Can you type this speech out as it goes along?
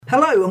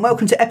Hello and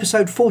welcome to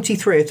episode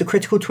 43 of the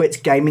Critical Twits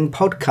Gaming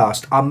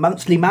Podcast, our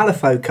monthly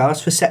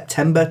Malifaux for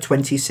September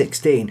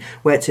 2016,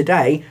 where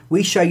today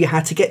we show you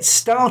how to get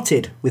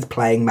started with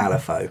playing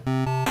Malifaux.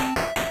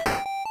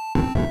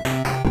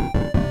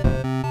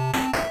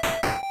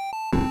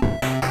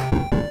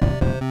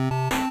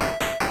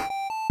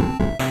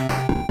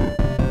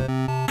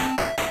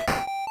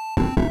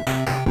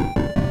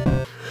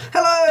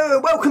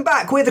 Welcome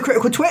back, we're the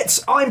Critical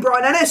Twits. I'm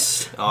Brian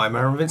Ennis. I'm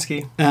Aaron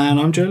Vinsky. And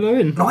I'm Joe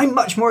Lewin. I'm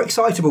much more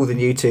excitable than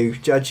you two,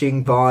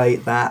 judging by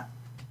that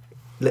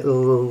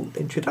little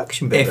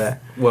introduction bit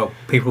there. Well,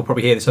 people will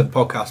probably hear this on the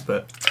podcast,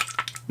 but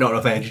not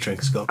enough energy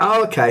drinks gone.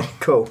 Oh, okay,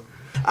 cool.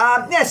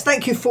 Yes,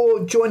 thank you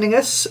for joining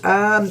us.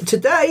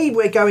 Today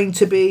we're going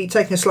to be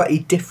taking a slightly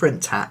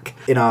different tack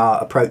in our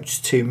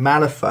approach to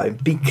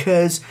Malifaux,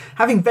 because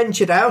having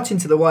ventured out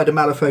into the wider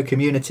Malifaux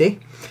community,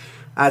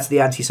 as the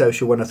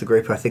antisocial one of the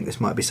group, I think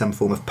this might be some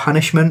form of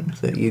punishment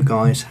that you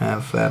guys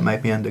have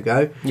made me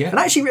undergo. Yeah. And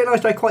I actually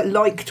realised I quite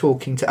like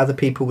talking to other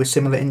people with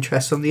similar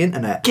interests on the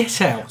internet.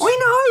 Get out!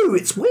 I know,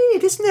 it's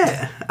weird, isn't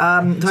it? It's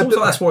almost like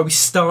that's why we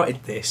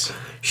started this.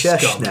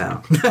 Shush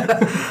now.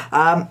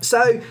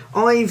 So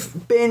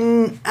I've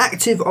been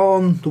active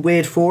on the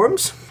Weird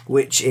forums,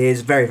 which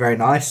is very, very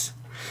nice.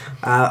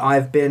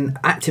 I've been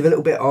active a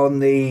little bit on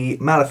the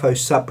Malifaux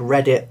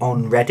subreddit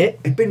on Reddit.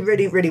 I've been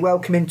really, really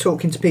welcoming,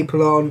 talking to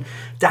people on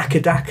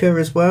Daka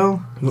as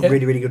well. Got a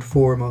really, really good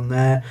forum on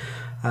there.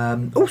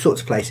 All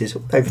sorts of places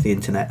over the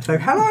internet. So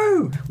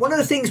hello! One of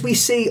the things we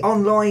see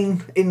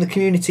online in the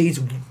communities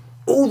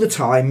all the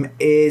time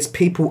is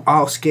people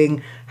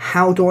asking,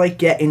 how do I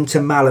get into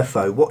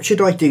Malifaux? What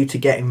should I do to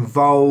get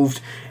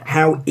involved?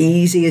 How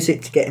easy is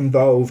it to get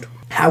involved?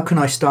 How can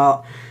I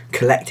start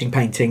collecting,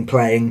 painting,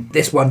 playing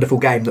this wonderful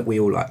game that we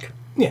all like?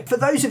 Yeah. For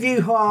those of you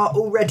who are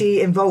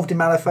already involved in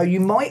Malifaux, you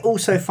might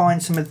also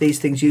find some of these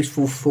things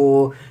useful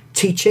for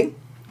teaching,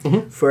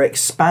 for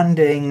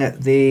expanding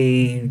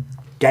the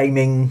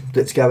gaming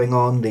that's going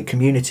on, the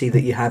community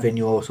that you have in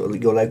your sort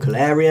of your local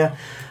area,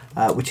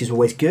 which is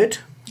always good.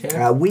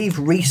 Yeah. We've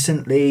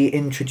recently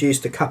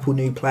introduced a couple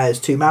new players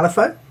to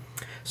Malifaux,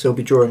 so we'll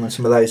be drawing on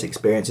some of those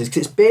experiences,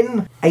 because it's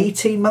been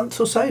 18 months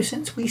or so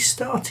since we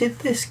started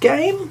this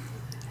game.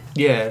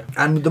 Yeah.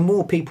 And the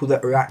more people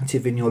that are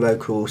active in your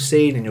local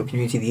scene, in your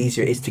community, the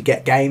easier it is to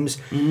get games.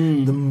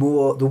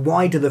 The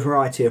wider the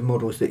variety of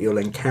models that you'll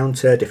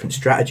encounter, different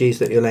strategies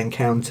that you'll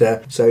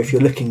encounter. So if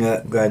you're looking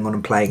at going on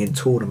and playing in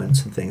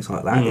tournaments and things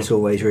like that, it's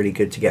always really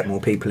good to get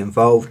more people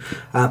involved.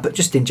 But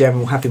just in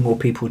general, having more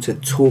people to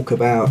talk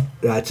about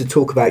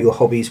your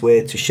hobbies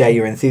with, to share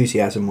your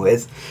enthusiasm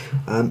with,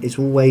 is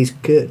always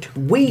good.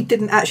 We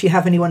didn't actually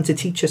have anyone to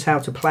teach us how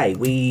to play.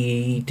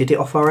 We did it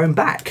off our own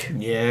back.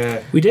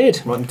 Yeah. We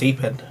did. Right in the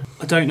deep end.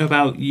 I don't know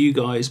about you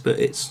guys, but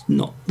it's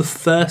not the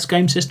first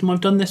game system I've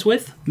done this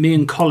with. Me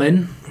and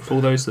Colin, for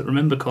all those that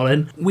remember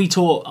Colin, we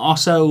taught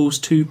ourselves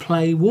to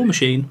play War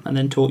Machine and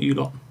then taught you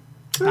lot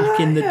back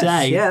in the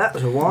day. Yeah, that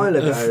was a while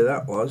ago,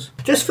 that was.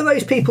 Just for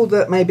those people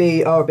that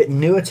maybe are a bit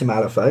newer to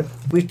Malifaux,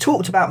 we've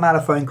talked about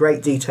Malifaux in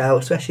great detail,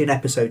 especially in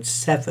episode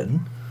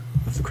 7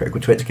 of the Critical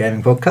Twits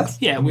Gaming Podcast.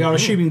 Yeah, we are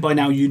assuming by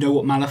now you know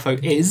what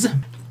Malifaux is.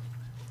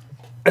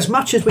 As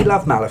much as we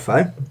love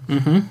Malifaux,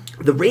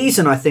 the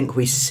reason I think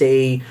we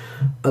see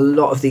a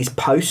lot of these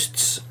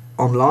posts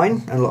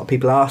online and a lot of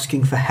people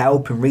asking for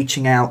help and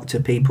reaching out to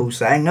people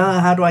saying,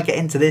 how do I get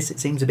into this? It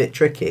seems a bit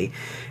tricky,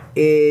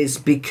 is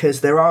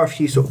because there are a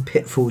few sort of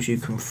pitfalls you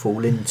can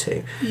fall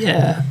into.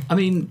 Yeah, I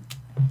mean,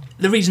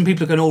 the reason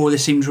people are going,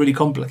 this seems really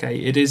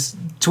complicated is,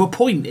 to a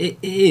point, it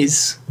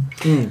is.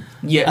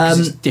 Yeah,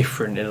 'cause it's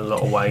different in a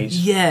lot of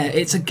ways. Yeah,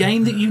 it's a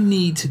game that you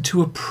need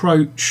to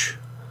approach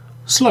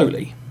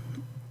slowly.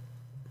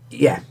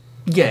 Yeah.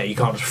 Yeah, you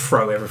can't just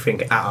throw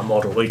everything at a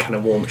model. You can a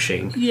War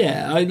Machine.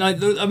 Yeah,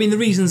 I mean the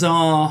reasons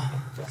are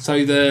part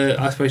of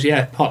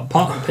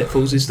the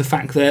pitfalls is the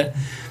fact that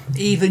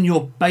even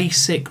your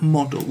basic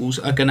models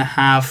are going to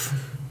have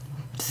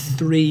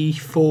 3,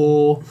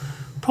 4,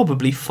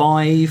 probably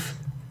 5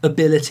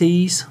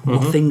 abilities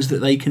or things that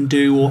they can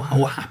do or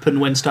happen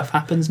when stuff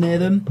happens near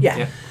them.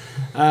 Yeah.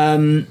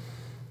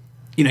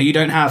 You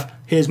don't have,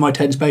 here's my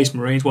 10 Space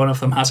Marines, one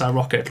of them has a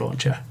rocket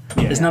launcher.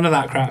 Yeah. There's none of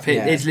that crap.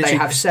 It's literally, they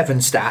have 7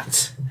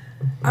 stats,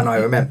 and I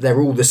remember they're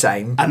all the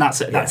same. And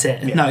that's it. That's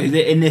it. Yeah. No,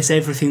 in this,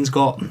 everything's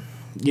got,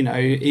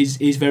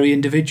 is very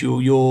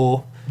individual.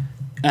 Your,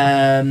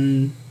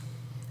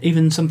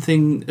 even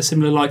something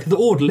similar like the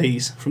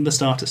Orderlies from the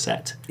starter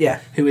set. Yeah.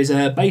 Who is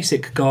a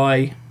basic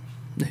guy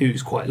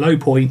who's quite low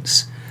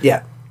points.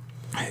 Yeah.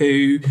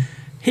 Who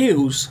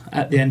heals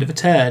at the end of a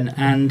turn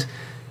and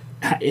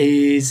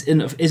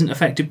isn't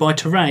affected by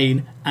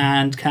terrain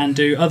and can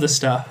do other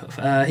stuff.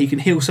 He can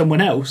heal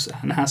someone else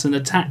and has an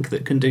attack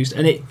that can do...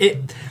 And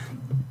it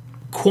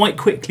quite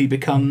quickly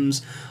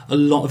becomes a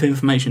lot of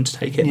information to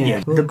take in. Yeah.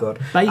 The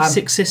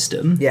basic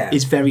system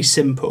is very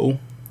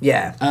simple.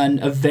 Yeah. And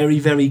a very,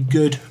 very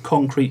good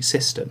concrete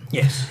system.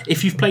 Yes.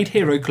 If you've played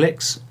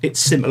HeroClix, it's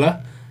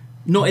similar.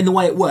 Not in the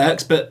way it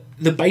works, but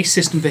the base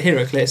system for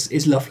HeroClix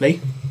is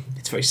lovely.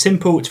 It's very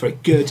simple, it's very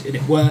good, and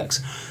it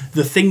works.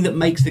 The thing that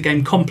makes the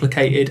game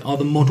complicated are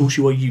the models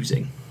you are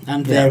using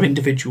and their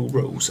individual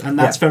rules, and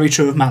that's very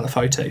true of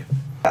Malifaux too.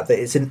 That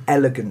it's an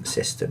elegant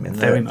system in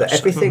Very that much so.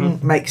 everything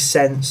makes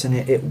sense and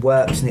it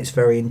works and it's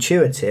very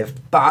intuitive,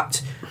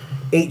 but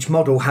each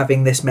model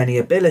having this many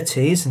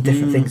abilities and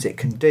different things it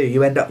can do,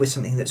 you end up with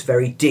something that's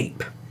very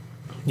deep.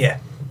 Yeah.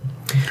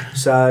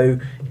 So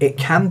it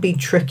can be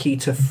tricky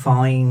to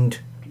find,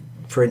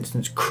 for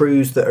instance,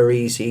 crews that are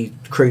easy.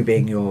 Crew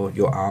being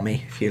your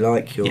army, if you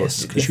like, the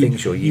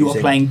things you're using. You are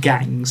playing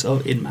gangs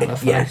in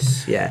Malifaux.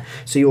 Yes, yeah.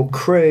 So your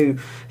crew,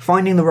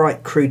 finding the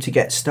right crew to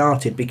get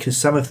started, because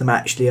some of them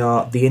actually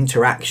are, the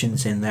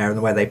interactions in there and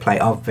the way they play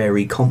are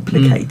very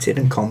complicated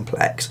and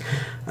complex.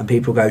 And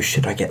people go,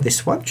 should I get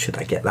this one? Should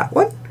I get that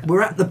one?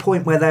 We're at the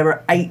point where there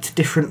are 8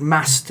 different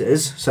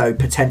masters, so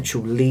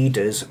potential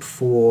leaders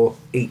for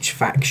each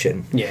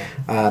faction.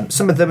 Yeah.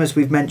 Some of them, as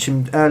we've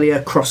mentioned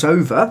earlier, cross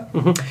over.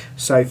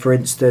 So, for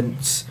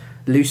instance,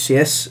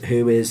 Lucius,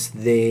 who is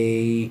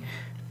the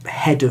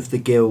head of the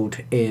guild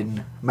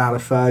in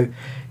Malifaux,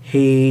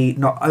 he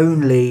not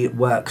only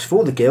works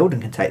for the guild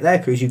and can take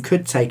their crews, you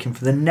could take him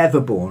for the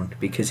Neverborn,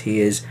 because he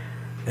is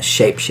a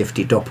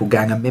shapeshifty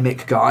doppelganger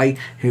mimic guy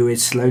who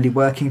is slowly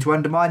working to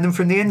undermine them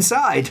from the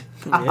inside.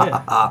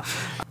 Yeah.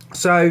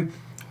 So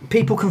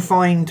people can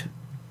find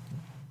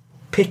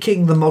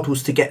picking the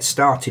models to get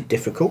started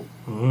difficult.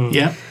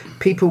 Yeah.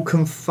 People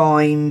can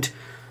find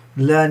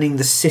learning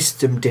the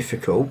system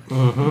difficult.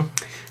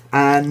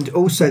 And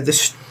also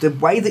the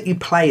way that you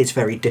play is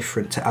very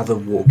different to other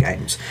war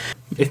games.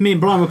 If me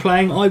and Brian were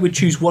playing, I would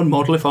choose one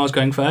model if I was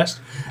going first,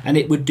 and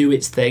it would do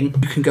its thing.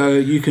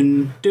 You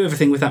can do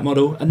everything with that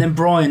model, and then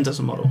Brian does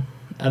a model.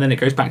 And then it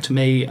goes back to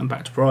me and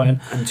back to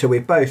Brian. Until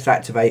we've both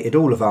activated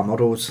all of our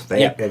models.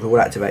 They've all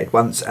activated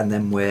once, and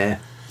then we're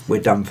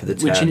done for the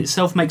turn. Which in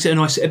itself makes it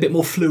a bit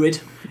more fluid.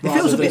 It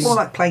feels a bit more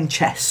like playing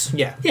chess.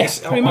 Yeah.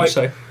 Yes, very much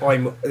so.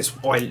 It's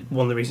one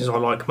of the reasons I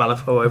like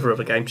Malifaux over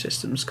other game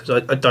systems, because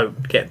I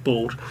don't get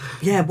bored.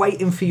 Yeah,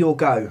 waiting for your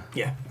go.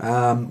 Yeah.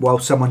 While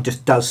someone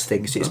just does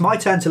things. It's my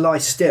turn to lie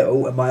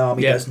still, and my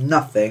army does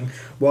nothing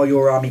while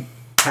your army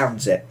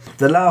pounds it.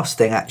 The last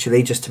thing,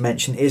 actually, just to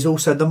mention, is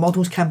also the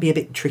models can be a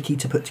bit tricky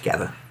to put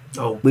together.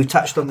 Oh. We've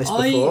touched on this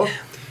before.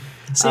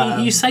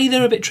 See, you say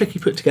they're a bit tricky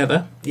put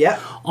together. Yeah.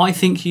 I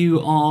think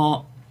you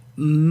are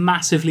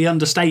massively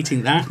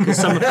understating that, because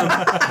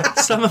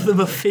some of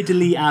them are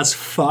fiddly as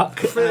fuck.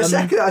 For a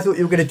second, I thought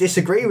you were going to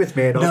disagree with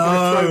me, and I was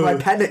going to throw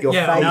my pen at your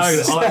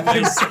face. No,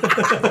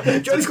 I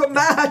was Joe's gone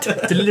mad.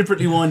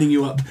 deliberately winding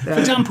you up. For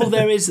example,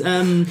 there is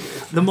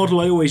the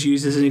model I always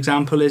use as an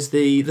example is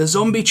the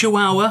zombie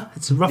chihuahua.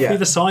 It's roughly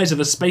the size of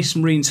a Space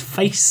Marine's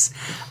face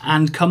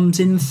and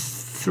comes in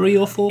 3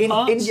 or 4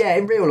 parts.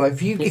 In real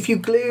life, if you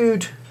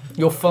glued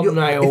Your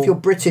thumbnail. if you're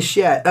British,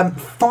 5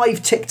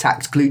 Tic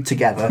Tacs glued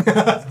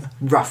together,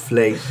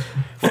 roughly.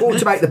 4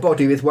 to make the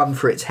body with 1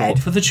 for its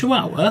head. For the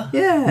chihuahua?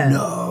 Yeah.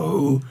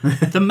 No.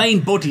 The main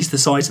body's the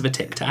size of a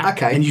Tic Tac.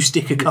 Okay. And you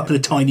stick a couple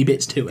of tiny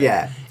bits to it.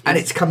 Yeah, and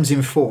it comes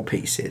in 4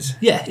 pieces.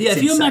 Yeah. It's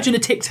If you insane. imagine a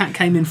Tic Tac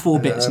came in 4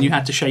 bits and you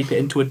had to shape it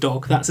into a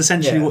dog, that's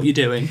essentially what you're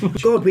doing.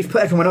 God, we've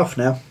put everyone off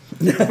now.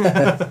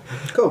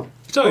 Cool.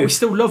 So we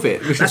still love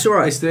it. That's all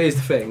right. Here's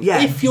the thing.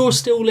 Yeah. If you're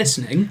still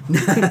listening,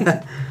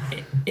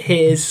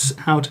 here's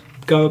how to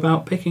go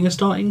about picking a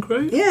starting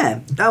crew. Yeah.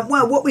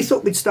 Well, what we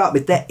thought we'd start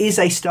with, there is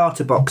a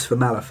starter box for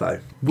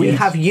Malifaux. We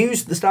have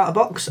used the starter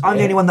box. I'm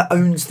the only one that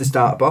owns the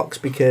starter box,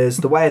 because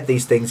the way of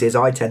these things is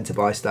I tend to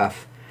buy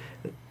stuff.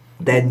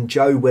 Then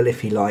Joe will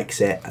if he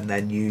likes it, and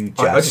then you just...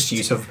 I just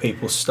use other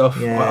people's stuff.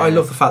 Yeah. I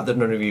love the fact that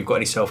none of you have got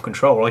any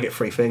self-control. I get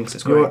free things.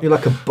 It's great. You're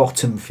like a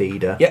bottom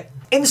feeder. Yeah.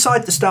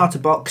 Inside the starter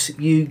box,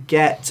 you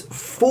get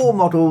 4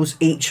 models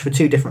each for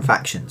 2 different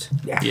factions.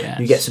 Yes.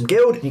 You get some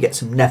Guild and you get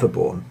some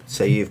Neverborn.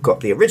 So you've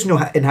got the original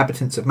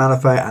inhabitants of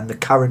Malifaux and the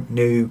current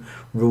new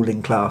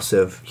ruling class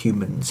of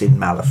humans in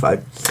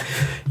Malifaux.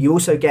 You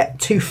also get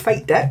 2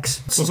 Fate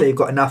decks, so you've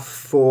got enough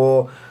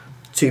for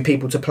 2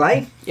 people to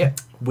play. Yeah.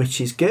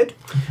 Which is good.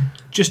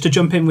 Just to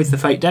jump in with the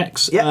Fate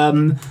decks, Yeah.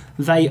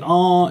 they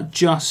are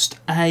just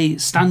a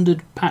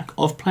standard pack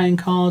of playing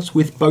cards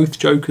with both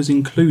Jokers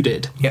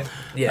included. Yeah.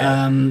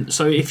 Yeah.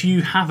 So if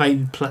you have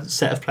a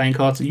set of playing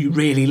cards that you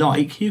really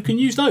like, you can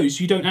use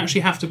those. You don't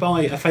actually have to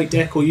buy a Fate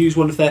deck or use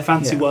one of their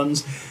fancy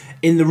ones.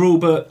 In the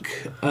rulebook,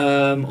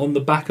 on the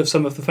back of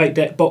some of the Fate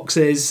deck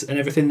boxes and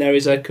everything, there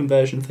is a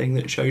conversion thing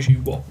that shows you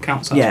what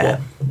counts as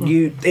what.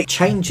 It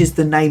changes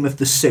the name of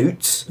the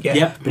suits,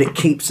 Yep. but it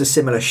keeps a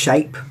similar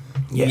shape.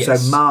 Yes.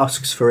 So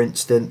masks, for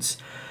instance,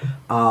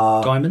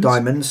 are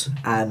Diamonds.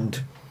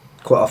 and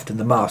quite often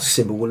the mask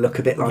symbol will look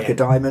a bit like a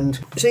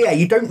diamond. So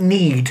you don't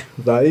need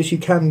those. You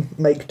can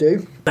make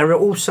do. There are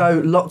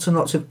also lots and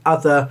lots of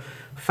other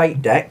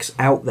Fate decks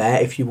out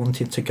there if you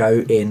wanted to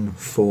go in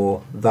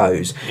for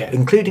those,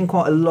 including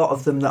quite a lot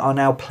of them that are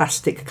now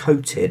plastic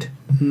coated,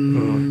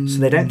 so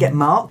they don't get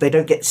marked, they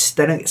don't get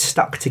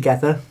stuck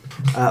together.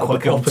 or Quite the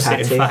become opposite, in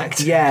tatty.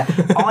 fact. Yeah,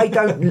 I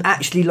don't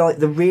actually like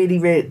the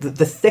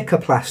the thicker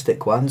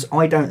plastic ones.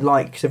 I don't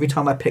like, because every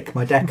time I pick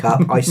my deck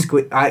up, I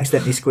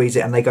accidentally squeeze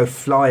it and they go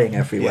flying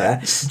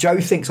everywhere. Joe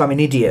thinks I'm an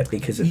idiot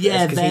because of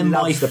Yeah, this, 'cause they're he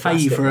my loves the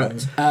plastic favourite.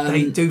 ones.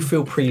 They do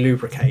feel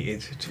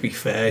pre-lubricated, to be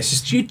fair. It's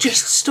just You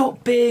just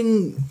stop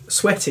being.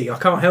 sweaty. I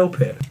can't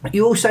help it.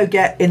 You also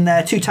get in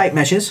there 2 tape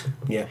measures.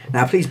 Yeah.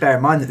 Now, please bear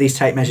in mind that these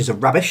tape measures are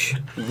rubbish.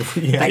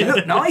 They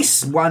look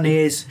nice. One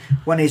is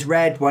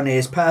red, one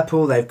is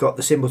purple. They've got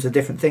the symbols of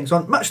different things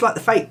on, much like the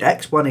Fate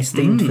decks. One is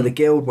themed for the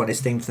Guild, one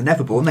is themed for the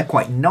Neverborn. They're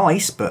quite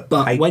nice, but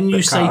When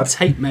you say card.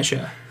 tape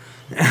measure,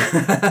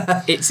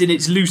 it's in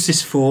its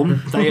loosest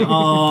form. They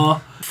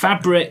are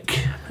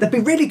fabric. They'd be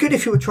really good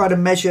if you were trying to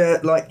measure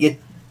like your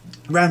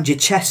around your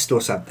chest or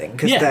something,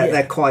 because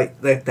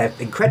they're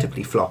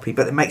incredibly floppy,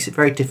 but it makes it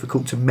very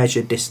difficult to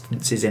measure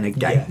distances in a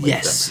game. with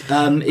Yes.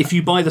 If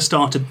you buy the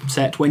starter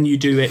set, when you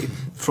do it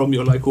from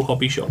your local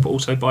hobby shop,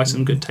 also buy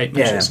some good tape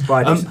them. measures. Yeah,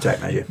 buy a decent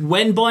tape measure.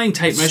 When buying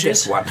tape Stiff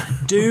measures, one.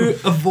 do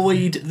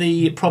avoid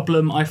the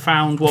problem I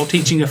found while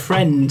teaching a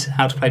friend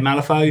how to play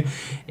Malifaux,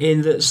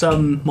 in that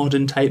some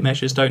modern tape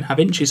measures don't have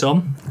inches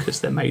on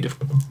because they're made of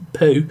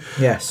poo.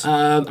 Yes.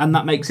 And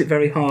that makes it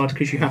very hard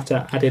because you have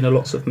to add in a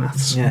lots of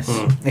maths. Yes.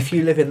 If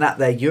you live in that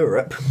there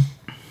Europe,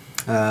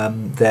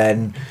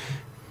 then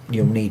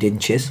you'll need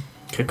inches.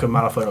 Could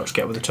Malifaux not just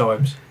get with the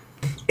times?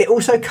 It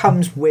also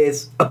comes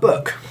with a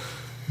book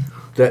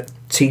that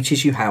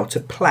teaches you how to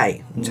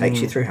play and takes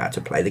you through how to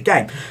play the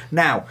game.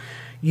 Now,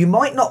 you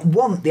might not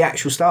want the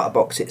actual starter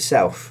box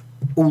itself.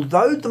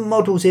 Although the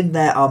models in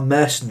there are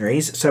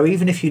mercenaries, so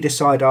even if you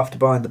decide after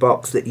buying the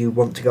box that you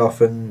want to go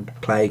off and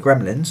play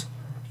Gremlins,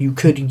 you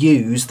could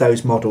use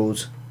those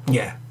models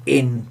Yeah.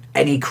 in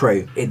any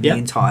crew in the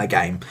entire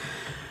game.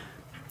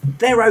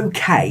 They're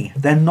okay.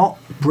 They're not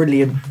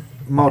brilliant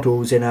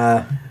models in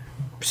a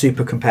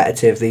super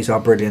competitive, these are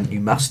brilliant, you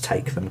must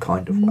take them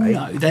kind of way.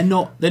 No, they're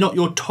not. They're not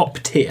your top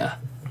tier.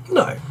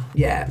 No.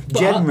 Yeah,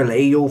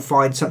 generally you'll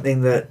find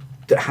something that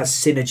has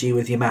synergy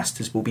with your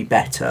masters will be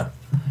better.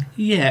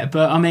 Yeah,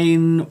 but I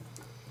mean,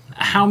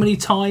 how many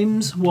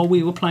times while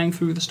we were playing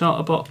through the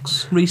starter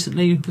box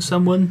recently for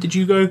someone did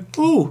you go,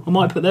 oh, I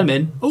might put them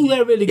in. Oh,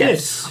 they're really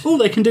Yes. good. Oh,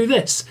 they can do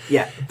this.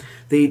 Yeah.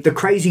 The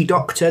crazy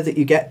doctor that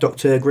you get,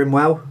 Dr.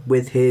 Grimwell,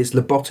 with his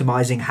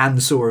lobotomizing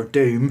handsaw of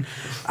doom,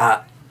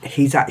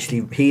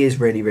 he is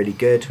really, really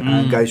good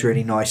and goes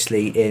really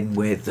nicely in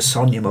with the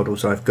Sonya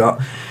models I've got.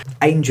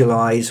 Angel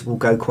Eyes will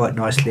go quite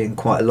nicely in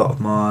quite a lot of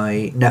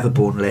my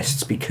Neverborn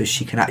lists because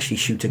she can actually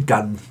shoot a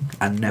gun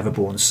and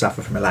Neverborns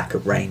suffer from a lack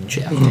of range.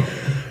 Yeah.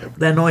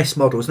 They're nice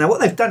models. Now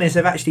what they've done is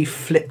they've actually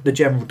flipped the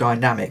general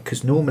dynamic,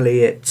 because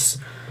normally it's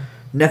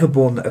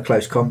Neverborn that are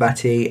close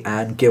combat-y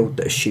and Guild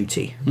that are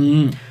shooty.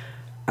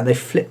 And they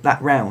flipped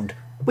that round,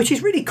 which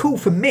is really cool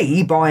for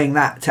me buying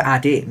that to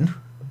add in,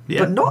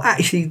 but not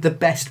actually the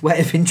best way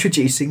of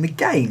introducing the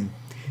game,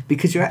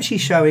 because you're actually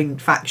showing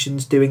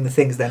factions doing the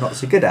things they're not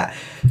so good at.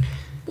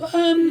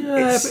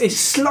 It's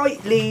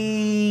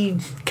slightly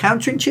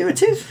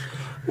counterintuitive.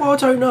 Well, I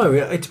don't know.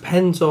 It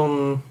depends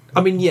on...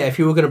 I mean, yeah, if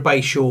you were going to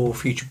base your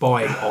future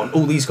buying on,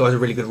 all these guys are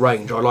really good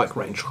range, I like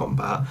range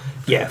combat,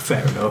 yeah,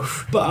 fair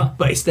enough. But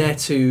it's there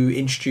to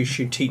introduce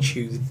you, teach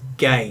you the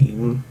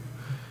game,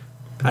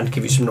 and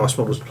give you some nice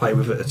models to play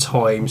with at a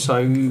time.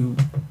 So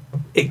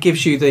it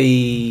gives you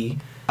the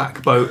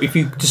backbone. If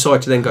you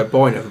decide to then go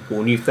buy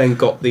Neverborn, you've then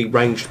got the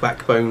ranged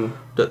backbone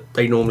that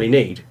they normally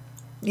need.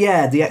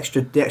 Yeah, the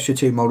extra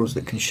 2 models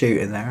that can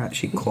shoot in there are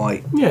actually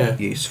quite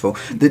useful.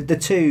 The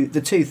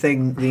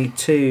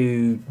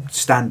two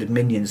standard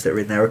minions that are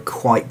in there are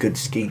quite good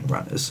scheme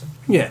runners.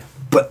 Yeah.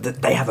 But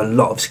they have a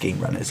lot of scheme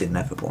runners in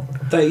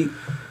Neverborn. They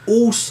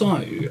also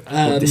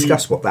We'll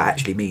discuss what that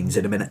actually means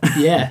in a minute.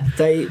 yeah,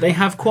 they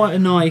have quite a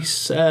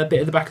nice bit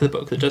at the back of the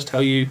book that does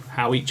tell you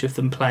how each of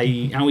them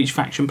play, how each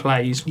faction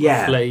plays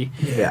roughly.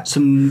 Yeah.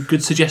 Some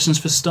good suggestions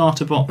for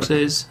starter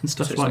boxes and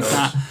stuff like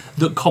that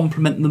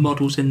complement the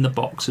models in the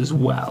box as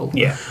well.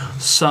 Yeah.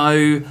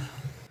 So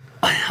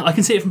I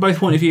can see it from both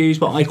point of views,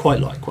 but I quite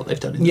like what they've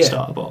done in the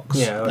starter box.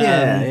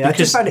 Yeah, I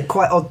just found it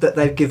quite odd that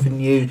they've given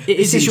you.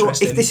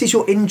 If this is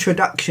your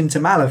introduction to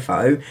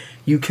Malifaux,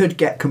 you could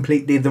get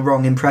completely the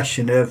wrong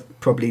impression of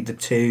probably the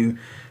two.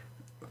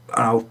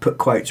 I'll put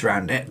quotes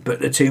around it,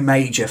 but the 2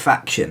 major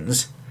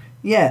factions.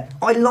 Yeah,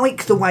 I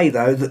like the way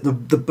though that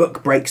the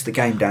book breaks the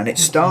game down. It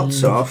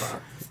starts off.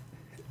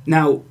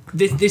 Now,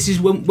 this is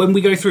when we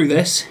go through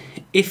this.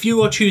 If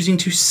you are choosing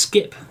to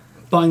skip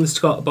buying the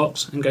starter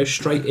box and go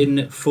straight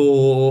in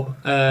for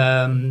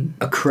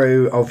a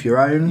crew of your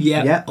own.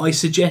 I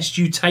suggest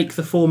you take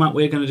the format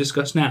we're going to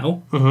discuss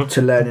now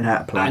to learning how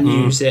to play and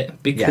use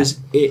it, because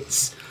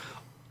it's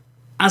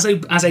as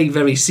a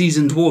very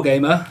seasoned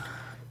wargamer.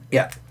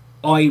 Yeah,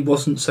 I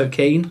wasn't so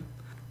keen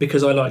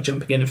because I like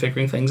jumping in and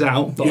figuring things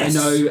out. But I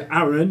know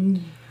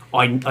Aaron.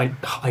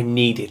 I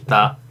needed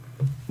that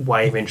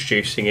way of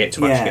introducing it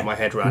to actually get my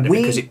head around it,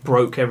 because it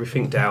broke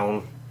everything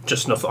down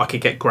just enough that I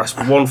could get grasp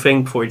of one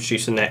thing before we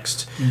introduce the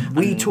next.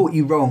 We taught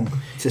you wrong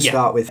to Yeah.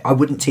 start with. I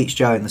wouldn't teach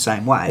Joe in the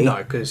same way. No,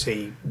 because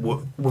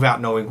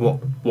without knowing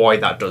why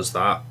that does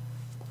that,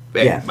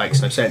 it Yeah.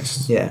 makes no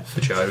sense Yeah.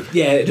 for Joe.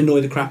 Yeah, it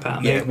annoyed the crap out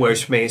of me. Yeah,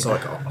 whereas for me, it's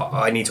like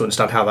I need to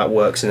understand how that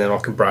works, and then I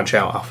can branch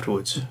out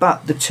afterwards.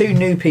 But the two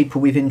new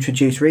people we've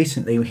introduced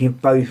recently,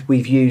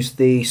 we've used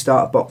the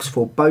starter box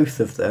for both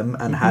of them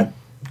and had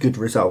good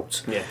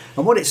results. Yeah.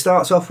 And what it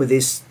starts off with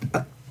is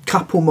a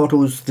couple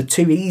models, the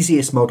two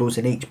easiest models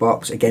in each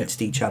box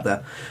against each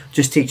other,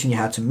 just teaching you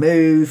how to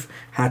move,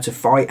 how to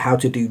fight, how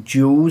to do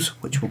duels,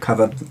 which we'll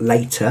cover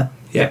later.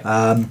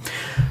 Yeah.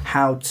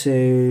 How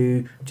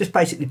to just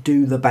basically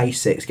do the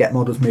basics, get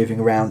models moving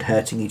around,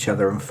 hurting each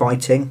other and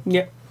fighting.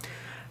 Yeah.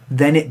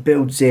 Then it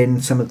builds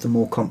in some of the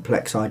more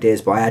complex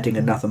ideas by adding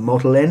another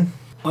model in.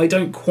 I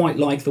don't quite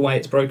like the way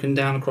it's broken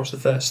down across the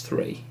first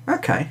 3.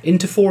 Okay.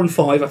 Into 4 and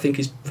 5, I think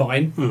is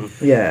fine.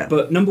 Yeah.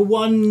 But number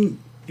 1,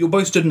 you're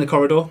both stood in the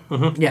corridor,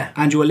 Yeah.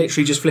 and you are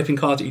literally just flipping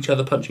cards at each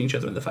other, punching each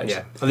other in the face.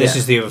 Yeah, and this Yeah.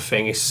 is the other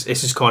thing. This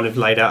is kind of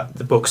laid out.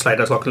 The book's laid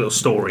out as like a little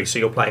story, so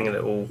you're playing a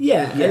little.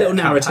 Yeah, a little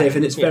narrative,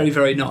 and it's Yeah. very,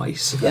 very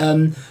nice.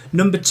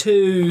 Number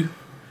 2,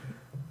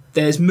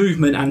 there's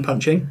movement and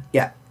punching.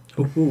 Yeah.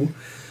 Ooh.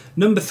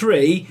 Number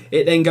 3,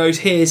 it then goes,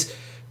 here's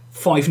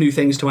 5 new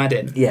things to add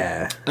in.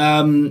 Yeah.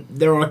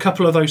 There are a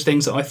couple of those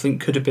things that I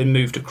think could have been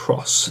moved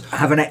across.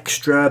 Have an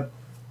extra.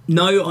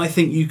 No, I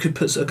think you could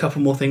put a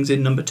couple more things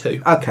in number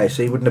 2. Okay,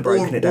 so you wouldn't have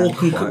broken it down.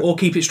 quite. Or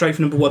keep it straight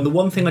for number 1. The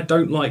one thing I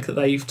don't like that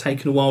they've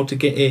taken a while to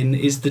get in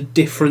is the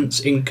difference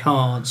in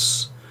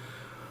cards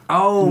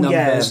Oh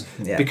numbers.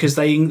 yeah. Because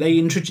they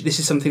introduce, this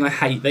is something I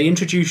hate. They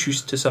introduce you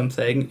to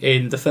something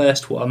in the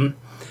first one,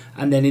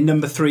 and then in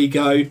number 3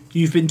 go,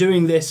 you've been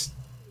doing this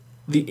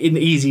in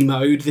easy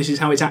mode. This is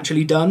how it's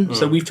actually done.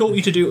 So we've taught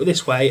you to do it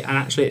this way, and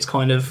actually it's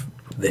kind of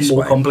This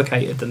more way.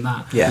 complicated than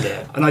that. Yeah.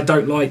 Yeah. And I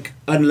don't like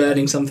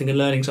unlearning something and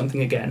learning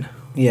something again.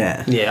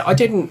 Yeah. Yeah,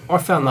 I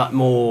found that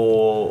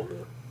more.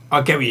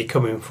 I get where you're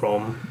coming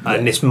from,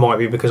 and this might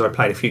be because I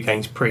played a few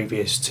games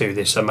previous to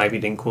this, so maybe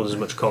it didn't cause as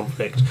much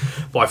conflict.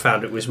 But I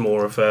found it was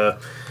more of a,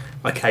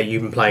 okay,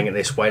 you've been playing it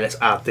this way, let's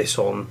add this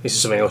on. This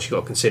is something else you've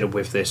got to consider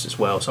with this as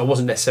well. So I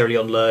wasn't necessarily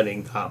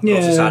unlearning that, but I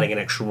was just Yeah. adding an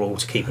extra rule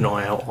to keep an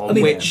eye out on, I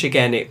mean- which,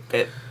 again, it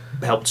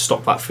helped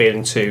stop that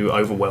feeling too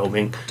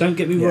overwhelming. Don't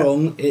get me Yeah.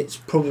 wrong, it's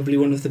probably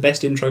one of the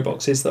best intro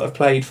boxes that I've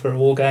played for a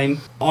war game.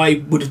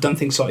 I would have done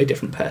things slightly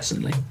different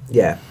personally.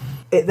 Yeah.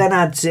 It then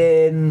adds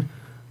in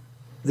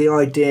the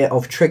idea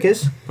of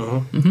triggers,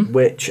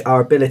 which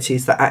are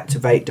abilities that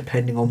activate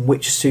depending on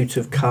which suit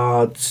of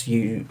cards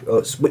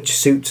which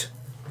suit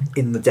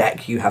in the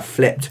deck you have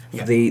flipped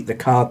for the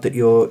card that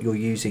you're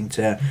using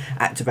to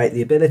activate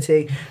the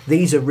ability.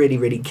 These are really,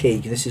 really key.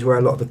 This is where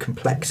a lot of the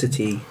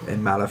complexity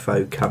in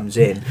Malifaux comes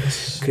in,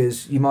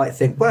 because you might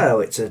think,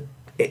 well,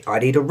 I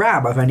need a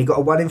ram. I've only got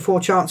a 1 in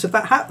 4 chance of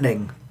that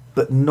happening,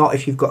 but not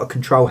if you've got a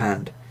control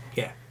hand,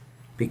 Yeah.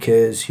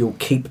 because you'll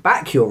keep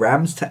back your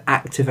rams to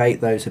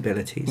activate those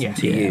abilities and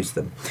to Yeah. use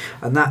them.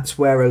 And that's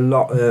where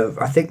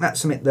I think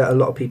that's something that a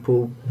lot of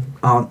people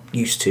aren't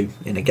used to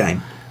in a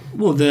game.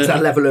 Well, It's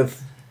that level of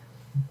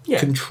Yeah.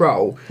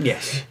 control.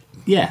 Yes.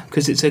 yeah,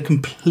 because it's a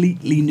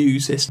completely new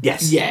system.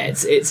 Yes. Yeah,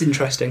 it's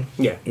interesting.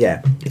 Yeah.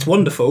 Yeah. It's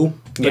wonderful,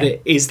 but Yeah.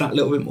 it is that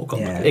little bit more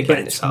complicated. Yeah. Again,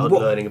 But it's that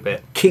what- learning a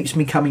bit. Keeps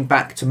me coming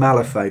back to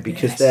Malifaux,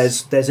 because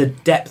there's a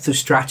depth of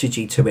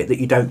strategy to it that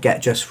you don't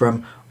get just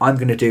from, I'm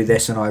going to do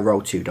this and I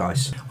roll 2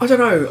 dice. I don't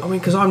know. I mean,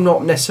 because I'm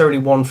not necessarily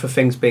one for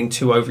things being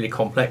too overly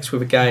complex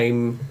with a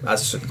game.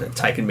 It's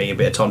taken me a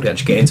bit of time to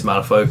actually get into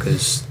Malifaux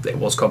because it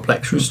was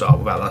complex for a start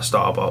without that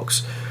starter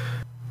box.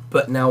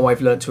 But now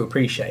I've learned to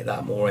appreciate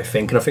that more, I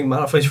think. And I think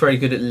Malifaux is very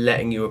good at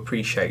letting you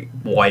appreciate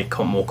why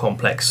more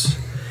complex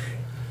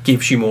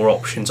gives you more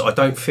options. I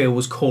don't feel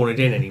as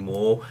cornered in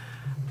anymore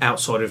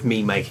outside of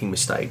me making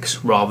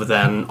mistakes, rather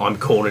than I'm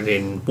cornered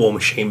in War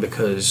Machine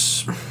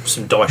because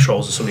some dice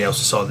rolls and somebody else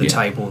decided the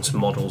table and some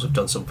models have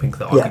done something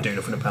that I Yeah. could do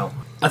nothing about.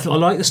 I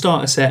like the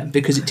starter set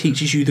because it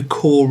teaches you the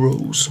core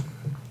rules.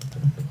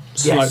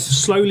 Yes.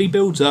 Slowly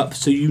builds up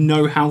so you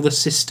know how the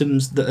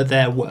systems that are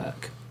there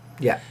work.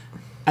 Yeah.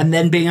 And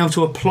then being able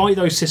to apply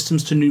those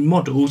systems to new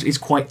models is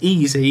quite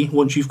easy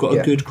once you've got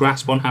Yeah. a good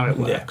grasp on how it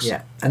works.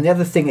 Yeah, and the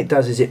other thing it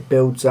does is it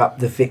builds up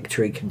the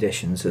victory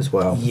conditions as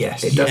well.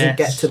 Yes. It doesn't Yes.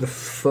 get to the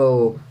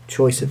full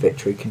choice of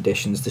victory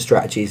conditions, the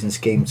strategies and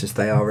schemes as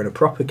they are in a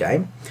proper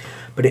game,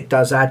 but it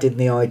does add in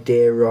the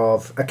idea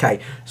of, okay,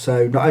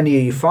 so not only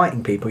are you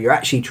fighting people, you're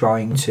actually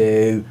trying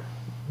to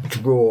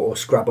draw or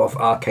scrub off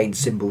arcane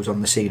symbols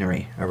on the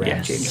scenery around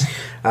Yes.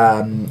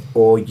 you,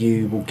 or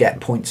you will get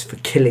points for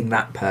killing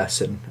that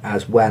person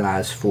as well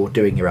as for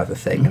doing your other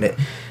thing. And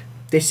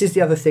this is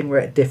the other thing where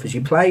it differs. You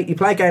play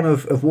a game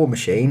of War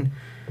Machine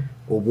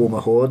or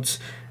Warmer Hordes,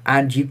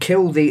 and you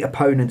kill the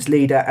opponent's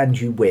leader and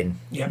you win.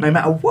 Yeah. No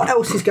matter what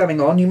else is going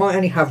on, you might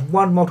only have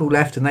 1 model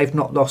left and they've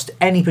not lost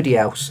anybody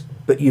else,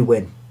 but you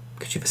win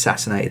because you've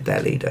assassinated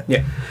their leader.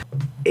 Yeah.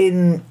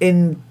 In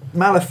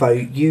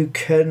Malifaux, you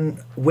can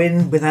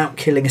win without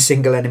killing a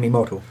single enemy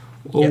model.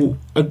 Well,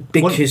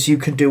 because you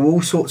can do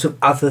all sorts of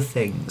other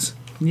things.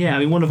 I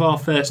mean, one of our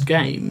first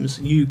games,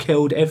 you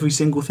killed every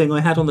single thing I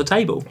had on the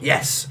table.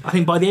 Yes. I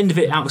think by the end of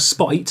it, out of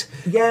spite.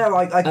 Yeah,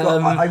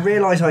 I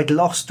realised I'd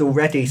lost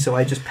already, so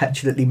I just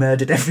petulantly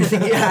murdered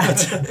everything you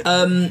had.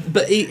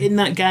 But in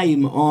that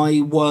game,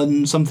 I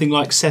won something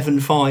like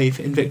 7-5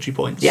 in victory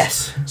points.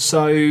 Yes.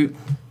 So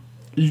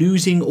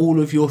losing all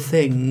of your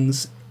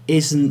things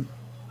isn't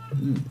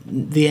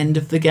the end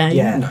of the game.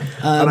 Yeah.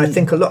 And I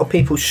think a lot of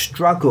people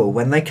struggle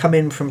when they come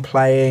in from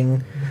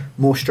playing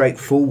more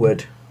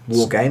straightforward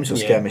war games or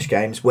skirmish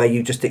games where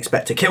you just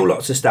expect to kill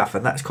lots of stuff,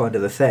 and that's kind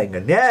of the thing.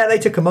 And they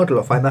took a model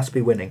off, I must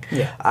be winning.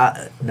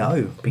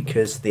 No,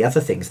 because the other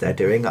things they're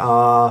doing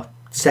are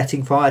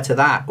setting fire to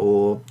that,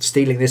 or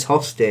stealing this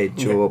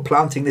hostage, or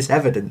planting this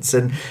evidence,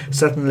 and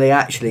suddenly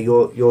actually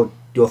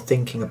you're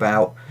thinking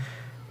about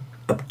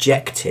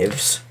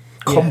objectives,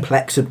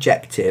 complex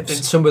objectives.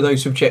 And some of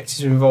those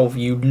objectives involve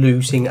you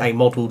losing a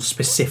model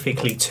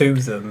specifically to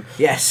them.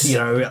 Yes. You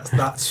know,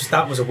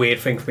 that was a weird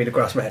thing for me to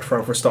grasp my head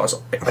around for a start.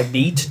 So I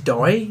need to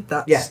die?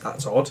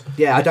 That's odd.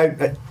 Yeah, I don't.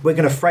 We're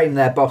going to frame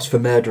their boss for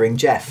murdering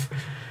Jeff.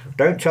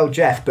 Don't tell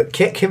Jeff, but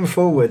kick him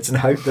forwards and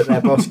hope that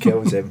their boss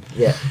kills him.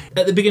 Yeah.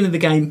 At the beginning of the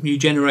game, you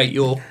generate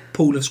your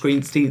pool of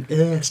schemes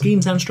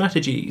and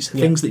strategies,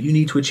 things that you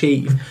need to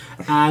achieve.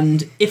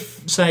 And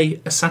if,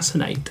 say,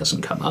 assassinate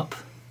doesn't come up,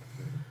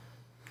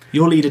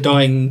 your leader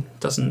dying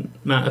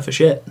doesn't matter for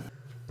shit.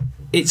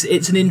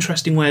 It's an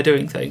interesting way of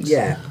doing things.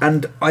 Yeah,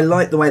 and I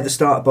like the way the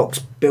starter box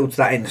builds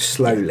that in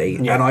slowly.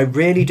 Yeah. And I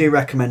really do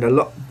recommend a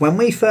lot. When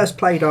we first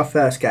played our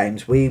first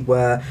games, we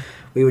were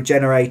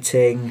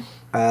generating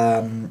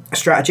a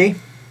strategy,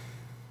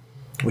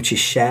 which is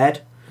shared.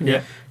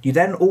 Yeah. You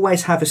then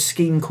always have a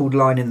scheme called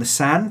Line in the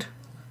Sand,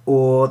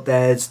 or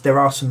there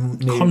are some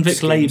new Convict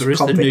schemes. Labour is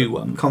the new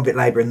one. Convict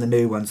Labour and the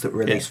new ones that were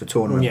released for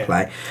tournament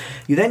play.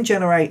 You then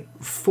generate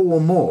 4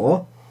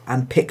 more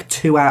and pick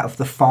 2 out of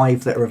the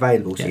 5 that are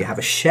available. So you have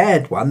a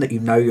shared one that you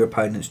know your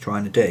opponent's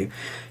trying to do.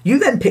 You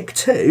then pick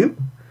 2,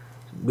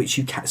 which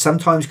you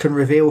sometimes can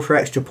reveal for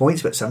extra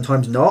points, but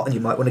sometimes not, and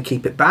you might want to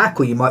keep it back,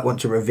 or you might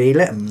want to reveal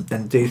it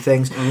and do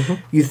things.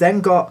 You've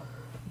then got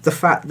the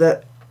fact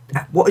that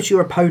what has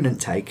your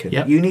opponent taken?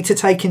 Yep. You need to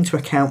take into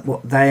account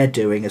what they're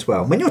doing as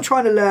well. When you're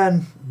trying to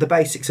learn the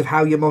basics of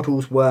how your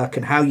models work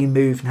and how you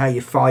move and how you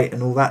fight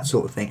and all that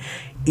sort of thing,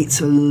 it's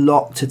a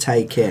lot to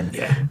take in.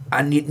 Yeah.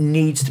 And it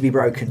needs to be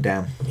broken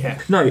down. Yeah.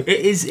 No, it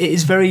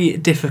is very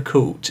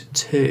difficult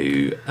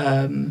to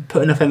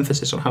put enough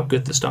emphasis on how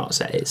good the starter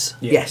set is.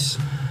 Yeah. Yes.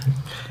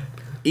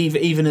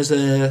 Even as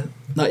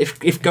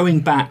if going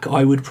back,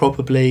 I would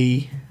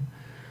probably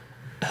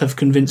have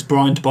convinced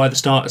Brian to buy the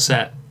starter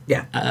set.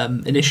 Yeah.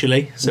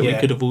 Initially, so we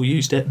could have all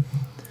used it.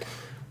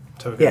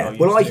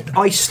 Well,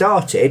 I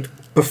started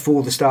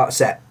before the starter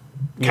set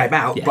came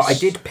out, but I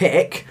did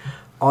pick.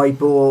 I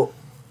bought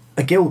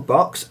a guild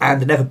box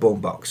and an Everborn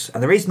box,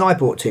 and the reason I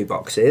bought 2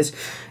 boxes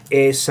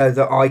is so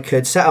that I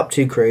could set up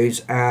 2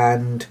 crews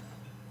and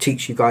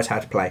teach you guys how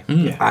to play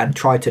and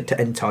try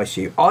to entice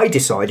you. I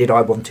decided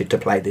I wanted to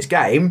play this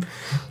game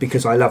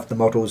because I loved the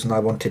models and I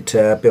wanted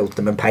to build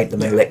them and paint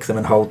them and lick them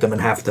and hold them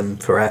and have them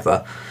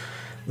forever.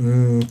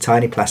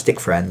 Tiny plastic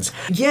friends.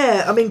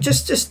 Yeah, I mean,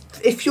 just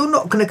if you're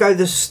not going to go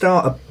the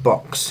starter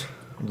box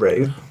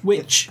route,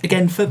 which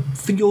again for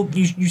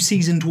you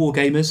seasoned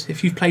wargamers,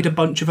 if you've played a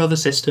bunch of other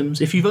systems,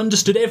 if you've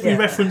understood every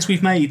reference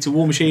we've made to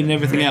War Machine and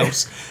everything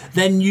else,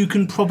 then you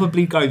can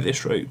probably go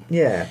this route.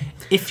 Yeah.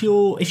 If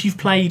you've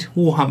played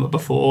Warhammer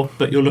before,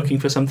 but you're looking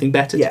for something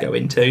better to go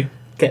into,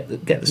 get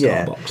the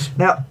starter box.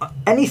 Now,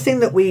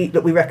 anything that we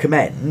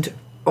recommend,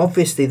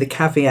 obviously the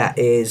caveat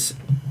is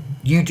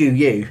you do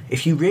you.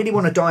 If you really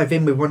want to dive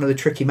in with one of the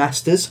tricky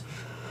masters,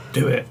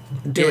 do it.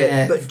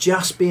 But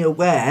just be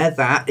aware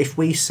that if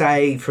we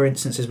say, for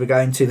instance, as we're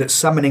going to, that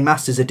summoning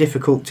masters are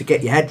difficult to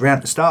get your head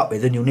around to start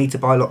with and you'll need to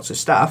buy lots of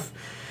stuff,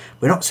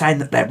 we're not saying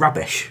that they're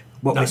rubbish.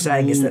 What we're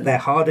saying is that they're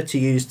harder to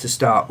use to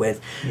start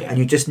with, and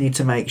you just need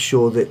to make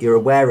sure that you're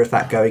aware of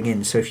that going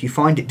in. So if you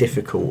find it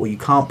difficult or you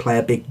can't play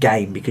a big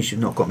game because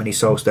you've not got many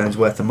soul stones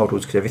worth of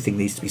models because everything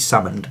needs to be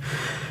summoned,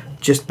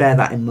 just bear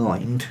that in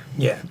mind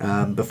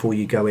before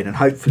you go in, and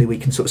hopefully we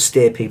can sort of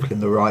steer people in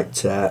the right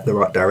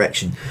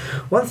direction.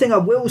 One thing I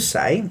will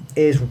say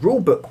is,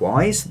 rulebook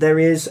wise, there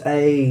is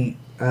a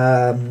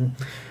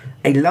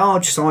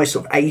large size,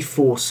 sort of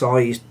A4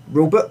 sized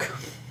rulebook,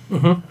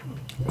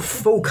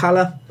 full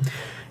colour,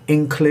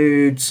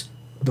 includes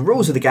the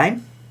rules of the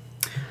game,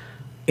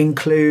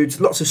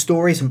 includes lots of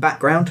stories and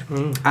background,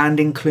 and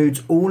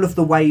includes all of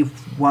the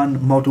Wave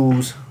 1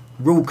 models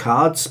rule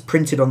cards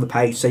printed on the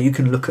page, so you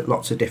can look at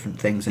lots of different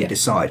things and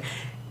decide.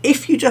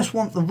 If you just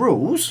want the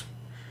rules,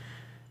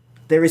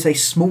 there is a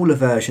smaller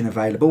version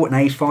available, an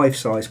A5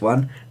 size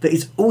one, that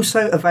is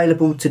also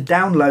available to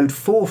download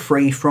for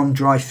free from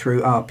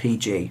Drive-Thru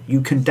RPG.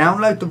 You can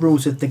download the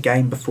rules of the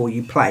game before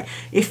you play.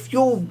 If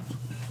you're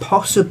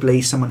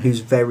possibly someone who's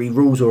very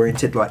rules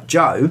oriented like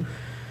Joe,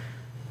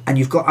 and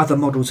you've got other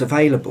models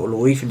available,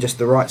 or even just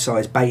the right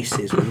size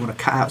bases, or you want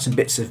to cut out some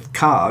bits of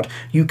card,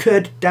 you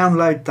could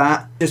download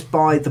that, just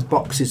buy the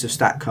boxes of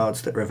stat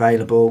cards that are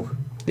available,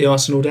 The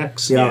Arsenal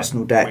decks. the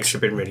Arsenal decks. Which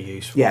have been really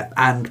useful. Yeah,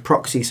 and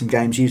proxy some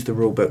games, use the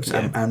rule books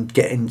and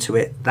get into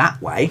it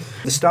that way.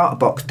 The starter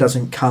box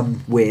doesn't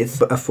come with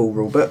a full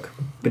rule book,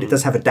 but it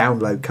does have a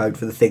download code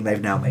for the thing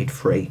they've now made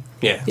free.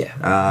 Yeah.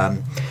 Yeah.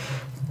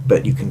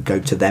 But you can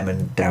go to them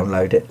and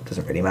download it.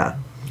 Doesn't really matter.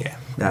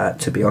 Yeah.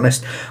 To be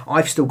honest,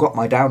 I've still got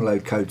my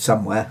download code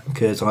somewhere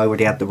because I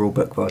already had the rule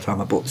book by the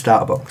time I bought the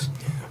starter box.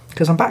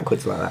 Because I'm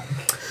backwards like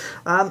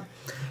that.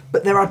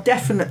 But there are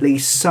definitely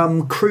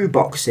some crew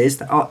boxes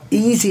that are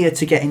easier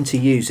to get into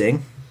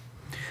using.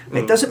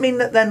 It doesn't mean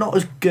that they're not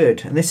as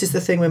good. And this is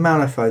the thing with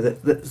Malifaux,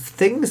 that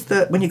things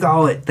that when you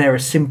go, they're a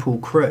simple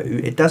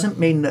crew, it doesn't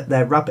mean that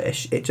they're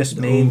rubbish. It just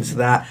means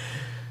that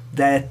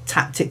their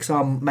tactics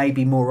are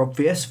maybe more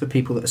obvious for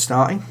people that are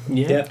starting.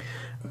 Yeah.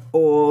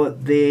 Or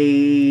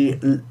the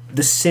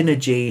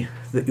synergy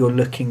that you're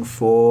looking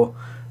for.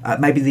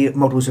 Maybe the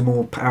models are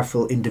more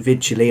powerful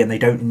individually and they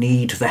don't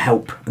need the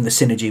help and the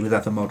synergy with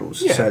other models,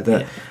 so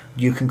that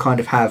you can kind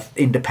of have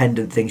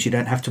independent things. You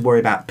don't have to worry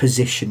about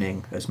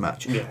positioning as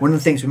much. One of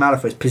the things with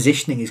Malifaux is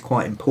positioning is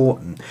quite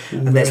important,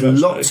 and there's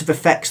lots of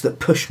effects that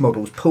push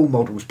models, pull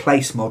models,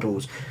 place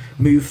models,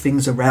 move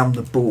things around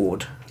the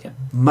board,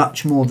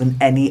 much more than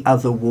any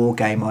other war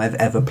game I've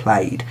ever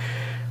played.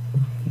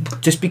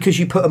 Just because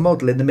you put a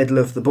model in the middle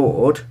of the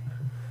board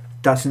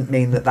doesn't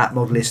mean that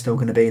model is still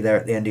going to be there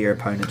at the end of your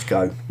opponent's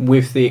go.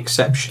 With the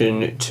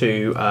exception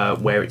to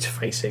where it's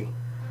facing.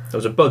 There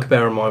was a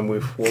bugbear of mine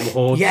with Warm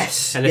Horde.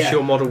 Yes. Unless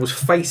your model was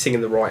facing in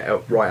the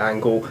right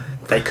angle,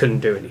 they couldn't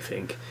do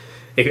anything.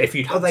 If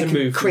you'd had they to can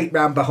move, creep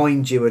round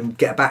behind you and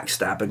get a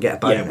backstab and get a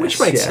bonus. which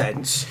made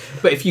sense.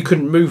 But if you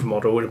couldn't move a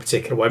model in a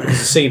particular way because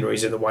the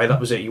scenery's in the way, that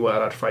was it. You weren't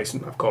allowed to face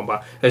and have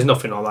combat. There's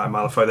nothing like that in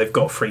Malifaux. They've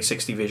got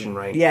 360 vision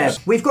range. Yeah,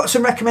 we've got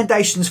some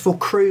recommendations for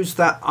crews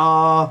that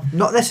are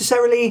not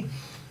necessarily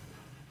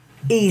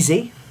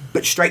easy,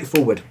 but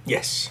straightforward.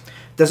 Yes.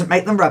 Doesn't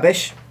make them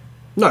rubbish,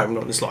 No,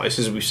 not in the slightest,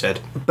 as we've said.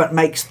 but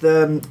makes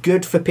them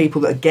good for people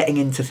that are getting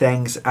into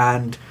things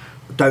and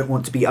don't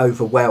want to be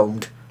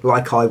overwhelmed,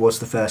 like I was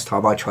the first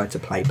time I tried to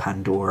play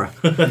Pandora.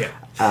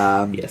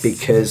 Yeah.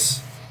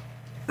 Because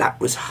that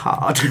was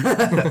hard.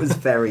 That was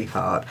very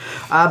hard.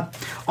 I'm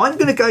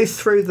going to go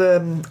through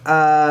them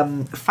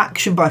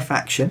faction by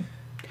faction,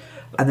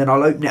 and then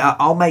I'll open it up.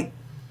 I'll make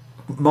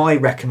my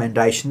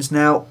recommendations.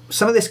 Now,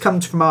 some of this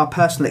comes from our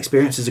personal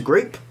experience as a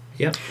group.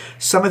 Yep.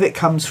 Some of it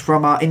comes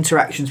from our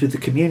interactions with the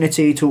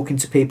community, talking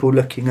to people,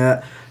 looking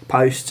at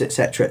posts,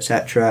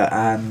 etc.,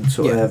 and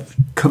sort of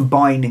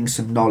combining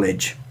some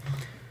knowledge.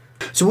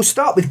 So we'll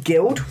start with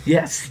Guild.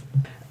 Yes.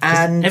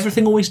 And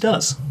Everything always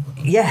does.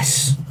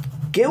 yes,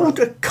 Guild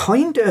are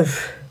kind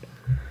of...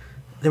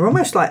 They're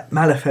almost like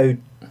Malifaux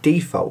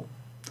default.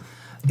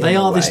 They in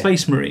a are the way.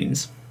 Space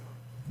Marines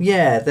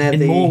Yeah, they're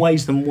in more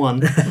ways than one.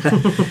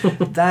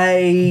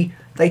 They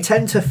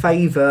tend to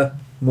favour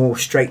more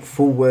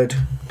straightforward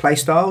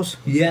playstyles.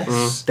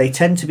 Yes. They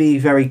tend to be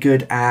very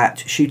good at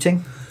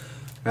shooting.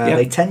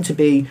 They tend to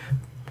be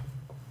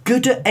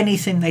good at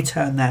anything they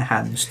turn their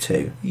hands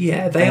to.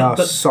 Yeah, They are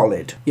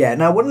solid. Yeah,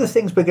 now one of the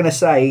things we're going to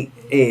say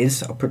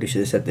is, I probably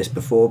should have said this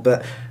before,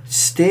 but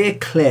steer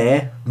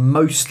clear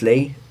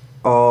mostly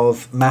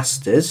of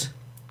masters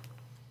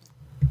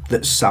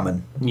that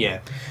summon. Yeah.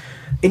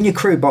 In your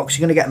crew box,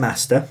 you're going to get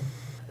master.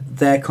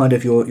 They're kind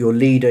of your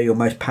leader, your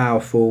most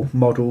powerful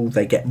model.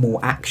 They get more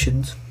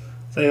actions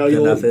They are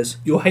than others.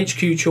 your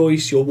HQ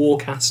choice, your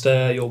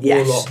Warcaster, your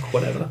Yes. Warlock,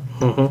 whatever.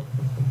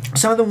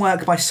 Some of them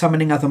work by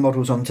summoning other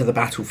models onto the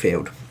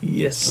battlefield.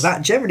 Yes.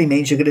 That generally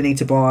means you're going to need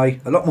to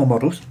buy a lot more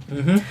models,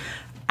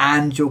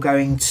 and you're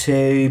going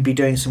to be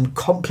doing some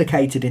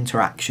complicated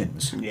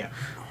interactions, Yeah.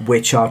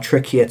 which are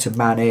trickier to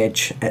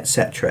manage,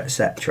 etc.,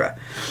 etc.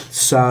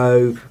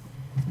 So,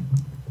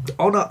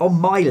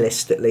 on my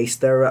list at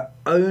least, there are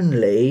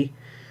 2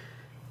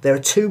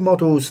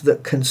 models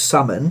that can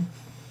summon,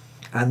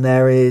 and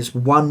there is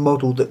 1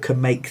 model that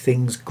can make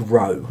things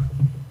grow.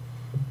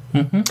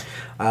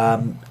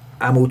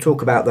 And we'll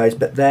talk about those,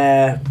 but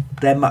they're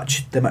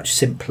much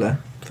simpler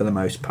for the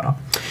most part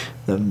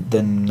than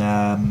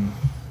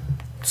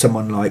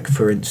someone like,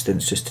 for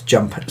instance, just to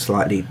jump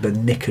slightly, the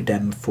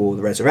Nicodem for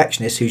the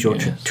Resurrectionist, who's your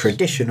Yes.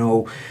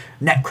 traditional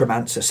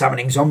necromancer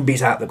summoning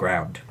zombies out the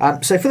ground.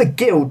 So for the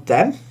guild,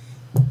 then,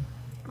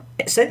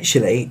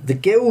 essentially the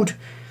guild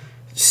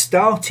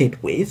started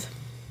with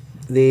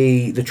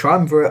the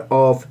triumvirate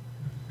of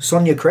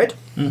Sonia Crid,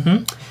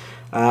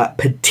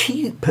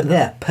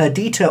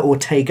 Perdita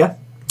Ortega,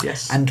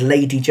 Yes. and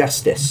Lady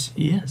Justice.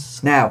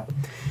 yes. Now,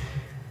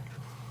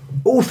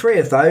 all 3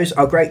 of those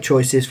are great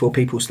choices for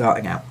people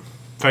starting out.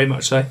 Very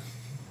much so.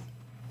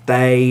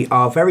 They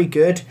are very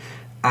good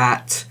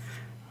at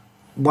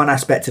one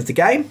aspect of the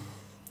game.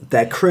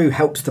 Their crew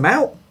helps them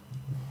out,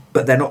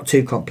 but they're not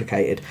too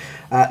complicated.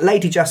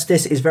 Lady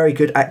Justice is very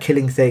good at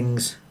killing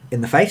things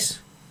in the face.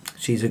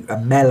 She's a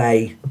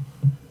melee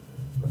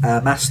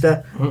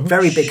master.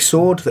 Very big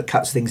sword that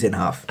cuts things in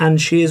half.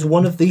 And she is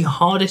one of the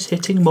hardest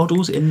hitting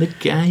models in the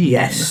game.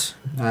 Yes.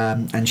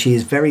 And she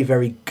is very,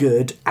 very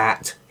good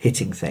at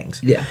hitting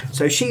things. Yeah.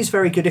 So she's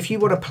very good. If you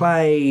want to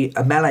play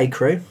a melee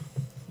crew,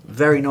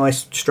 very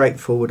nice,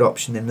 straightforward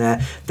option in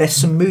there. There's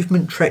some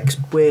movement tricks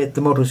with the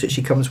models that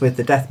she comes with,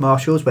 the Death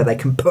Marshals, where they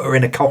can put her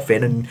in a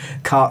coffin and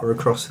cart her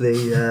across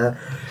the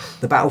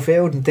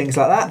battlefield and things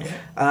like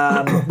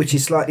that, which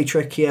is slightly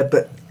trickier,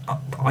 but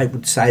I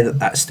would say that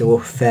that's still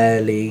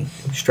fairly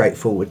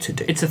straightforward to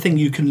do. It's a thing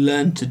you can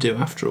learn to do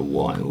after a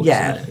while.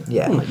 Yeah, isn't it?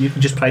 yeah. Like, you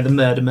can just play the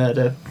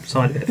murder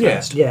side of it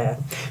first. Yeah.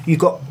 You've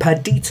got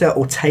Perdita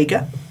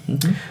Ortega,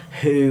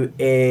 who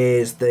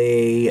is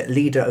the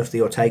leader of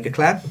the Ortega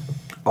clan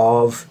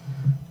of,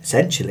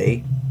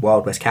 essentially,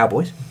 Wild West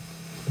Cowboys.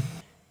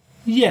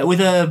 Yeah, with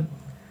a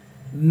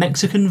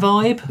Mexican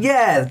vibe.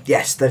 Yeah,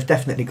 yes, they've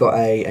definitely got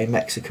a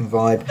Mexican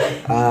vibe.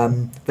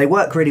 They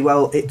work really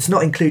well. It's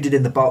not included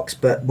in the box,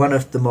 but one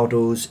of the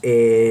models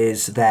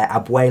is their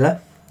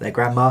abuela, their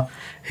grandma,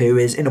 who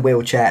is in a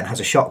wheelchair and has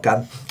a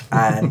shotgun.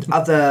 And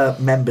other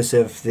members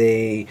of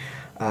the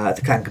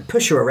clan can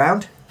push her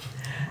around.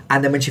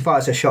 And then when she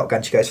fires her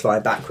shotgun, she goes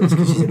flying backwards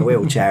because she's in a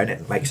wheelchair and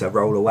it makes her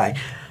roll away.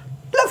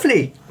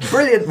 Lovely,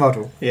 brilliant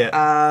model.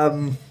 Yeah.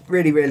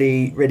 Really,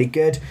 really, really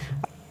good.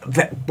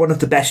 One of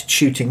the best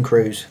shooting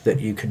crews that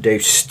you can do.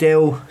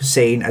 Still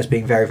seen as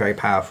being very, very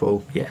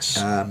powerful.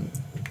 Yes.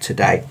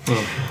 Today.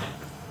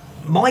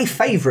 My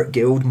favourite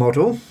guild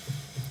model,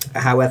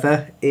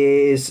 however,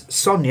 is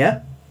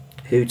Sonia,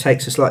 who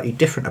takes a slightly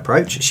different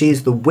approach. She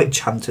is the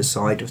witch hunter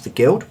side of the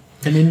guild.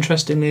 And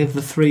interestingly, of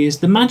the three, is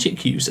the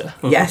magic user.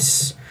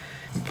 Yes.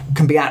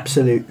 Can be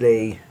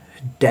absolutely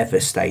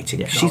devastating.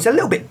 Yeah. She's a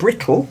little bit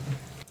brittle,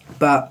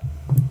 but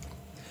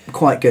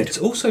quite good. It's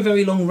also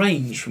very long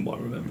range, from what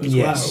I remember as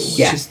Yes. well, which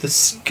Yeah. is the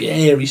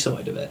scary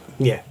side of it.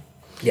 Yeah.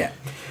 Yeah.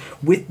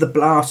 With the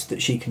blast that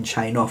she can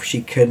chain off,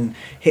 she can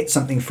hit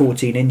something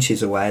 14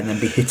 inches away and then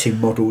be hitting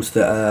models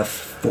that are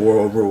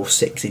 4 or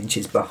 6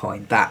 inches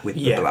behind that with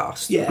the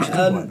blast. which is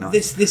quite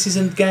nice. This is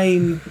a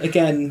game,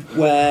 again,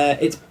 where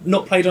it's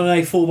not played on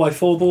a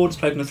 4x4 board, it's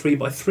played on a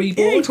 3x3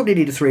 Yeah, you board. probably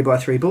need a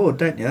 3x3 board,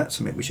 don't you? That's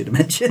something we should have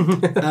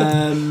mentioned.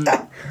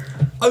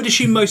 I would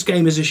assume most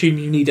gamers assume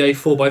you need a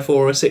 4x4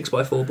 or a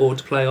 6x4 board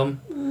to play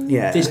on.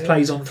 Yeah. This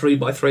plays on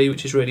 3x3,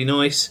 which is really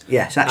nice.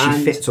 Yes, actually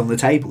And- fits on the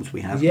tables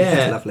we have. Yeah. Which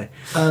is lovely.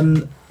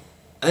 And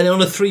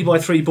on a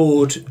 3x3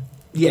 board,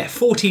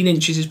 14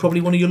 inches is probably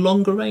one of your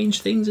longer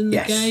range things in the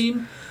Yes.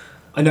 game.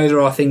 I know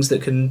there are things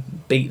that can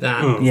beat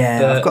that.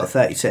 Yeah, but- I've got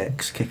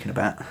 36 kicking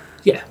about.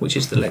 Yeah, which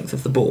is the length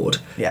of the board.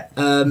 Yeah.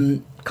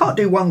 Um, Can't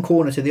do one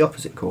corner to the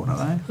opposite corner,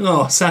 though.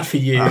 oh, sad for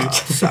you.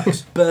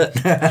 Sucks. But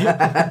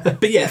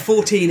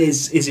 14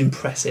 is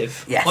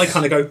impressive. Yes. I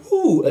kind of go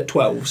ooh at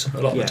 12s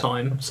a lot of Yeah. the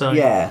time. So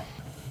Yeah.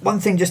 One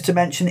thing just to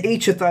mention,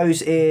 each of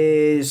those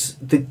is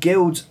the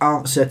guild's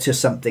answer to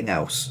something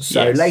else.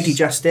 So Yes. Lady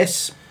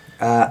Justice,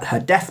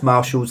 her Death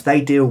Marshals, they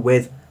deal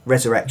with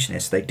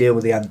resurrectionists. They deal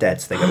with the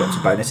undead, so they get lots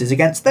of bonuses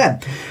against them.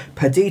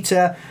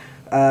 Perdita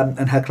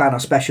and her clan are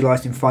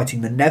specialised in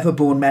fighting the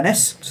Neverborn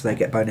Menace, so they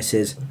get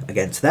bonuses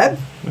against them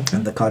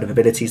and the kind of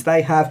abilities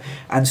they have.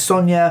 And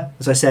Sonia,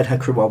 as I said, her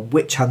crew are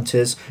witch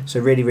hunters, so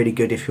really, really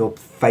good if you're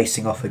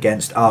facing off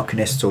against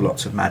arcanists or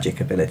lots of magic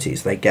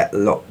abilities. They get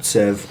lots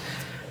of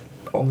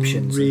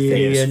options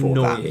really and things for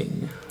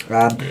annoying.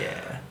 that.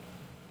 Yeah.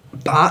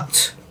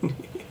 But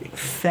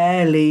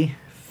fairly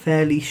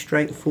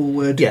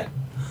straightforward Yeah.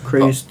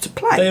 crews to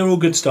play. They're all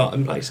good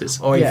starting places.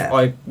 Yeah.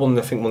 I think one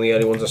of the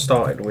early ones I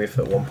started with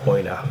at one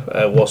point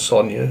was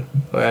Sonia.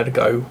 I had to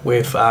go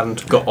with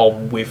and got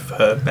on with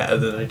her better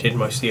than I did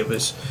most of the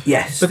others.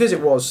 Yes. Because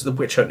it was, the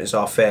witch hunters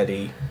are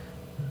fairly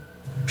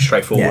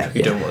straightforward. Yeah, You're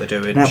yeah. doing what they're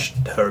doing.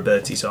 Now- Her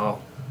abilities are.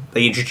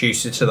 They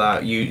introduce you to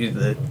that.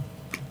 The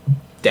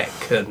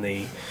deck and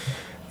the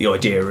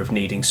idea of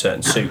needing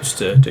certain suits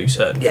to do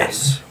certain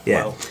Yes, things.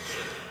 yeah. Well,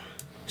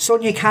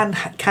 Sonia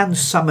can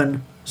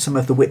summon some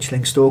of the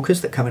Witchling Stalkers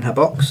that come in her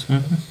box.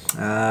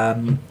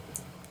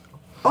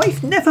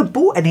 I've never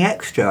bought any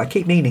extra. I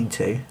keep meaning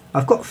to.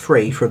 I've got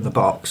 3 from the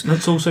box.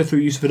 That's also through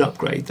use of an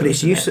upgrade. Though, But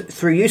it's isn't it?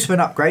 through use of an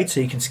upgrade, so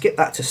you can skip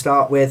that to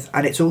start with,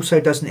 and it also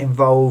doesn't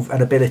involve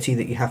an ability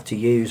that you have to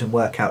use and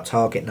work out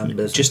target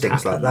numbers Just and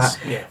things like happens.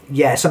 that. yeah.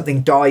 Yeah,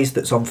 something dies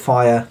that's on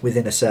fire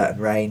within a certain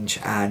range,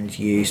 and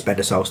you spend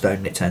a soul stone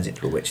and it turns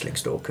into a Witchling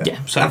Stalker.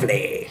 Yeah, so-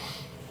 Lovely.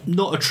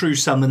 Not a true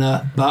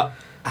summoner, but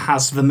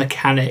has the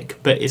mechanic,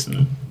 but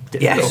isn't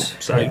difficult. Yes,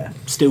 So yeah.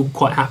 still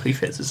quite happily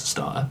fits as a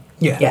starter.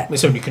 Yeah. Yeah.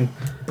 It's something you can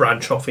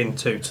branch off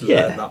into to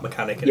Yeah. learn that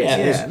mechanic. And Yeah.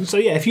 Yeah. So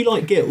yeah, if you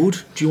like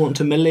Guild, do you want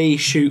to melee,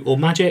 shoot, or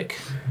magic?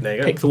 There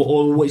you go. Pick the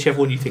or whichever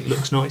one you think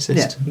looks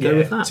nicest. Yeah. Go Yeah,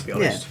 with that. to be Yeah,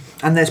 honest.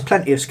 and there's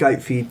plenty of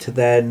scope for you to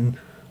then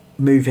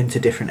move into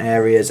different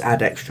areas,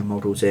 add extra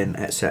models in,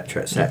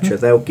 etc., etc.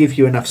 They'll give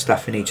you enough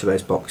stuff in each of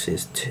those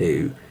boxes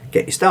to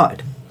get you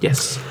started.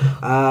 Yes.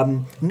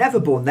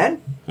 Neverborn,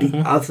 then, the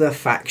other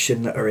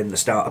faction that are in the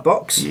starter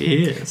box.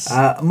 Yes.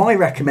 My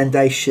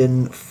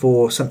recommendation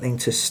for something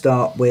to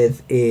start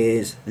with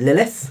is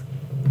Lilith.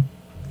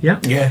 Yeah.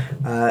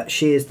 Yeah.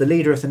 She is the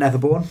leader of the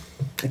Neverborn.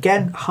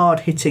 Again,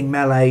 hard-hitting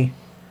melee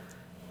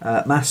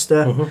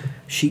master.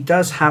 She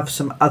does have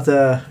some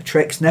other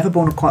tricks.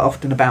 Neverborn are quite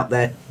often about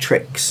their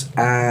tricks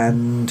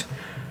and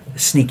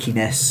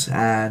sneakiness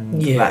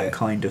and that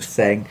kind of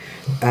thing.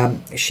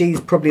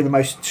 She's probably the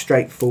most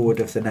straightforward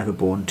of the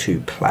Neverborn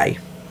to play.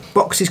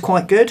 Box is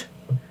quite good.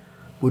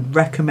 Would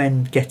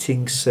recommend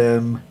getting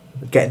the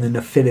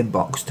Nephilim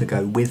box to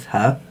go with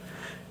her.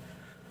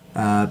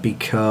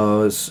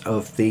 Because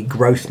of the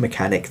growth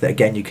mechanic that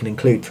again you can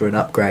include through an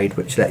upgrade,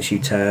 which lets you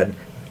turn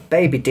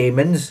baby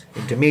demons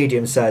into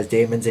medium-sized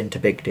demons into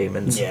big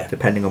demons,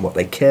 depending on what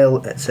they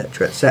kill,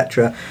 etc.,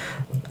 etc.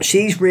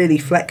 She's really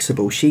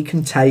flexible. She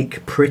can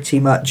take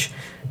pretty much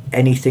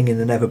anything in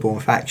the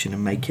Neverborn faction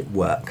and make it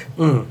work.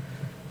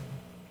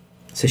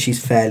 So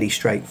she's fairly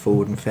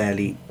straightforward and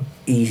fairly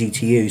easy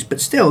to use,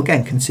 but still,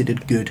 again,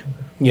 considered good.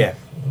 Yeah,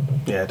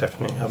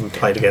 definitely. I haven't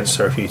played against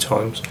her a few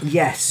times.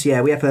 Yes,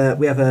 yeah, we have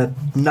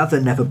another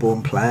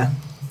Neverborn player,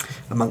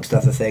 amongst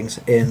other things,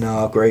 in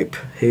our group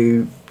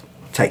who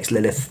takes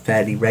Lilith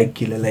fairly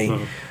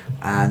regularly,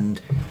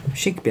 and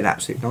she could be an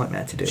absolute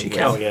nightmare to do. She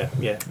can. Oh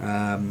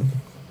yeah.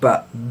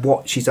 But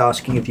what she's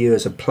asking of you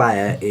as a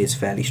player is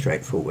fairly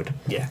straightforward.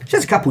 Yeah. She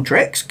has a couple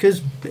tricks,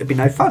 because it'd be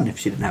no fun if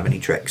she didn't have any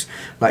tricks.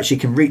 Like, she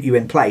can root you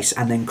in place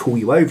and then call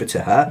you over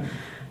to her,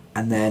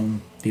 and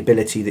then the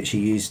ability that she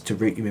used to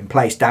root you in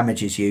place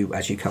damages you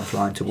as you come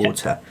flying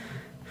towards her.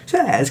 So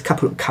yeah, there's a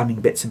couple of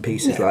cunning bits and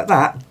pieces like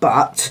that,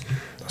 but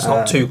it's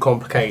not too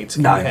complicated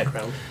to get your head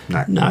around.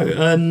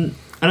 No.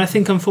 And I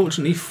think,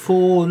 unfortunately,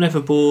 for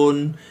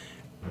Neverborn,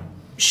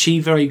 she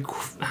very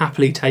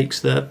happily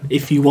takes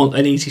if you want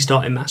an easy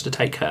starting master,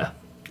 take her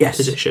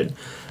position.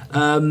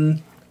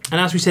 And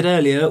as we said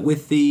earlier,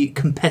 with the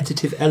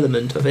competitive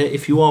element of it,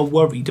 if you are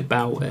worried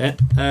about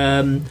it,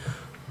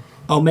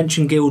 I'll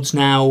mention guilds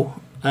now.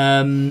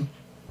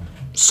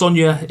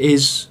 Sonya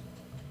is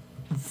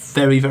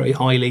very, very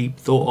highly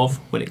thought of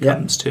when it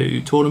comes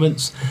to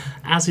tournaments,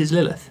 as is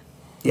Lilith.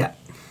 Yeah.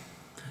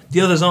 The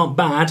others aren't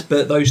bad,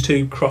 but those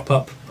two crop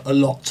up a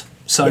lot.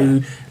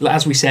 So,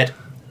 as we said,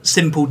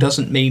 simple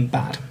doesn't mean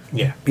bad.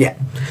 Yeah. The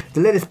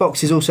Lilith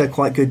box is also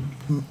quite good.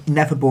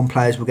 Neverborn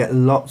players will get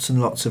lots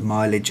and lots of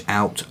mileage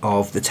out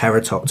of the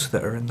Terratots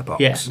that are in the box.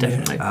 Yes,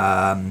 definitely.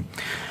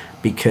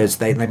 Because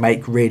they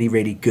make really,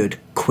 really good,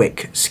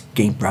 quick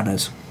scheme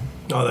runners.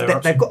 Oh,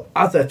 they've got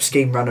other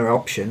scheme runner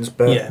options,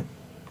 but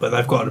but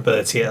they've got an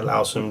ability that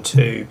allows them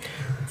to,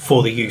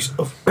 for the use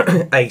of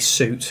a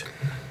suit,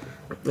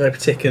 a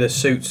particular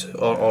suit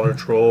on a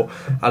draw,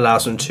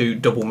 allows them to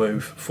double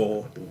move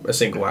for a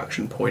single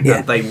action point.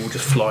 And they will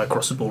just fly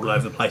across the board all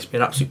over the place, be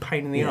an absolute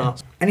pain in the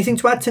arse. Anything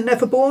to add to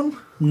Neverborn?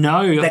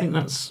 No, I think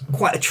that's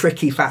quite a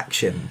tricky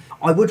faction.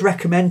 I would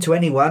recommend to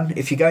anyone,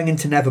 if you're going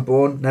into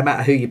Neverborn, no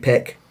matter who you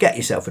pick, get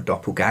yourself a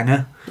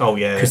doppelganger. Oh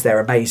yeah, because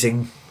they're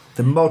amazing.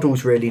 The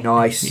model's really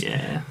nice.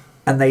 Yeah,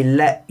 and they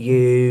let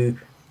you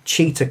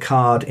cheat a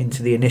card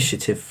into the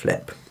initiative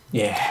flip.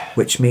 Yeah.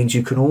 Which means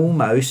you can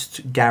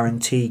almost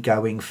guarantee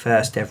going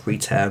first every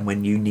turn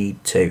when you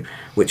need to,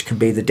 which can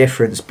be the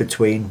difference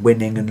between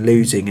winning and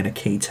losing in a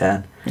key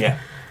turn. Yeah.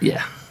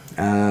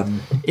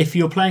 If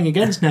you're playing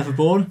against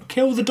Neverborn,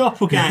 kill the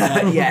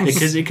doppelganger.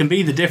 Because it can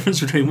be the difference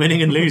between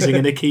winning and losing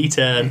in a key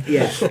turn.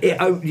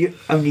 You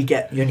only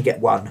get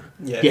one.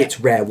 It's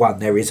rare one.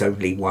 There is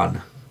only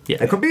one.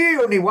 There could be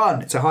only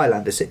one. It's a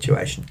Highlander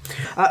situation.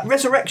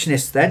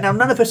 Resurrectionists then. Now,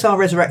 none of us are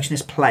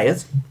Resurrectionist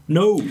players.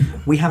 No.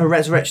 We have a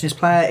Resurrectionist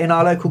player in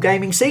our local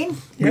gaming scene.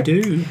 We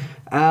do.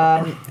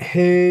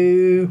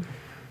 Who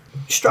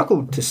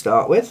struggled to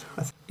start with.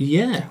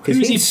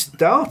 Because he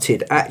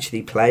started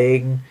actually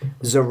playing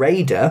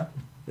Zoraida,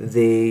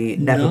 the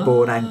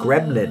Neverborn and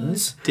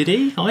Gremlins. Did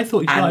he? I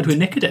thought he started with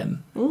Nicodem.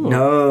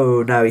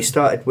 No, he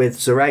started with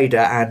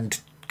Zoraida and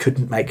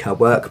couldn't make her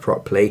work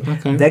properly.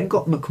 Okay. Then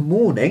got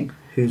McMorning,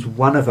 who's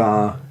one of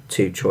our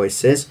two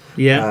choices,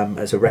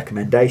 as a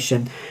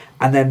recommendation,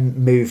 and then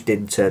moved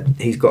into.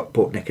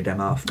 Bought Nicodem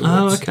afterwards.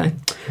 Oh, okay.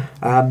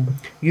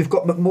 You've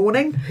got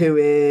McMorning, who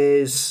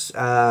is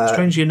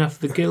strangely enough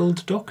the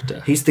guild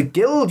doctor. He's the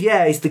guild.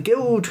 Yeah, he's the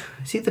guild.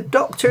 Is he the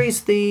doctor?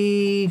 He's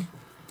the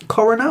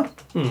coroner.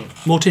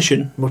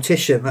 Mortician.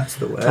 That's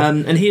the word.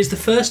 And he is the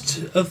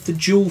first of the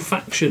dual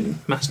faction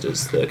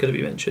masters that are going to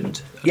be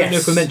mentioned. I don't know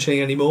if we're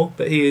mentioning any more,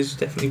 but he is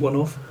definitely one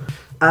of.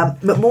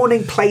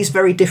 McMorning plays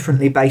very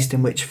differently based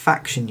on which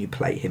faction you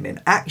play him in.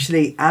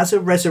 Actually, as a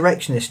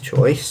Resurrectionist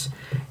choice,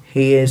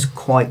 he is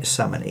quite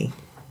summony.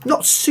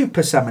 Not super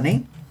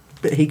summony,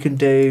 but he can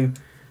do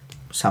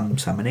some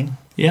summoning.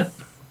 Yeah.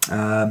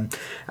 And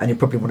you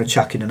probably want to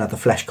chuck in another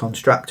flesh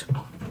construct.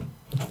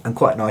 And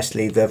quite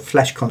nicely, the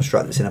flesh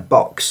construct that's in a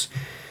box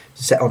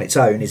set on its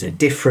own is a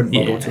different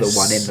model to the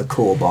one in the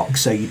core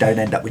box, so you don't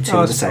end up with two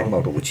of the same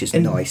model, which is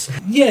nice.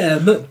 Yeah,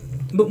 but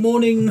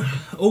McMorning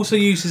also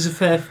uses a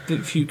fair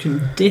few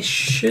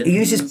conditions. He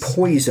uses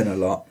poison a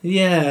lot.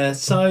 Yeah,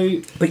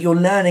 so... But you're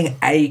learning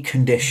a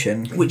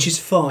condition. Which is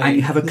fine. And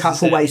you have a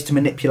couple ways to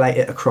manipulate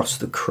it across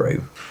the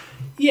crew.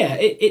 Yeah,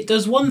 it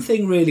does one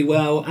thing really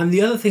well, and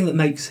the other thing that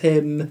makes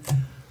him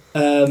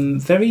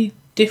very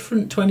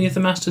different to any of the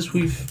masters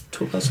we've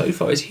talked about so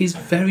far. Is he's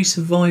very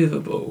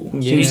survivable.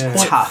 Yeah. So he's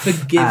quite Tough as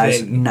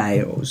forgiving.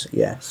 nails,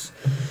 yes.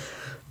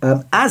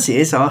 As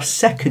is our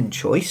second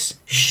choice,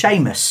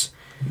 Seamus.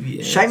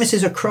 Yes. Seamus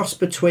is a cross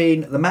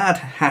between the Mad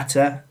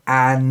Hatter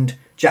and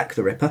Jack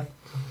the Ripper.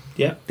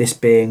 Yeah. This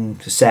being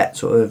the set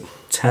sort of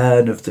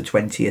turn of the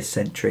 20th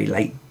century,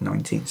 late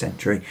 19th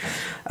century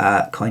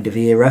kind of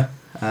era.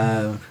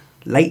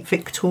 Late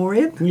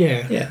Victorian.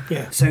 Yeah. Yeah.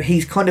 Yeah. So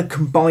he's kind of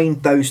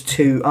combined those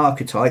two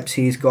archetypes.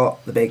 He's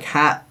got the big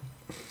hat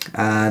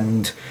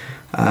and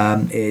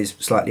is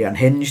slightly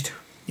unhinged,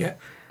 Yeah.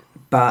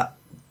 but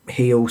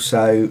he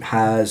also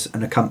has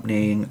an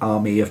accompanying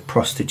army of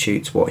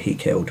prostitutes, what he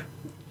killed.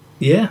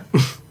 Yeah.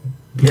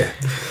 Yeah.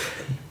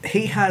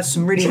 He has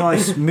some really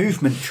nice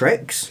movement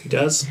tricks. He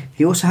does.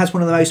 He also has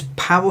one of the most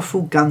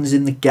powerful guns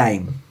in the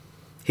game.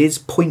 His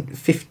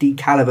 .50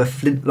 caliber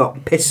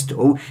flintlock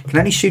pistol can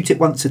only shoot it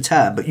once a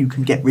turn, but you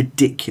can get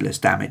ridiculous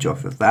damage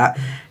off of that.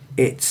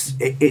 It's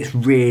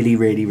really,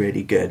 really,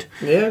 really good.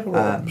 Yeah.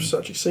 Well, I've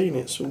actually seen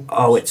it. So.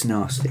 Oh, it's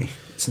nasty.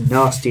 It's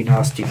nasty,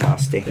 nasty,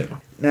 nasty.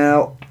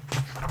 Now,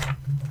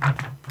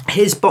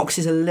 his box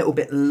is a little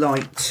bit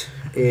light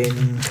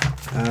in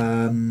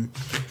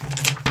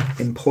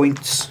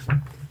points,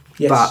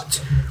 Yes.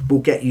 but will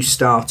get you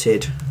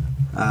started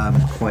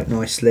quite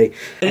nicely.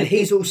 And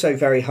he's also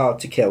very hard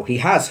to kill. He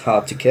has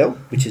hard to kill,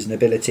 which is an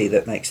ability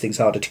that makes things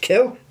harder to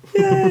kill.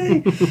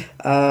 Yay!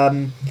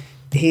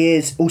 He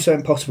is also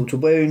impossible to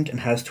wound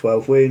and has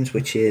 12 wounds,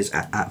 which is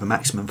at the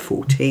maximum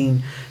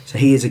 14. So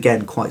he is,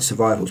 again, quite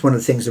survivable. It's one of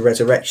the things the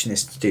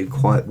Resurrectionists do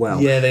quite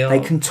well. Yeah, they are. They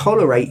can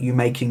tolerate you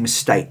making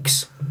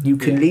mistakes. You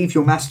can leave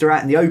your master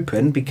out in the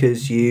open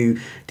because you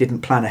didn't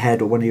plan ahead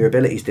or one of your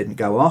abilities didn't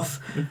go off,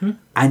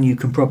 and you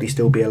can probably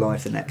still be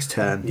alive the next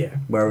turn. Yeah.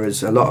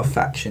 Whereas a lot of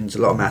factions, a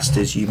lot of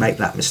masters, you make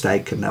that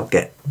mistake and they'll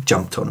get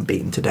jumped on and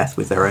beaten to death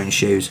with their own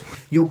shoes.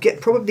 You'll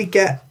probably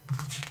get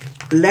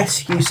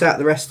less use out of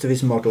the rest of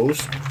his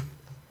models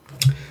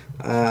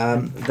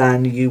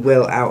than you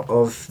will out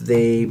of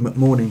the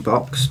McMorning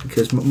box,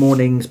 because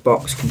McMorning's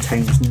box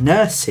contains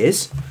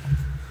nurses,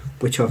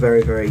 which are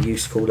very, very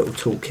useful little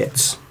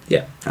toolkits.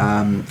 Yeah.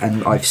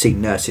 And I've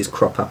seen nurses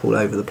crop up all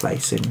over the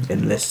place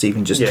in lists,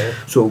 even just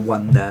sort of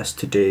one nurse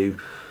to do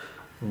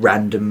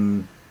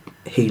random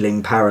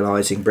healing,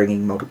 paralysing,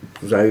 bringing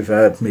models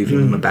over, moving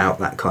them about,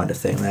 that kind of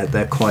thing.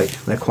 They're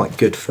quite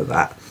good for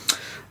that.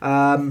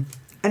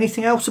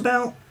 Anything else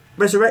about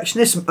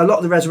Resurrectionists? A lot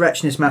of the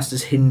Resurrectionist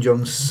masters hinge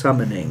on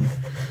summoning.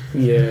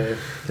 Yeah.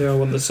 They are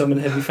one of the summon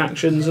heavy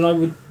factions, and I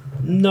would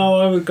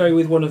go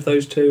with one of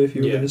those two if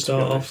you were going to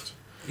start off.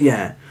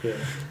 Yeah.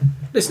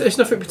 There's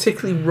nothing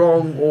particularly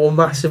wrong or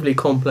massively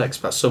complex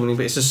about summoning,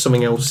 but it's just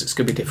something else that's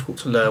going to be difficult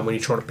to learn when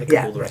you're trying to pick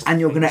up all the rest. And of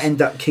you're going to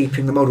end up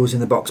keeping the models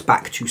in the box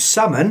back to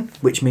summon,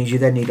 which means you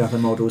then need other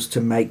models to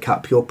make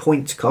up your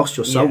points cost,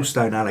 your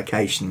soulstone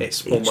allocation.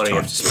 It's more each money you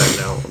time. have to spend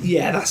now.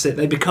 Yeah, that's it.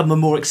 They become a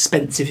more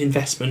expensive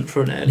investment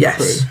for an early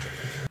Yes. crew.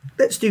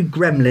 Let's do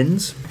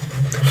Gremlins.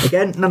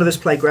 Again, none of us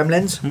play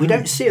Gremlins. We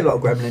don't see a lot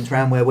of Gremlins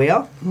around where we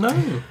are.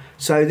 No.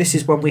 So this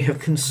is one we have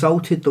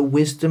consulted the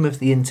wisdom of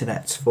the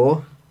internets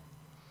for.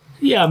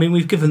 Yeah, I mean,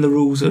 we've given the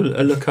rules a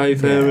look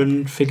over Yeah.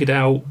 and figured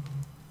out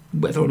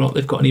whether or not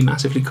they've got any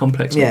massively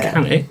complex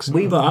mechanics.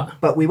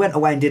 But we went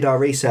away and did our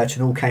research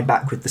and all came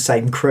back with the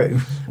same crew,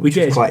 which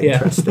did, is quite yeah.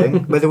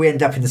 interesting. Whether we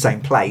end up in the same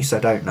place, I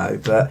don't know.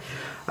 But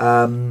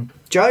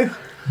Joe?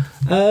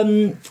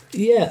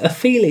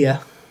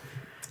 Ophelia,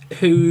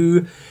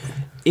 who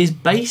is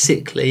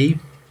basically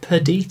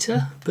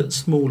Perdita, but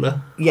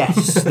smaller.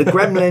 Yes, the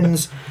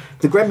Gremlins,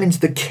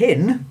 the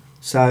kin.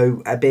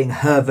 So, being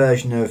her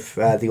version of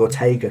the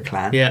Ortega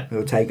clan, the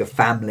Ortega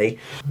family,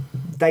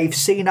 they've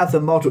seen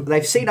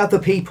other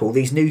people,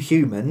 these new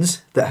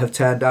humans that have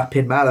turned up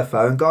in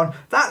Malifaux and gone,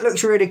 that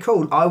looks really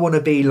cool, I want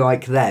to be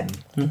like them.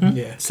 Mm-hmm.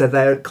 Yeah. So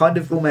they're kind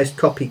of almost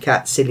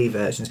copycat, silly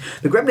versions.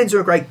 The Gremlins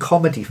are a great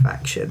comedy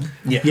faction.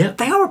 Yeah.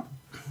 They are,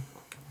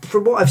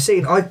 from what I've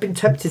seen, I've been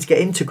tempted to get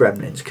into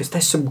Gremlins because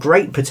there's some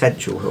great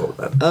potential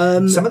for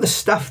them. Some of the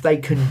stuff they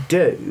can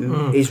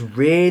do is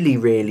really,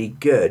 really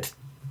good.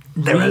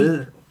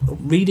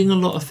 Reading a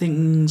lot of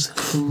things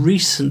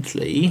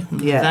recently,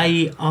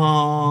 they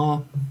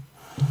are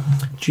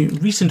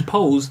recent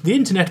polls, the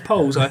internet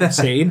polls I've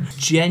seen,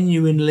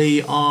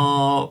 genuinely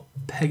are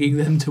pegging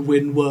them to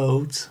win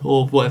Worlds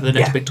or whatever the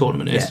next big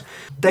tournament is. Yeah.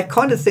 They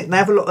kind of they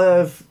have a lot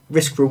of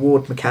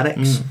risk-reward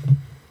mechanics.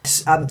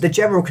 The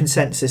general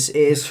consensus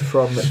is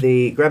from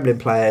the Gremlin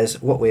players,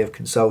 what we have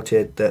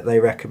consulted, that they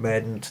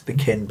recommend the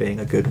kin being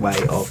a good way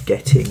of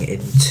getting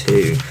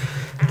into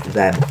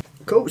them.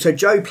 Cool. So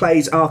Joe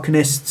plays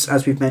Arcanists,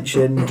 as we've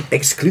mentioned,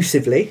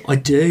 exclusively. I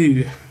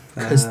do,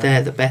 because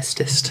they're the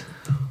bestest.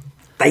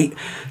 They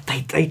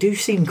do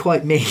seem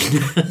quite mean.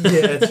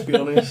 Yeah, to be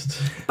honest.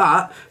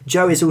 But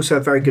Joe is also a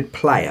very good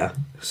player.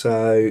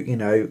 So, you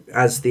know,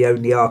 as the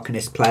only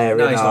Arcanist player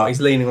No, in he's our... not. He's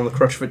leaning on the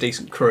crush for a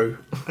decent crew.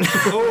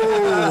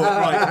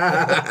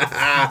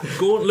 Right.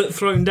 Gauntlet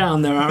thrown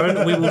down there,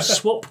 Aaron. We will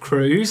swap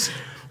crews.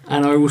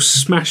 and I will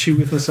smash you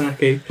with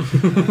Masaki.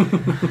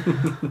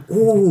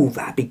 Ooh,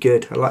 that'd be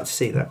good. I'd like to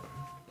see that.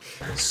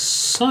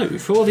 So,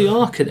 for the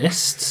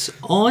Arcanists,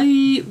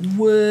 I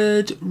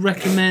would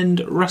recommend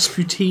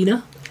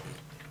Rasputina,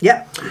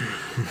 Yep.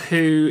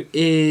 who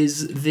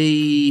is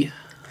the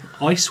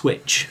Ice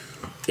Witch.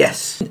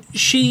 Yes.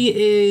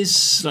 She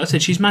is, like I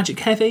said, she's magic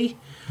heavy.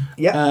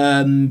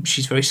 Yep.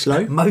 She's very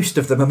slow. Most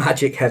of them are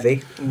magic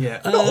heavy.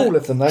 Yeah. Not all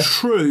of them, though.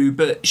 True,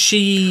 but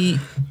she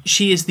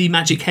is the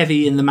magic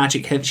heavy in the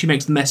magic heavy. She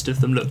makes the best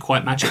of them look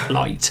quite magic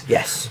light.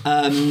 Yes.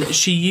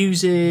 She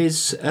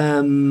uses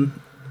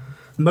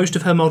most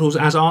of her models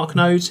as arc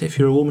nodes if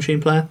you're a War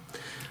Machine player,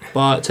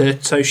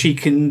 but so she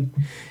can,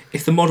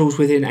 if the model's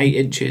within 8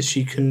 inches,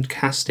 she can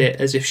cast it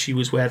as if she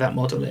was where that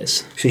model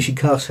is. So she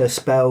casts her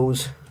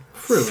spells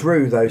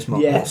through those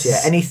models. Yes.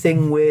 Yeah.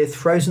 Anything with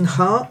Frozen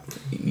Heart.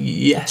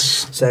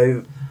 Yes.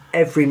 So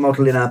every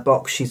model in our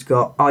box, she's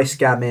got Ice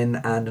Gamin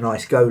and an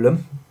Ice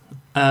Golem.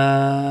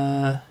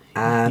 And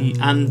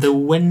the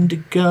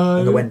Wendigo.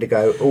 And the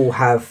Wendigo all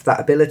have that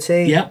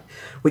ability. Yep.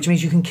 Which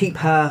means you can keep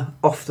her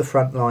off the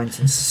front lines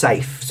and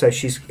safe. So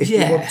if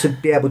you want to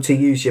be able to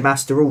use your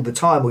master all the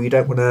time, or you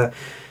don't want to.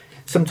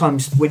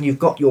 Sometimes when you've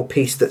got your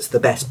piece that's the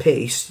best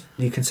piece,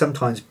 you can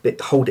sometimes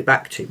hold it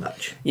back too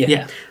much.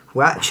 Yeah.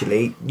 Well,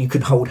 actually, you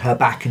can hold her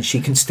back and she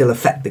can still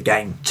affect the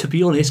game. To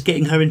be honest,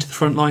 getting her into the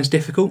front line is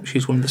difficult.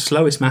 She's one of the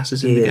slowest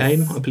masters in the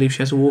game. I believe she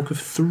has a walk of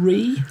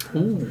 3.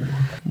 Ooh.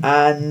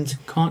 And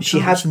she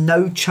has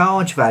no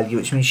charge value,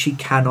 which means she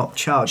cannot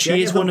charge.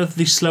 She is one of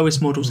the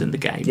slowest models in the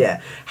game. Yeah.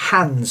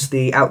 Hans,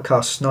 the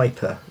Outcast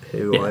Sniper,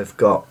 who I've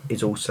got,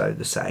 is also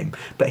the same.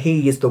 But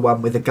he is the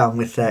one with a gun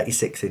with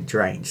 36-inch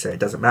range, so it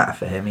doesn't matter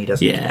for him. He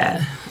doesn't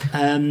care.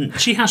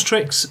 She has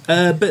tricks,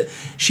 but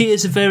she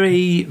is a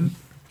very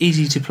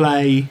easy to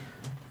play,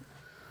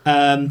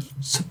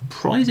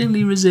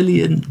 surprisingly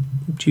resilient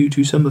due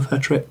to some of her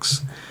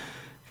tricks.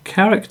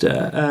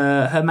 Character,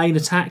 her main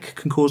attack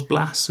can cause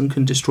blasts and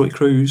can destroy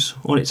crews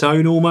on its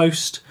own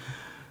almost.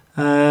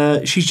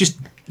 She's just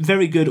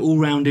very good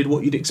all-rounded,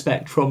 what you'd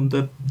expect from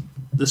the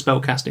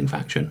spellcasting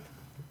faction.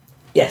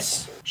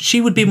 Yes. She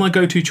would be my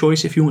go-to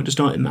choice if you want to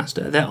start in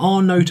Master. There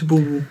are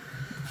notable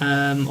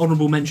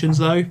honourable mentions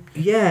though.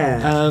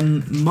 Yeah.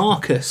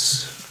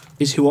 Marcus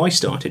is who I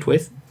started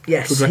with.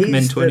 Yes, would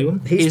recommend to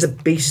anyone. He's the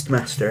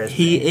Beastmaster, isn't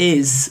he? He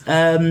is.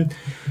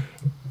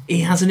 He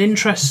has an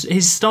interest.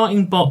 His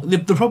starting bot. The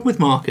problem with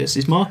Marcus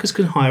is Marcus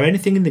can hire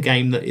anything in the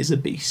game that is a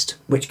beast,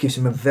 which gives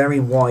him a very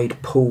wide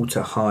pool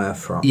to hire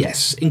from.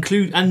 Yes,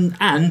 include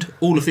and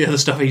all of the other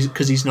stuff.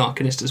 Because he's an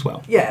Arcanist as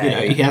well. Yeah,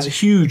 he has a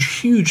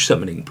huge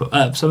summoning pool.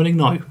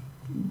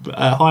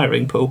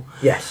 Hiring pool.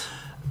 Yes,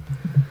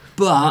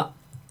 but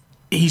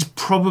he's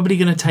probably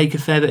going to take a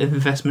fair bit of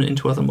investment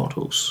into other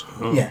models.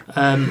 Yeah.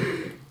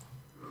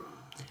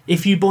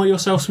 If you buy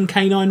yourself some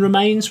canine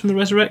remains from the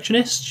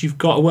Resurrectionists, you've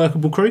got a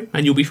workable crew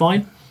and you'll be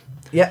fine.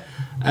 Yeah.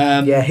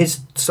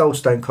 His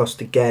Soulstone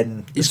cost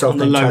again is on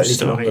the low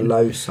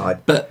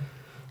side. But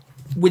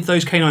with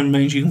those canine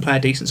remains, you can play a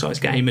decent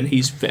sized game, and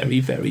he's very,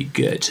 very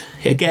good.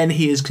 Again,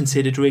 he is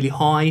considered really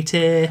high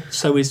tier.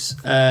 So is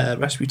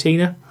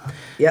Rasputina.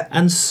 Yeah.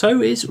 And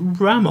so is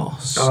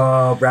Ramos.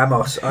 Oh,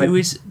 Ramos. Who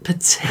is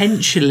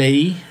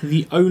potentially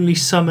the only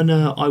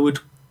summoner I would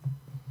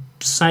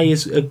say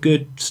is a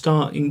good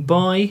starting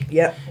buy.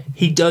 Yep.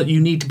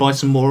 You need to buy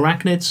some more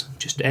arachnids,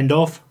 just to end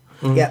off.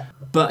 Yep.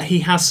 But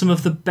he has some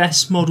of the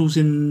best models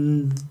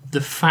in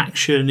the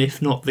faction,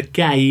 if not the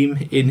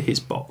game, in his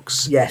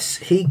box. Yes,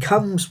 he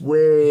comes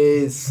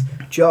with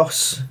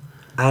Joss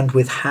and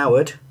with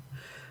Howard,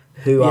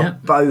 who are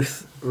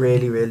both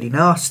really, really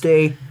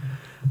nasty.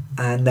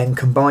 And then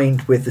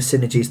combined with the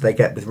synergies they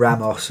get with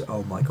Ramos,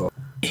 oh my god.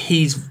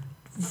 He's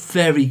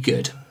very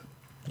good.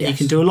 Yes. He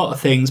can do a lot of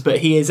things, but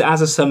he is, as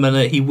a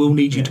summoner, he will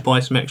need you to buy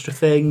some extra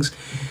things.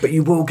 But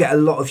you will get a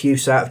lot of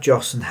use out of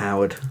Joss and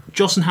Howard.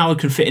 Joss and Howard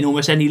can fit in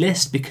almost any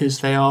list because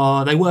they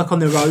work on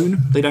their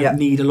own. They don't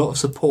need a lot of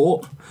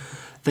support.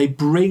 They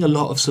bring a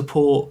lot of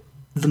support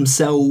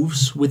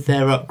themselves with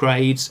their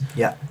upgrades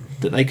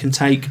that they can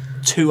take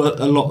to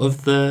a lot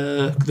of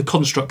the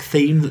construct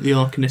theme that the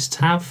Arcanists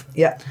have.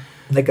 Yeah.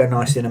 They go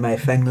nicely in a May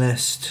Feng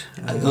list.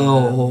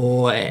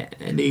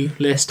 Any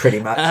list. Pretty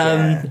much,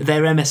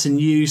 Their MS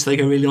and use, they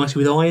go really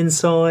nicely with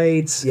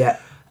Ironsides. Yeah.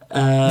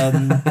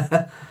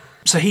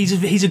 So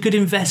he's a good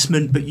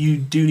investment, but you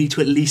do need to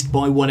at least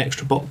buy one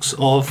extra box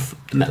of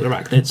Metal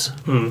Arachnids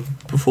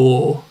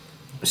before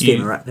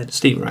Steam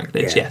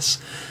Arachnids, yes.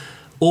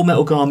 Or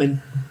Metal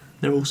Garmin.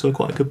 They're also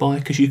quite a good buy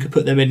because you could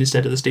put them in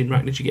instead of the Steam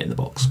Arachnids you get in the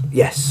box.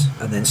 Yes,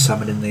 and then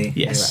summon in the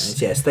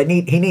Arachnids. Yes,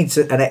 he needs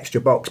an extra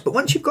box, but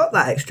once you've got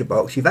that extra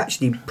box, you've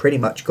actually pretty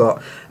much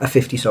got a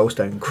 50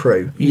 Soulstone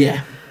crew.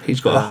 Yeah, he's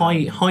got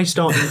a high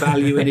starting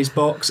value in his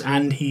box,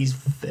 and he's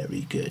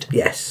very good.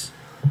 Yes,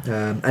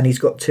 and he's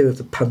got two of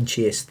the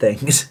punchiest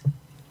things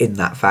in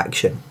that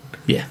faction.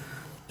 Yeah.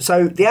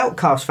 So the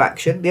Outcast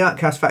faction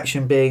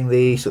being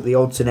the sort of the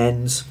odds and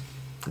ends,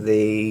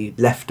 the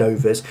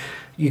leftovers.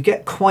 You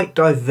get quite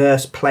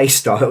diverse play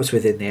styles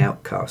within the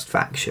Outcast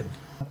faction.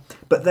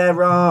 But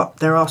there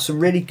are some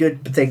really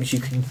good things you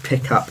can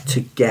pick up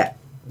to get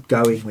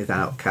going with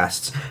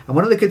Outcasts. And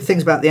one of the good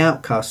things about the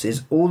Outcasts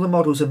is all the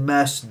models are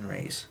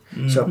mercenaries.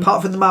 So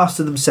apart from the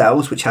master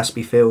themselves, which has to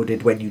be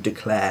fielded when you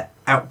declare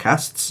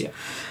Outcasts,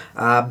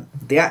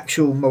 the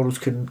actual models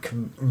can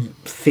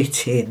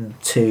fit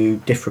into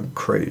different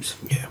crews.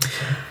 Yeah.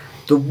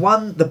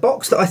 The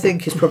box that I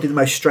think is probably the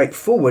most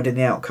straightforward in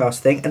the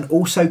Outcast thing, and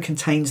also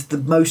contains the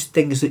most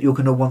things that you're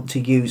going to want to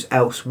use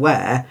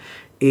elsewhere,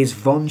 is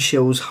Von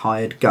Schill's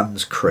Hired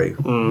Guns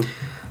crew.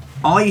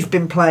 I've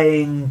been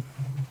playing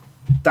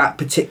that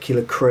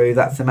particular crew,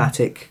 that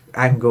thematic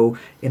angle,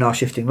 in our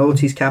Shifting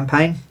Loyalties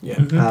campaign,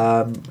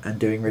 and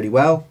doing really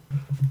well.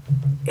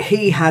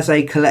 He has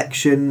a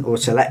collection or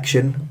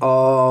selection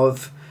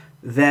of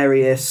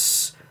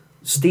various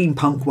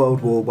steampunk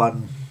World War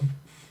One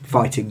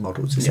fighting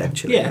models,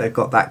 essentially. Yeah. They've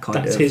got that kind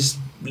That's of his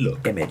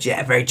look. image.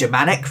 Yeah, very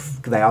Germanic.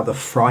 They are the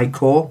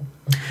Freikorps.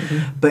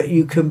 But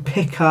you can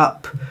pick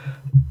up,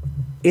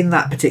 in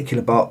that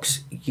particular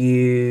box,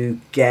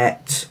 you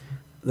get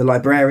the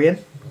Librarian,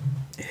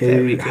 who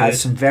Very good.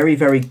 has some very,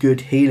 very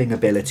good healing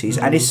abilities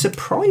and is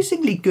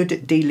surprisingly good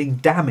at dealing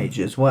damage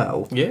as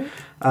well. Yeah.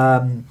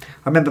 I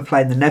remember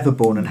playing the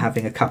Neverborn and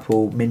having a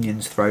couple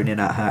minions thrown in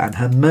at her and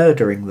her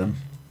murdering them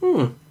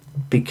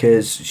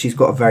because she's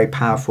got a very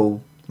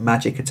powerful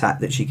magic attack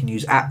that she can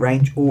use at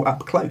range or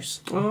up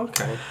close. Oh,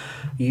 okay.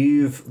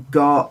 You've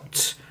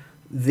got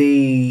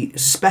the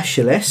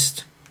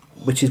Specialist,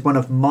 which is one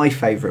of my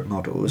favourite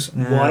models.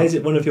 Why is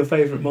it one of your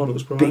favourite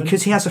models, Brian?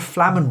 Because he has a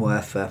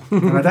Flammenwerfer.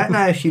 And I don't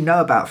know if you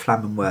know about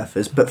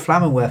Flammenwerfers, but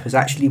Flammenwerfers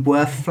actually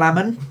worth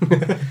Flammen.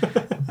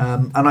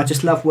 And I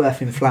just love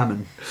worthing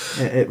Flammen.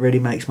 It really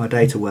makes my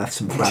day to worth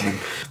some Flammen.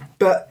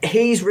 But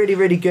he's really,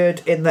 really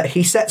good in that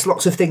he sets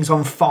lots of things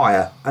on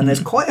fire. And there's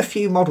quite a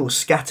few models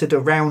scattered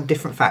around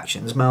different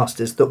factions,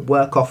 masters, that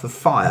work off of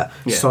fire.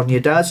 Yeah. Sonya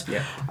does.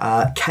 Yeah.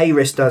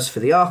 Kairis does for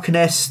the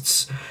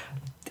Arcanists.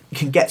 You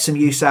can get some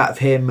use out of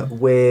him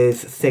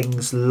with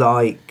things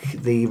like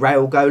the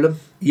Rail Golem.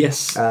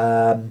 Yes.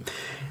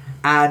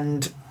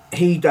 And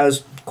he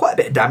does quite a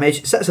bit of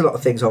damage, sets a lot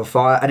of things on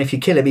fire, and if you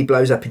kill him, he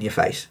blows up in your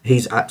face.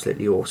 He's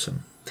absolutely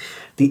awesome.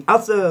 The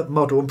other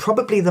model, and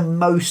probably the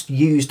most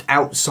used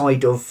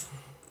outside of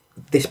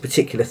this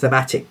particular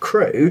thematic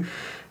crew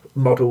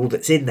model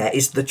that's in there,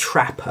 is the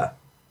Trapper.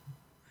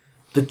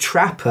 The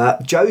Trapper,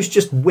 Joe's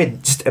just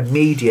winced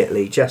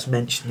immediately just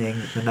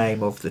mentioning the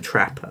name of the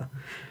Trapper.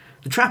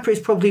 The Trapper is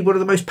probably one of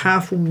the most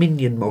powerful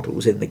minion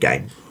models in the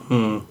game.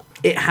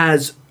 It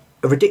has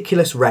a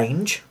ridiculous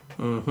range.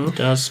 It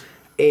does.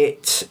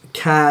 It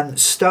can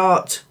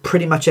start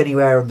pretty much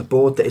anywhere on the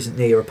board that isn't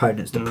near your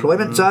opponent's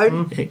deployment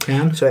zone. It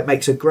can. So it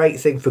makes a great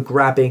thing for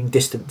grabbing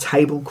distant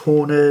table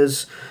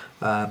corners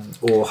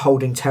or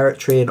holding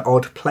territory in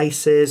odd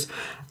places.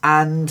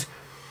 And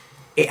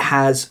it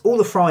has, all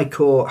the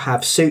Freikorps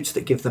have suits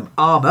that give them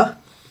armour.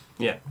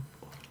 Yeah.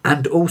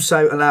 And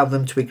also allow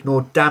them to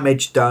ignore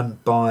damage done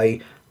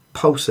by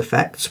pulse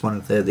effects, one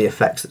of the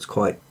effects that's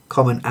quite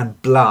common, and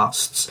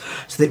blasts.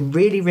 So they're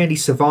really, really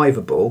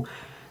survivable.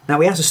 Now,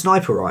 he has a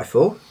sniper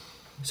rifle,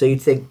 so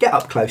you'd think, get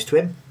up close to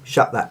him,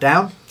 shut that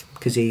down,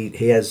 because he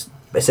has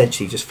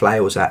essentially just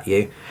flails at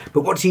you.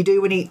 But what does he do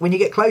when you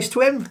get close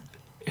to him?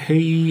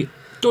 He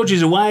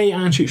dodges away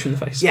and shoots you in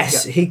the face.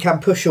 Yes, he can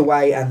push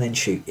away and then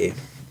shoot you.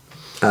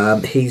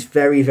 He's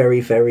very,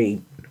 very,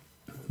 very...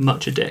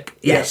 Much a dick.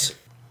 Yes.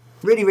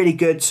 Really, really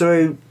good.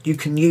 So you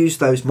can use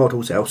those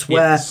models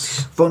elsewhere.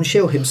 Yes. Von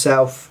Schill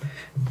himself,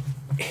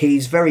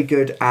 he's very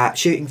good at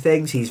shooting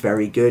things. He's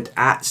very good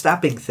at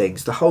stabbing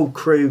things. The whole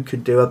crew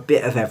can do a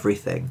bit of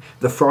everything.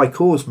 The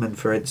Freikorpsmen,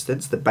 for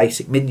instance, the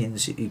basic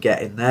minions that you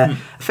get in there,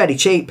 are fairly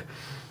cheap.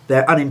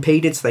 They're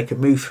unimpeded, so they can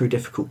move through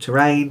difficult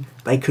terrain.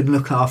 They can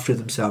look after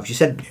themselves. You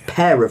send a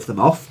pair of them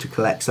off to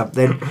collect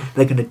something,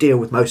 they're going to deal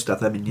with most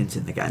other minions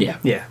in the game. Yeah.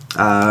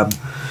 Yeah.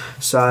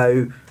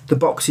 So the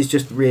box is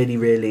just really,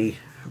 really,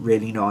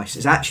 really nice.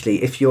 It's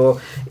actually, if you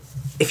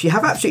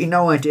have absolutely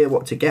no idea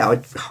what to get,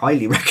 I'd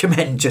highly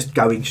recommend just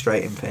going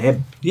straight in for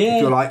him. Yeah.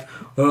 If you're like,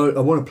 I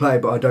want to play,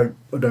 but I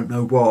don't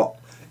know what.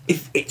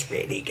 It's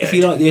really good. If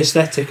you like the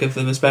aesthetic of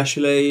them,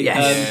 especially,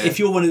 Yes. if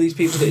you're one of these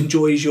people that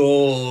enjoys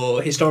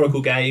your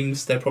historical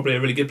games, they're probably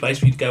a really good place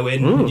for you to go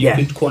in. You yeah.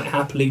 could quite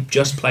happily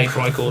just play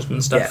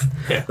Freikorpsmen stuff.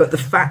 Yeah. But the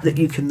fact that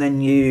you can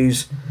then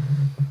use...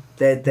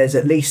 There's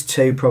at least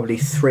 2, probably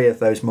 3 of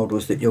those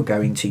models that you're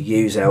going to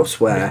use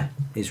elsewhere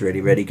is really,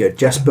 really good.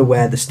 Just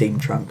beware the Steam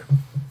Trunk,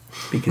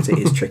 because it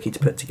is tricky to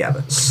put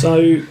together.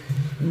 So,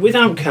 with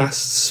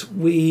Outcasts,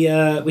 we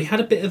had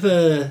a bit of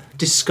a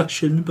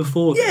discussion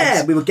before Yeah,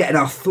 this. we were getting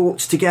our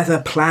thoughts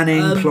together,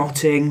 planning,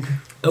 plotting.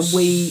 And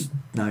we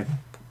No.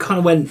 kind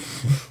of went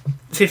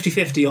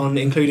 50-50 on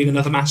including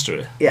another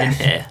master Yes.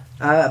 in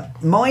here.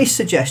 My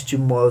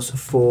suggestion was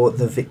for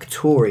the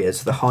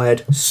Victorias, the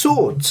hired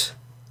swords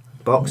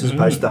box, as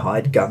opposed to the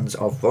hired guns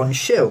of Von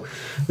Schill.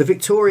 The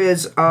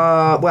Victorias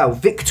are... Well,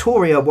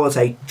 Victoria was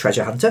a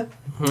treasure hunter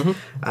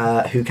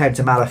who came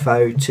to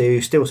Malifaux to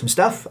steal some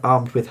stuff,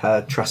 armed with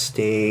her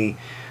trusty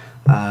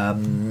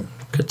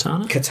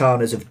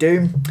Katanas of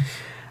Doom,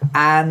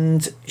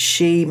 and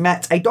she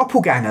met a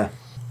doppelganger.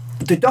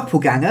 The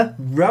doppelganger,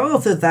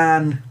 rather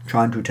than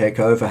trying to take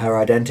over her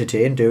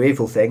identity and do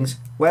evil things,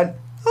 went,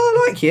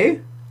 "I like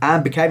you,"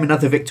 and became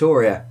another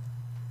Victoria.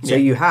 So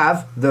you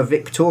have the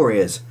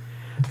Victorias.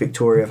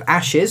 Victoria of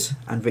Ashes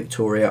and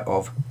Victoria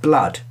of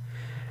Blood.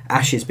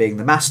 Ashes being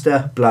the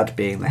master, Blood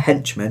being the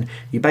henchman.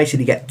 You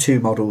basically get 2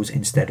 models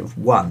instead of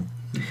 1.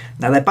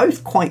 Now they're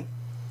both quite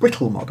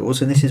brittle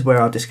models, and this is where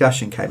our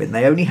discussion came in.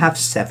 They only have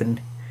 7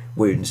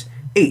 wounds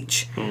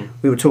each.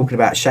 We were talking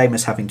about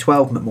Seamus having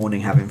 12,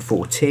 McMorning having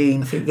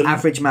 14. I think the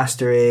average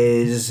master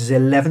is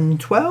 11,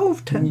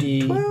 12, 10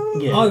 to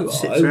 12. Yeah.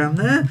 Sits around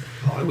there.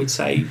 I would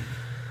say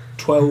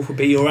 12 would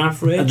be your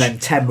average. And then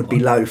 10 would be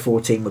low,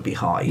 14 would be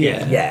high.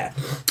 Yeah.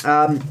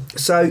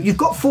 So you've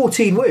got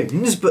 14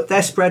 wounds, but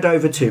they're spread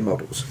over 2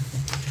 models.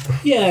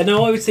 Yeah,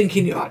 no, I was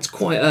thinking it's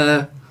quite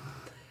a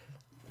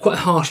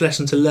harsh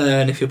lesson to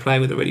learn if you're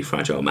playing with a really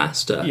fragile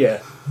master.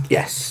 Yeah.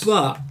 Yes.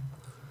 But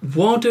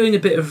while doing a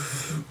bit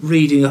of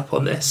reading up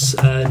on this,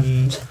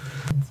 and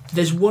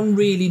there's one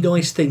really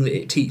nice thing that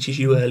it teaches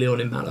you early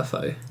on in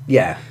Malifaux,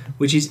 Yeah.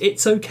 which is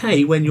it's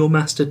okay when your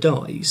master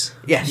dies.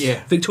 Yes.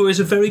 Yeah. Victorians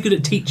are very good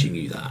at teaching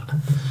you that.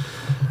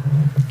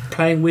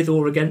 Playing with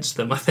or against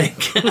them, I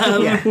think.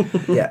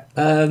 Yeah.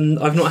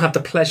 I've not had the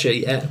pleasure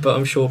yet, but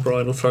I'm sure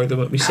Brian will throw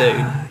them at me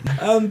soon.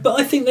 But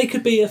I think they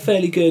could be a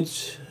fairly good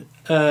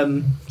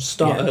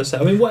starter. Yeah. So,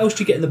 I mean, what else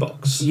do you get in the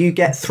box? You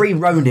get 3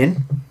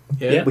 Ronin,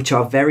 Yeah. which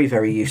are very,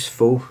 very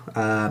useful.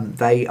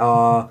 They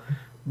are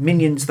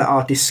minions that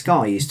are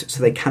disguised,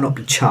 so they cannot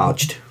be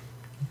charged.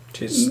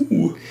 Which is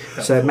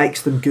So it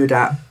makes them good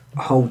at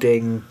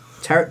holding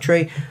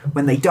territory.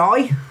 When they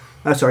die,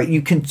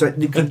 you can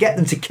get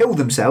them to kill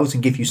themselves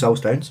and give you soul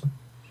stones.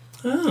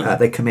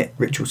 They commit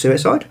ritual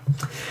suicide,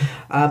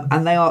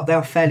 and they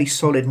are fairly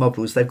solid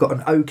models. They've got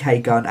an okay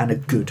gun and a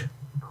good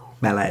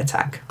melee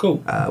attack.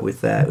 Cool.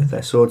 With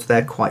their swords,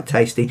 they're quite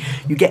tasty.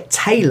 You get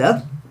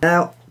Taylor.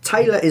 Now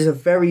Taylor is a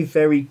very,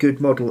 very good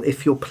model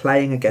if you're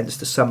playing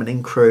against a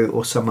summoning crew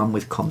or someone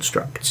with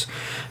constructs,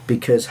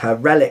 because her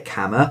relic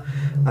hammer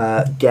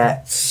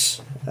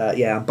gets.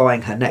 I'm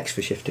buying her next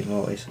for shifting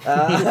noise.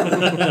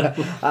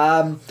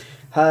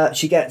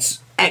 She gets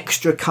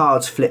extra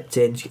cards flipped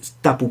in. She gets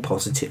double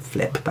positive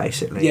flip,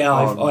 basically. Yeah,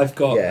 I've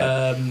got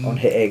on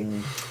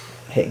hitting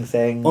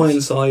things.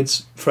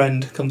 Ironside's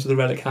friend comes with a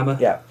relic hammer.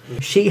 Yeah,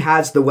 she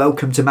has the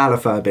Welcome to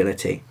Malifaux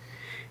ability.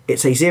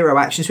 It's a 0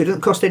 action, so it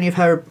doesn't cost any of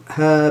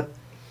her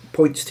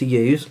points to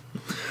use.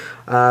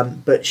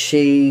 But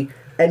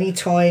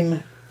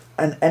anytime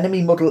an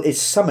enemy model is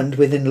summoned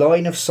within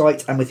line of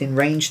sight and within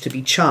range to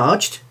be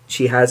charged,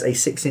 she has a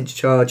 6-inch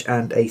charge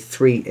and a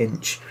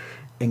 3-inch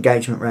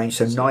engagement range.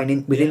 So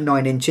 9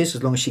 inches,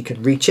 as long as she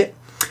can reach it.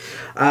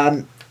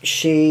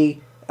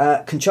 She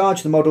can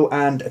charge the model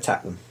and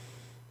attack them.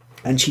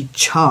 And she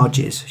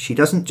charges. She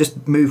doesn't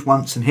just move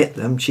once and hit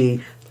them.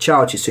 She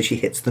charges, so she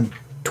hits them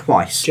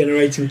twice.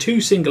 Generating 2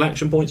 single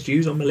action points to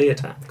use on melee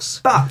attacks.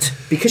 But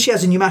because she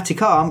has a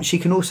pneumatic arm, she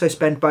can also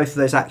spend both of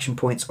those action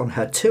points on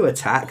her 2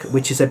 attack,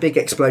 which is a big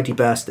explodey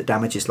burst that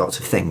damages lots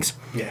of things.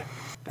 Yeah.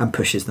 And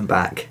pushes them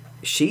back.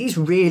 She's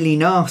really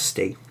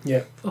nasty.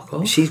 Yeah. Fuck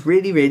off. She's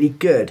really, really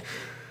good.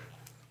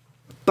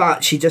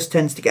 But she just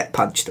tends to get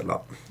punched a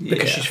lot.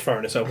 because she's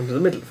throwing herself into the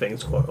middle of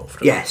things quite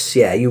often. Yes,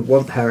 yeah, you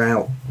want her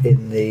out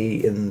in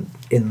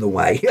the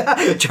way.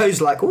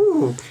 Joe's like,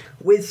 ooh.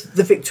 With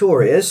the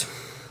Victorias,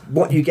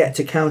 what you get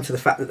to counter the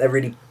fact that they're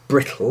really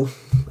brittle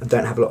and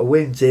don't have a lot of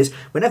wounds is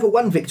whenever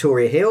one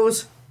Victoria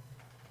heals,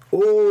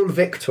 all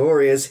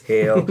Victorias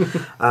heal.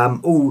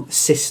 All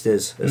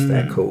sisters, as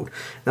they're called.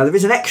 Now, there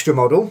is an extra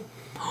model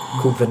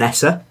called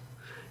Vanessa,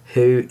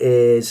 who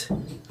is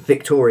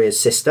Victoria's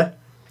sister,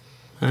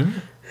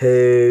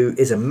 who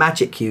is a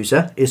magic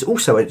user,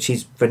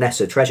 she's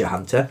Vanessa Treasure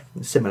Hunter,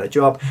 similar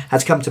job,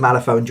 has come to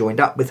Malifaux and joined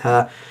up with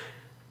her.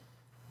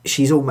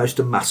 She's almost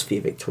a must for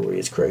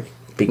Victoria's crew,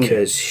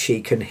 because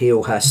she can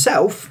heal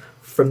herself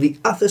from the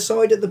other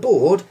side of the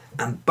board,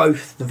 and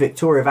both the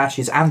Victoria of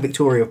Ashes and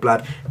Victoria of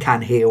Blood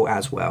can heal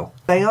as well.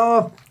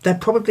 They're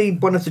probably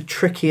one of the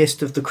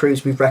trickiest of the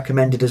crews we've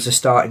recommended as a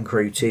starting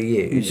crew to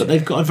use. But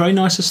they've got a very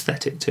nice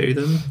aesthetic to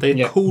them.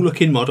 They're cool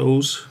looking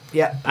models.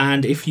 Yeah.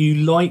 And if you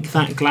like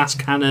that glass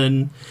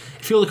cannon,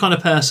 if you're the kind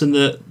of person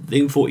that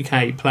in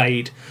 40k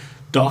played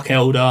Dark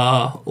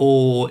Eldar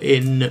or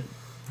in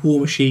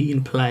War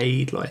Machine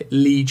played like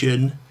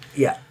Legion,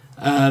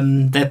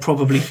 they're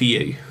probably for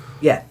you.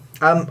 Yeah.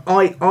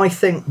 I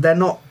think they're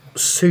not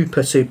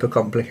super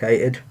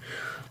complicated,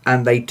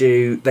 and they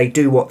do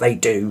what they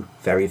do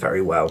very,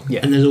 very well.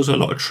 Yeah. And there's also a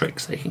lot of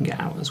tricks they can get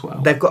out as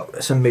well. They've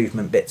got some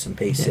movement bits and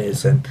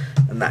pieces and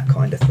that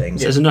kind of thing.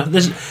 There's enough.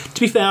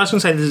 To be fair, I was going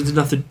to say there's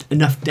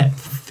enough depth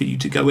for you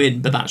to go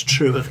in, but that's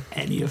true of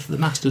any of the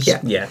masters.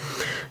 Yeah.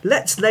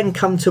 Let's then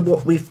come to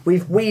what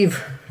we've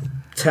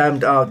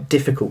termed our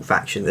difficult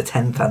faction, the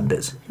Ten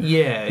Thunders,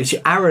 Yeah. which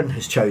Aaron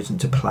has chosen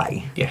to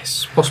play.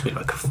 Yes, possibly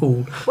like a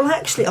fool. Well,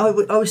 actually, I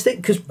was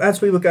thinking, because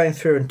as we were going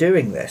through and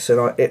doing this,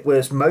 and it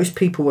was most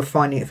people were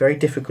finding it very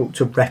difficult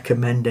to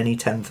recommend any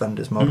Ten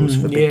Thunders models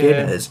for yeah.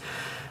 beginners.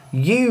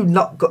 You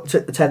not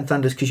took the Ten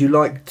Thunders because you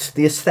liked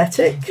the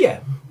aesthetic. Yeah,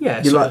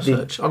 You sort like of the-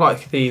 such. I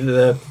like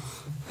the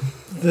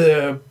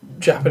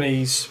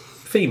Japanese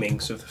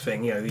themings of the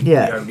thing. You know,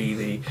 Yeah.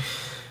 the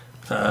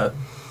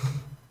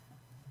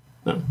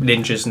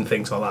ninjas and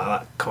things like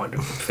that kind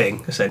of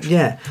thing, essentially.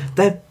 Yeah,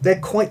 they're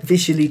quite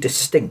visually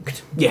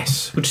distinct.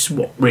 Yes, which is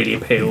what really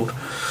appealed.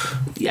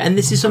 Yeah, and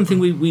this is something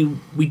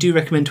we do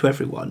recommend to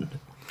everyone.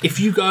 If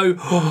you go,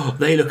 oh,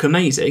 they look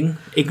amazing,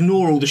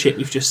 ignore all the shit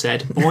we've just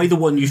said. Buy the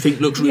one you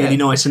think looks really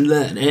Yeah. nice and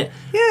learn it.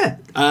 Yeah,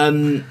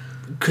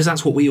 Because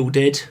that's what we all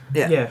did.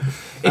 yeah.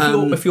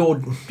 If you're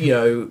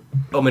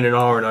umming and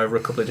ahhing over a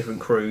couple of different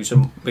crews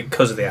and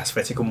because of the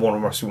aesthetic and one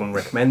of us you want to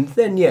recommend,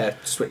 then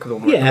stick with the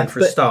one we recommend for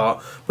a but-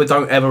 start, but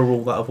don't ever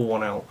rule that other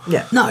one out.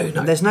 Yeah. No.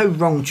 There's no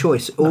wrong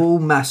choice. All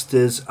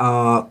masters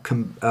are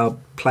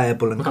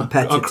playable and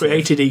competitive. Are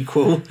created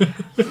equal.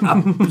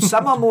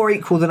 Some are more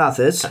equal than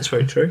others. That's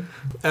very true.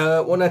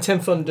 Well, now 10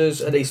 Thunders,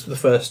 at least the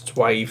first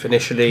wave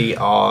initially,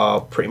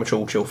 are pretty much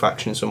all dual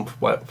faction in some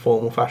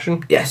form or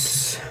fashion.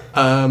 Yes.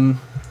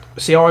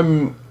 See,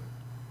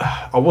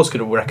 I was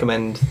going to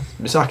recommend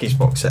Misaki's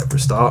box set for a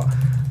start,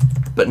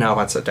 but now I've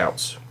had some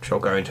doubts, which I'll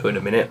go into in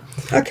a minute.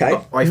 Okay.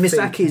 But I Misaki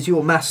think is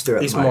your master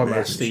at It's the my moment.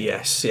 master,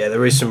 yes. Yeah,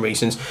 there is some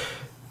reasons.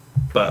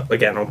 But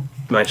again, I'll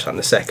mention that in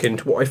a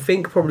second. What I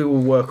think probably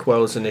will work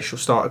well as initial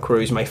starter crew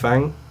is Mei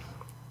Fang.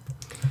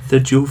 The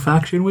dual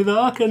faction with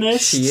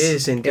Arcanists. She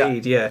is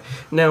indeed, yeah.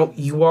 Now,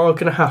 you are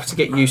going to have to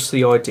get used to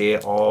the idea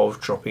of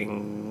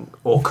dropping,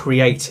 or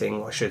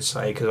creating, I should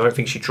say, because I don't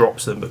think she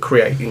drops them, but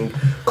creating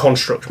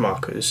construct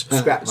markers.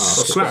 Scrap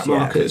markers. Scrap Yeah.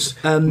 markers.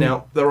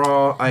 Now, there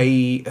are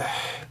a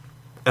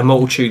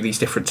multitude of these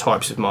different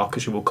types of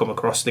markers you will come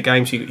across in the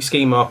game. So you've got your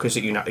scheme markers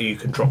that you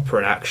can drop for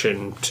an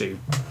action to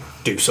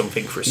do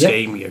something for a Yep.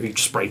 scheme. You're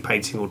just spray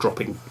painting or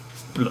dropping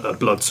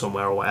blood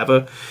somewhere or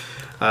whatever.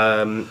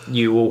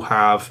 You will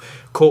have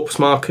corpse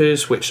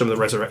markers, which some of the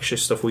resurrection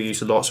stuff will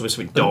use a lot. So if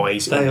something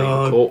dies They in the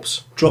are-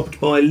 corpse. Dropped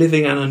by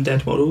living and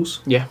undead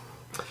models. Yeah.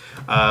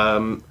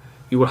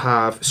 You will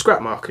have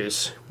scrap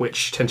markers,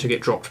 which tend to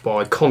get dropped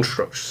by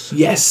constructs.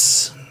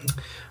 Yes.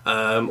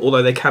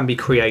 Although they can be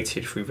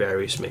created through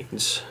various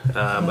means.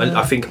 And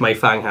I think Mei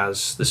Fang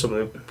has, there's some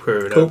of the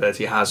Purina Cool.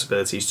 ability has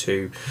abilities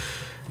to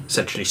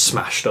essentially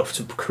smash stuff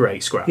to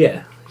create scrap.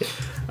 Yeah.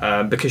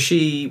 Because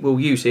she will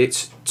use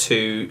it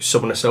to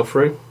summon herself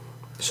through,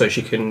 so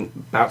she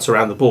can bounce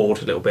around the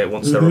board a little bit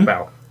once they're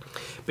about.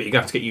 But you're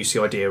going to have to get used to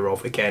the idea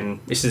of, again,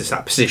 this is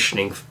that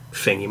positioning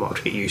thing you might have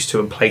to get used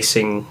to and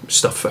placing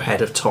stuff ahead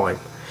of time.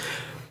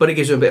 But it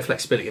gives them a bit of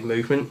flexibility in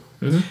movement,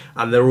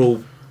 and they're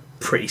all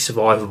pretty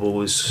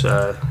survivable as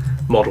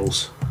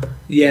models. in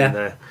Yeah.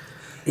 there.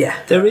 Yeah.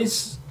 There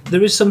is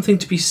something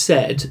to be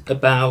said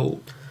about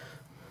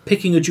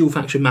picking a dual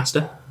faction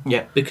master,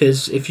 Yeah.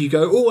 because if you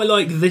go, oh, I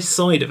like this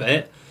side of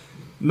it,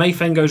 Mei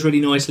Fang goes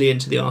really nicely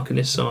into the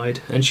Arcanist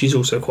side, and she's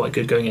also quite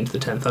good going into the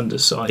Ten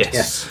Thunders side. Yes.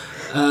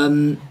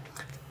 Yes.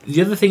 The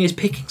other thing is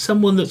picking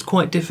someone that's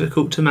quite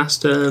difficult to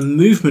master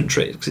movement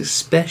tricks,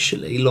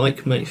 especially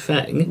like Mei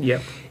Fang.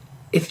 Yep.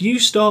 If you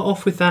start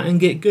off with that and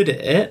get good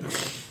at it,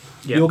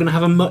 Yep. you're going to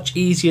have a much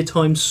easier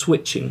time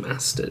switching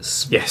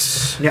masters.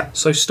 Yes. Yeah.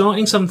 So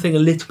starting something a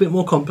little bit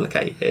more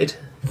complicated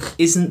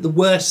isn't the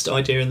worst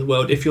idea in the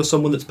world if you're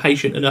someone that's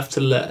patient enough to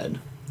learn.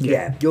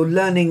 Yeah. You're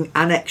learning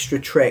an extra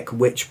trick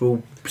which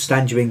will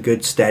stand you in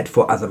good stead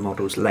for other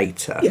models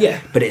later. Yeah.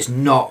 But it's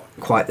not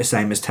quite the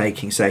same as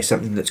taking, say,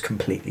 something that's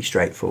completely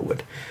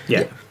straightforward.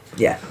 Yeah.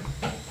 Yeah.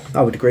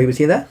 I would agree with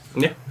you there.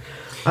 Yeah.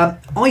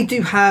 I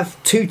do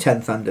have two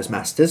Ten Thunders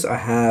masters. I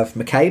have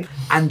McCabe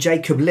and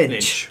Jacob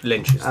Lynch.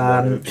 Lynch is the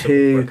one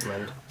who I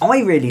recommend.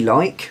 I really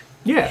like.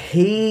 Yeah.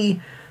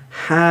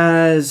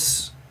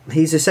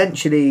 He's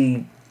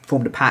essentially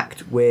formed a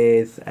pact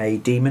with a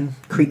demon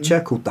creature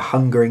called the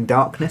Hungering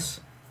Darkness.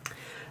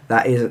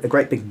 That is a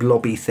great big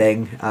blobby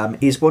thing.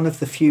 Is one of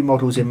the few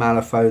models in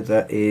Malifaux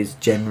that is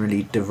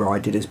generally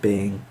derided as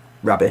being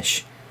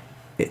rubbish.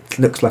 It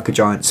looks like a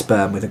giant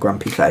sperm with a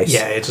grumpy face.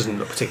 Yeah, it doesn't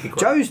look particularly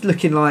great. Joe's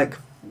looking like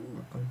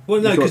Well,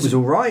 he no, thought it was because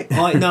all right.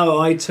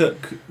 I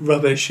took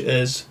rubbish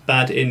as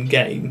bad in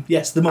game.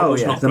 Yes, the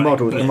model's not the great,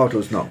 model. but The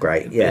model's not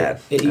great. Yeah,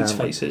 it eats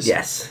faces.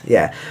 Yes,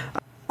 yeah.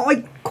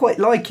 I quite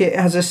like it. It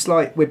has a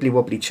slight wibbly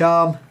wobbly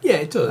charm. Yeah,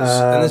 it does.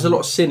 And there's a lot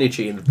of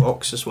synergy in the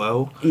box as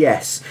well.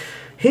 Yes,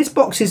 his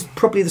box is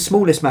probably the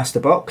smallest master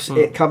box.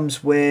 It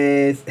comes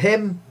with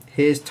him,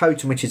 his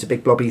totem, which is a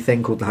big blobby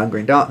thing called the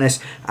Hungering Darkness,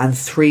 and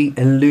 3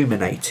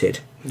 Illuminated.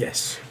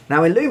 Yes.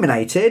 Now,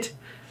 Illuminated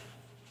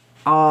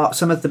are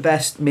some of the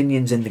best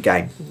minions in the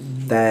game.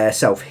 They're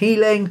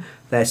self-healing,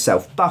 they're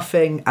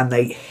self-buffing, and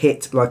they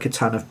hit like a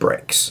ton of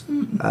bricks.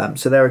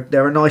 So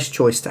they're a nice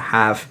choice to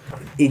have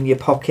in your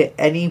pocket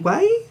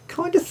anyway,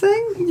 kind of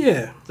thing.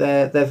 Yeah.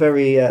 They're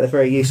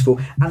very useful,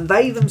 and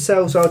they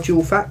themselves are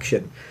dual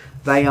faction.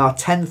 they are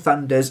 10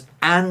 Thunders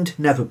and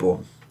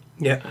Neverborn.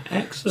 Yeah.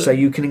 Excellent. So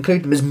you can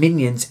include them as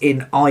minions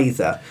in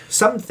either.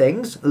 Some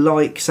things,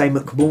 like, say,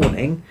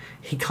 McMorning,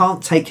 he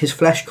can't take his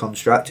flesh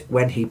construct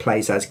when he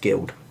plays as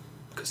Guild.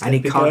 And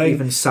he can't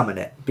even summon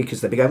it,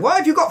 because they'll be going, why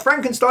have you got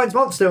Frankenstein's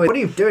monster? What are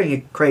you doing,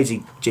 you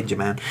crazy ginger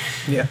man?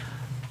 Yeah.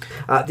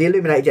 The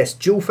Illuminated, yes,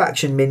 dual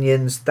faction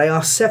minions. They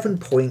are 7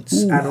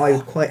 points, and I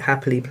would quite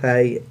happily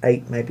play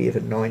 8, maybe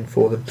even 9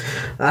 for them,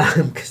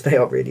 because they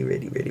are really,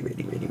 really, really,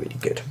 really, really, really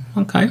good.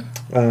 Okay.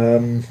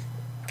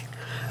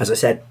 As I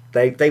said,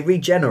 they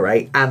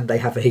regenerate and they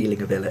have a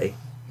healing ability.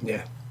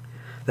 Yeah.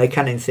 They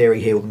can, in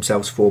theory, heal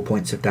themselves 4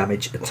 points of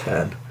damage a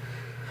turn.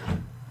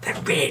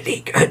 They're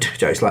really good.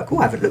 Joe's like, oh,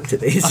 I haven't looked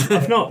at these.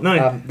 I've not,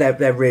 no.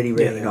 They're really,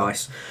 really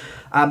nice.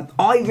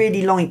 I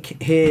really like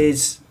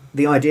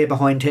the idea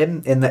behind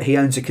him, in that he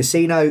owns a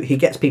casino. He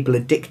gets people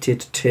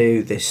addicted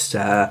to this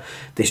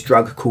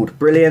drug called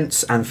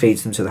Brilliance and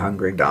feeds them to the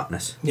Hungering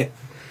Darkness. Yeah.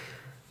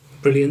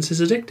 Brilliance is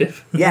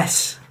addictive.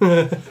 Yes.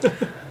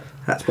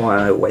 That's why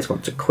I always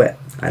want to quit.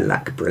 I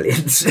lack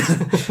brilliance.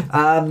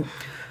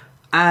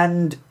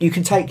 And you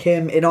can take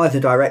him in either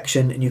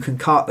direction, and you can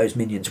cart those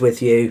minions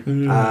with you.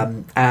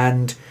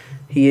 And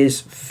he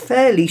is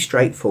fairly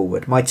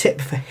straightforward. My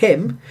tip for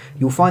him,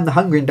 you'll find the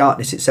Hungering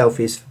Darkness itself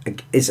is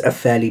a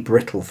fairly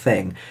brittle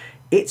thing.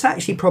 It's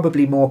actually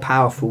probably more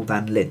powerful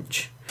than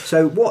Lynch.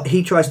 So what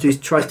he tries to do is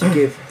tries to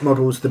give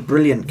models the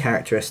brilliant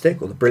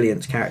characteristic, or the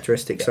brilliance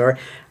characteristic, sorry,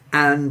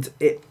 and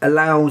it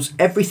allows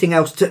everything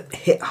else to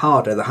hit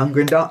harder. The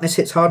Hungering Darkness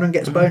hits harder and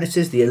gets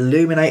bonuses. The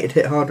Illuminated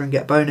hit harder and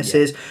get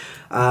bonuses.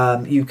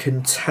 You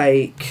can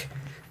take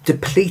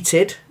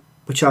Depleted,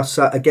 which are,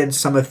 again,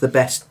 some of the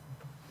best,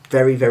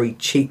 very, very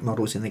cheap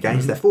models in the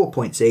games. They're 4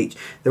 points each.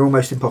 They're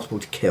almost impossible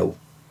to kill.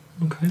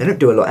 Okay. They don't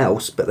do a lot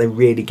else, but they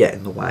really get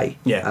in the way.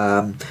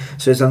 Yeah.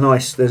 So there's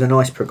a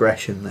nice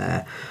progression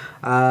there.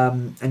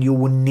 And you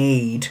will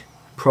need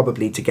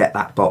probably to get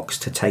that box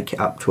to take it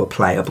up to a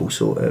playable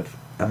sort of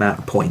amount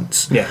of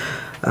points. Yeah.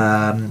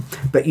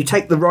 But you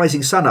take the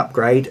Rising Sun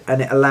upgrade,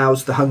 and it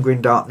allows the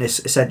Hungering Darkness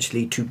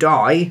essentially to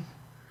die.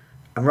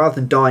 And rather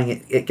than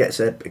dying, it gets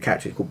a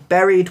character called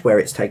Buried, where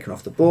it's taken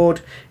off the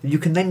board. You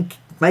can then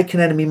make an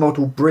enemy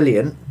model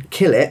brilliant,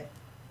 kill it,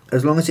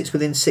 as long as it's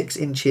within 6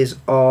 inches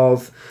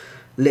of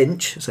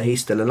Lynch, so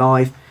he's still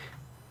alive.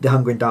 The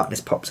Hungering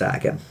Darkness pops out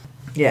again.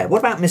 Yeah. What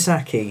about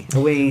Misaki?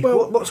 Are we?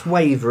 What's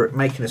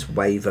making us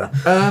waver?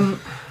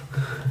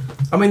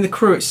 I mean, the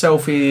crew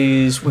itself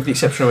is, with the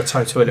exception of a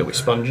Toto, a little bit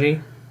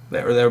spongy.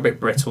 They're a bit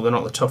brittle. They're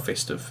not the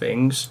toughest of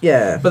things.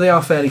 Yeah. But they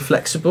are fairly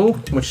flexible,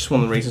 which is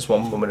one of the reasons why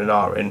Women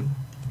are in.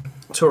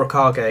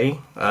 Torakage,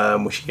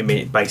 which are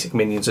your basic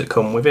minions that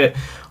come with it,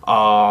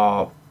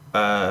 are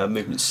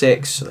movement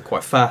 6, so they're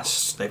quite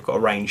fast. They've got a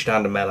ranged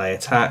and a melee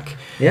attack.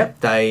 Yep.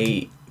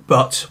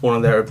 But one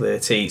of their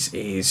abilities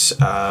is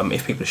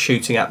if people are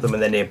shooting at them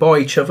and they're nearby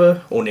each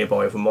other or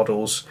nearby other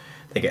models,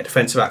 they get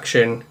defensive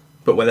action.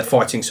 But when they're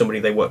fighting somebody,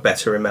 they work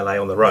better in melee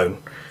on their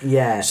own.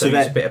 Yeah. So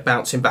there's a bit of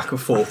bouncing back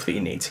and forth that you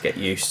need to get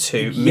used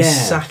to. Yeah.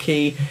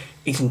 Misaki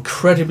is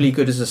incredibly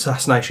good as an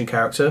assassination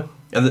character.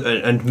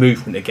 And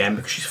movement again,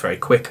 because she's very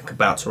quick and can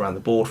bounce around the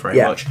board very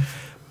much.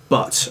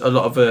 But a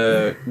lot of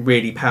her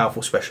really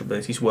powerful special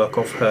abilities work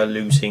off her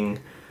losing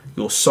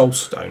your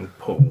Soulstone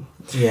pool.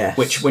 Yes.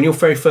 Which, when you're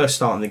very first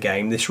starting the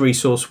game, this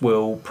resource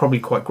will probably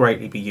quite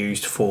greatly be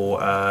used for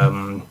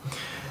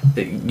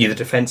either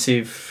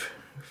defensive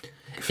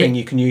thing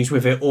you can use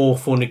with it, or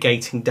for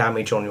negating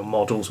damage on your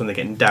models when they're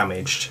getting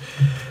damaged.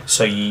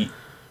 So you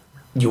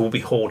will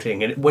be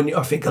hoarding, and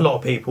I think a lot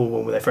of people,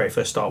 when they very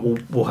first start,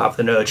 will have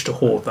an urge to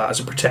hoard that as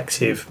a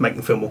protective, make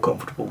them feel more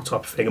comfortable type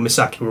of thing. And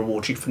Misaki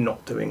rewards you for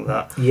not doing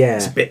that. Yeah.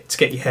 It's a bit to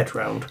get your head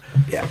round.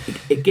 Yeah.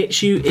 It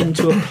gets you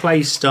into a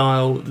play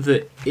style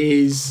that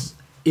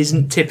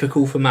isn't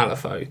typical for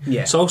Malifaux.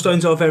 Yeah.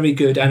 Soulstones are very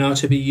good and are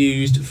to be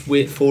used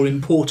for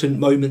important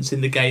moments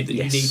in the game that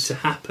Yes. you need to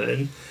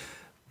happen.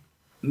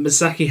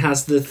 Misaki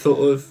has the thought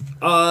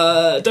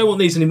of, don't want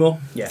these anymore.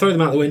 Yeah. Throw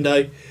them out the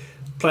window.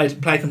 Play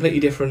a completely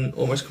different,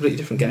 almost completely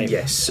different game.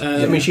 Yes.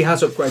 I mean, she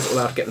has upgrades that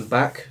allow her to get them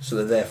back, so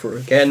they're there for her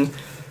again,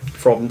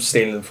 from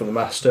stealing them from the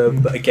master.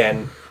 But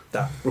again,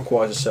 that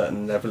requires a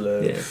certain level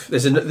of... Yeah.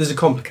 There's a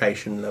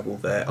complication level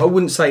there. I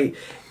wouldn't say...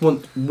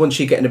 Once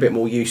you're getting a bit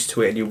more used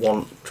to it and you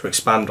want to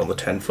expand on the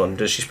 10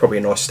 Thunders, she's probably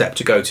a nice step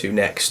to go to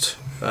next.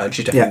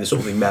 She's definitely the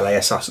sort of the melee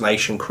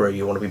assassination crew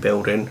you want to be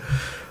building.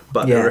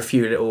 But there are a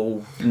few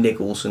little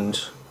niggles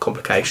and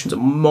complications that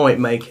might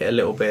make it a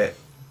little bit...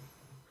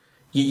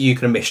 You're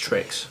going to miss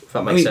tricks, if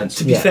that makes sense.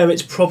 To be fair,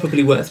 it's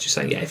probably worth just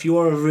saying, if you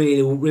are a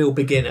real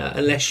beginner,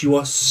 unless you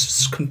are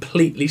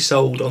completely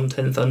sold on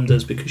 10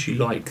 Thunders because you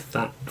like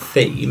that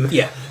theme,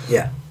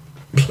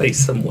 play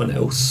someone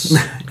else.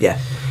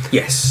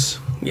 Yes.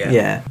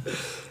 Yeah.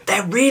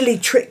 They're really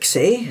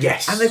tricksy.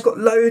 Yes. And they've got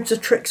loads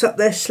of tricks up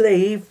their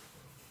sleeve.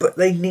 but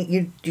they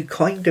need you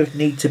kind of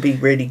need to be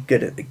really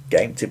good at the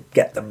game to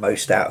get the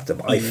most out of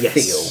them. I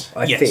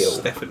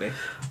feel definitely.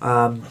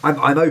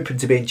 I'm open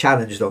to being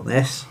challenged on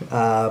this.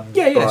 By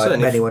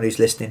certainly. anyone who's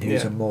listening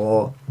who's a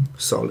more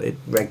solid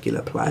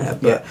regular player,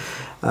 but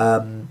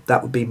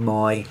that would be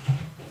my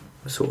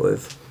sort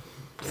of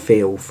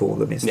feel for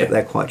them, is that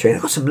they're quite tricky.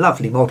 They've got some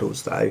lovely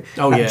models though.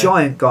 That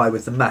giant guy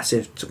with the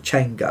massive sort of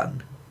chain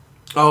gun.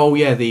 Oh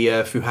yeah, the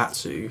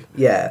Fuhatsu.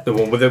 Yeah. The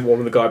one with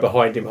the guy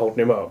behind him holding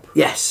him up.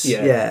 Yes.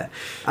 Yeah.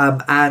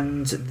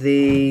 And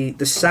the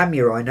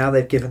samurai, now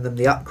they've given them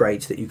the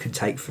upgrades that you can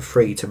take for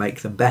free to make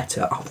them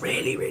better. Oh,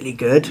 really, really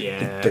good.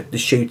 Yeah. The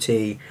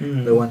shooty,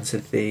 the ones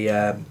with the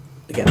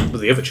again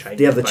The other chain.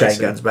 the other chain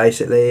guns,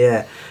 basically.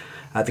 Yeah.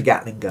 The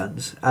Gatling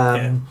guns.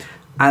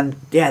 And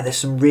there's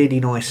some really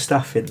nice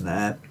stuff in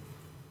there,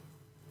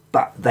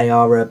 but they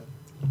are a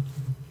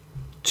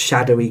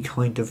shadowy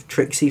kind of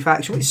tricksy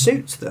faction, which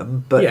suits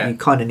them, but you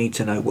kind of need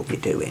to know what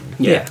you're doing.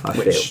 I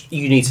which feel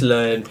you need to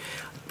learn.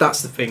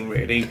 That's the thing,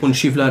 really.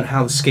 Once you've learned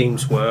how the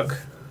schemes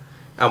work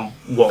and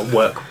what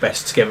work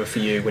best together for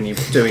you when you're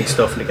doing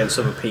stuff and against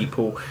other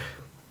people,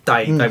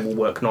 they will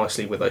work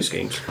nicely with those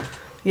schemes.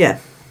 Yeah,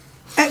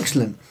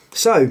 excellent.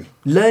 So,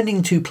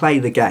 learning to play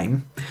the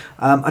game.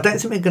 I don't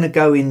think we're going to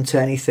go into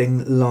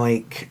anything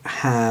like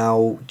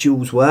how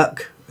duels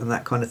work and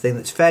that kind of thing.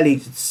 That's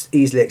fairly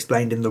easily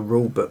explained in the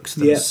rule books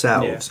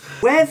themselves.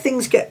 Where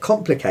things get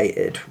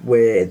complicated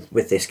with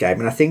this game,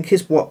 and I think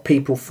is what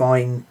people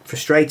find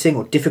frustrating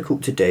or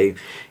difficult to do,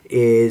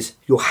 is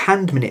your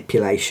hand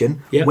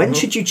manipulation. When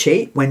should you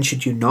cheat? When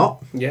should you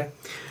not?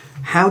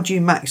 How do you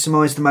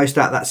maximise the most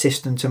out of that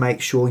system to make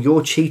sure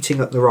you're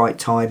cheating at the right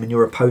time and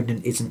your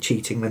opponent isn't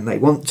cheating when they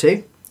want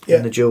to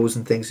in the duels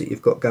and things that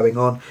you've got going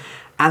on?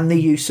 And the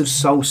use of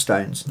soul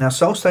stones. Now,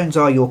 soul stones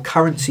are your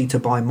currency to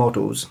buy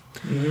models.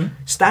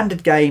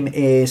 Standard game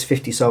is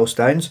 50 soul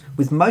stones.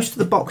 With most of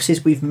the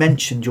boxes we've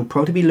mentioned, you'll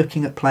probably be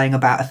looking at playing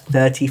about a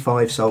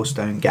 35 soul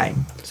stone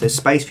game. So there's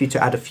space for you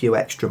to add a few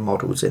extra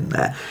models in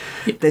there.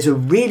 There's a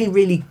really,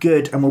 really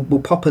good, and we'll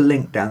pop a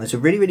link down, there's a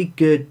really, really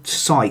good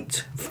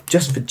site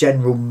just for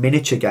general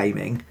miniature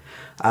gaming,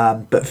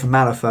 but for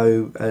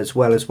Malifaux as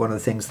well, as one of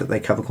the things that they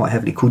cover quite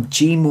heavily, called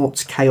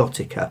Gmort's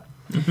Chaotica.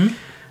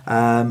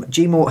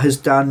 Gmort has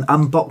done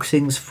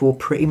unboxings for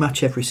pretty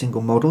much every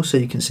single model, so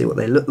you can see what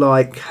they look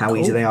like, how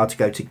easy they are to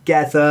go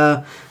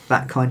together,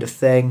 that kind of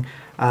thing.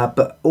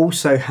 But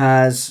also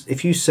has,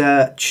 if you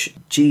search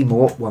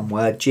Gmort, one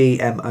word,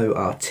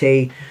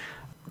 Gmort,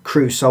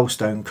 crew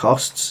soulstone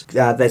costs,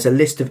 there's a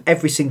list of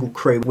every single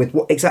crew with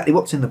exactly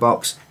what's in the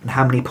box and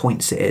how many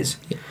points it is,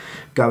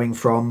 going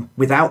from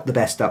without the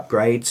best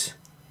upgrades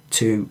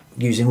to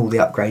using all the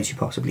upgrades you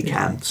possibly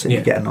can, so you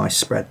get a nice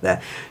spread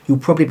there. You'll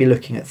probably be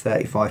looking at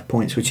 35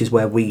 points, which is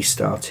where we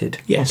started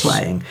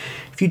playing.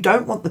 If you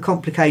don't want the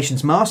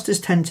complications, masters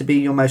tend to be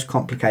your most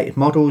complicated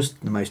models,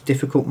 the most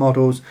difficult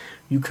models.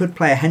 You could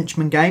play a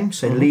henchman game,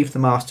 so leave the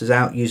masters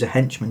out, use a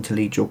henchman to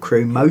lead your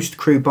crew. Most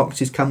crew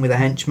boxes come with a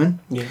henchman,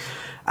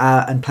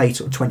 and play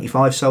sort of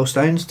 25 soul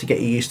stones to get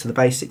you used to the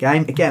basic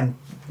game. Again,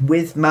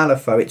 with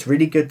Malifaux, it's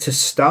really good to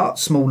start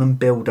small and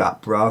build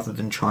up rather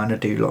than trying to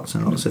do lots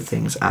and lots of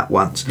things at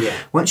once.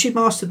 Once you've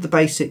mastered the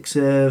basics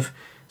of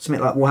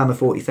something like Warhammer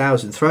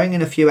 40,000, throwing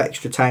in a few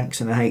extra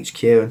tanks and a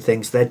HQ and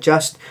things, they're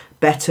just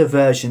better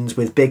versions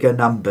with bigger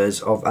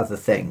numbers of other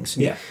things.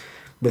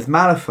 With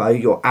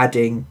Malifaux, you're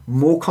adding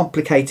more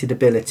complicated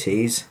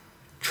abilities,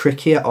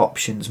 trickier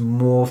options,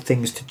 more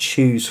things to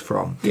choose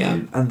from.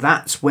 And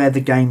that's where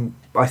the game,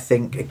 I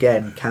think,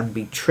 again, can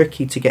be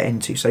tricky to get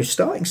into. So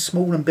starting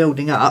small and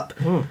building up,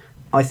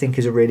 I think,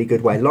 is a really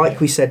good way. Like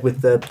we said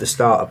with the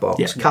starter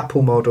box,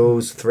 couple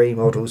models, 3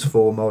 models,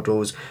 4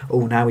 models.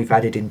 Now we've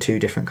added in 2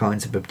 different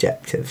kinds of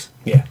objectives.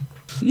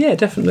 Yeah,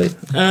 definitely.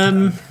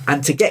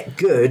 And to get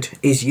good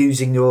is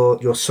using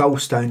your soul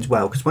stones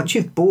well, because once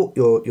you've bought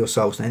your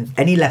soul stones,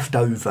 any left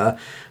over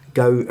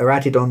are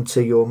added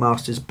onto your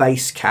master's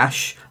base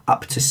cash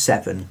up to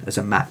 7 as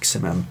a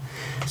maximum.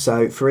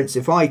 So, for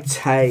instance, if I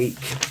take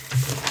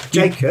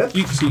Jacob,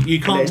 you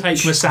can't take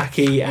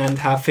Masaki and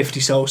have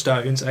 50 soul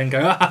stones and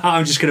go,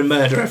 I'm just going to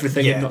murder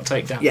everything and not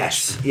take damage.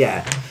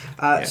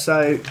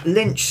 So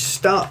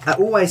Lynch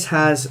always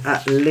has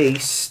at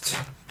least,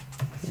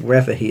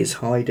 wherever he is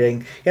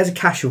hiding, he has a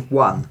cache of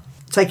 1.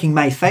 Taking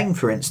Mei Feng,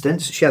 for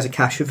instance, she has a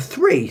cache of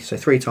 3, so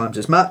 3 times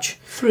as much.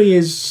 3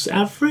 is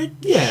average?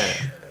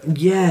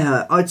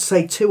 Yeah, I'd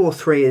say 2 or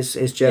 3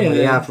 is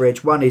generally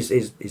average. 1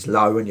 is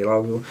low,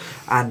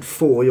 and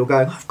 4 you're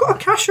going, I've got a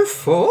cache of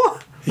 4.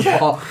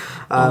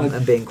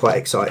 And being quite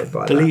excited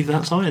by Believe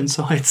that's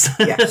Ironsides.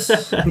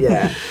 Yes,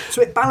 yeah.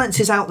 So it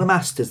balances out the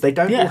masters. They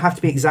don't all have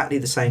to be exactly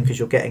the same because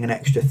you're getting an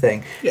extra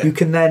thing. You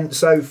can then,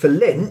 so for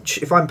Lynch,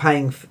 if I'm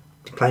playing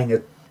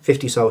a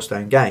 50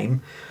 soulstone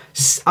game,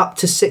 up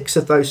to 6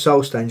 of those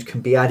soul stones can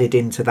be added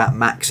into that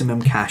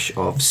maximum cache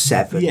of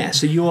 7. Yeah,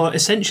 so you are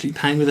essentially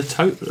playing with a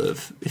total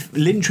of... If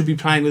Lynch would be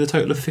playing with a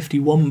total of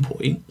 51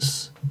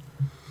 points,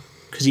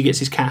 because he gets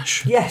his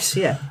cash. Yes,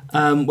 yeah.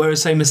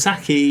 Whereas, say,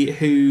 Masaki,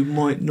 who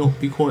might not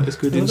be quite as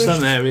good in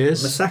some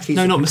areas. Masaki's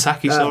no, not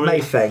Masaki, sorry.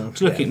 Mayfeng. I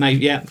was looking at May,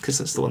 because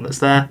that's the one that's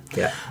there.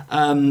 Yeah.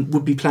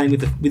 Would be playing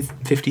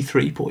with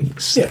 53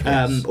 points.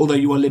 Yeah. Although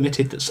you are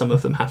limited that some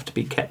of them have to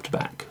be kept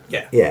back.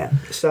 Yeah. Yeah.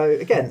 So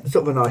again,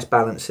 sort of a nice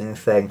balancing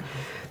thing.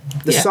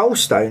 The soul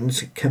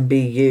stones can be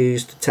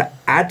used to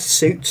add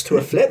suits to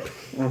a flip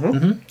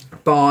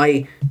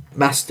by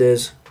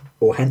masters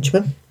or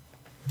henchmen.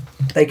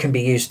 They can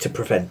be used to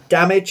prevent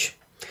damage.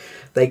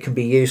 They can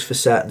be used for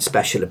certain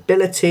special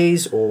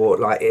abilities, or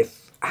like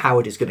if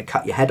Howard is going to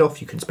cut your head off,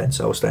 you can spend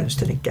soul stones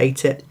to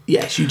negate it.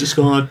 Yes, you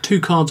discard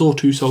 2 cards or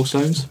 2 soul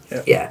stones.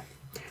 Yeah.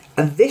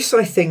 And this,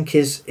 I think,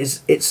 is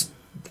it's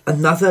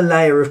another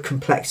layer of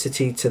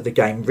complexity to the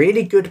game.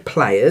 Really good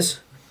players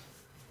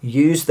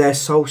use their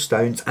soul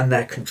stones and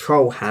their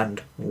control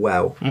hand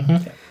well.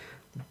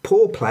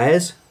 Poor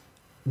players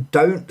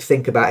don't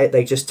think about it,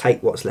 they just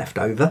take what's left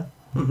over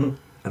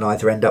and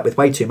either end up with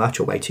way too much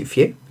or way too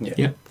few.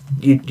 Yeah.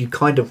 You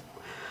kind of,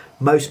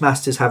 most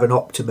masters have an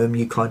optimum,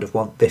 you kind of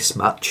want this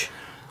much.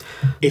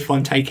 If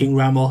I'm taking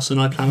Ramos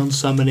and I plan on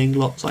summoning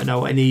lots, I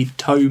know I need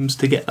tomes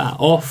to get that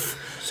off.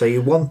 So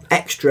you want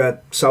extra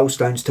soul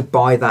stones to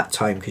buy that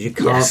tome because you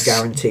can't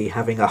guarantee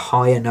having a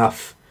high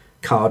enough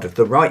card of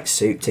the right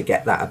suit to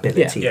get that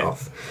ability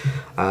off.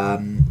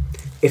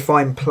 If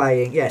I'm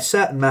playing,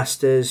 certain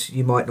masters,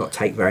 you might not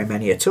take very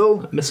many at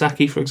all.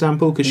 Masaki, for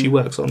example, because she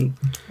works on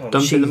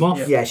dumping them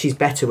off. Yeah, she's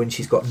better when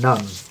she's got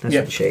none,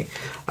 isn't she?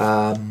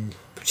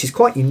 She's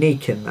quite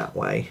unique in that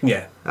way.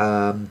 Yeah.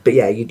 But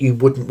yeah, you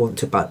wouldn't want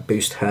to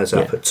boost hers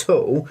up at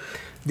all.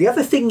 The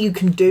other thing you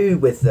can do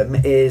with them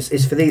is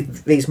for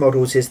these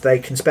models is they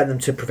can spend them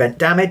to prevent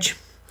damage,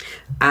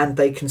 and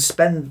they can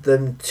spend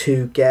them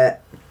to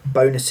get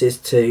bonuses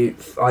to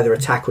either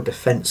attack or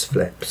defense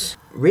flips.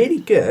 Really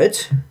good,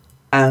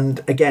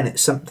 and again,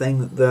 it's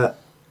something that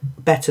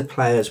better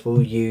players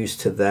will use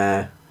to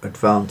their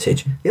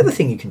advantage. The other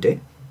thing you can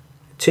do,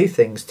 2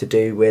 things to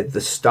do with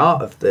the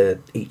start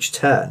of each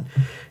turn.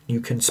 You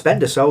can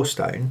spend a soul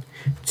stone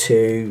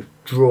to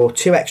draw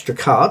 2 extra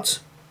cards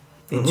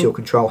into your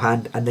control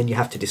hand, and then you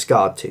have to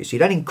discard 2. So you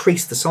don't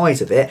increase the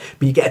size of it,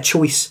 but you get a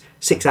choice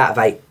 6 out of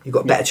 8. You've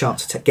got a better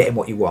chance of getting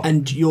what you want.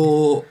 And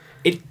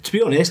to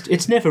be honest,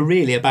 it's never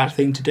really a bad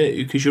thing to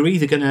do, because you're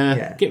either going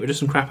to get rid of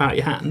some crap out of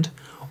your hand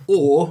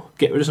or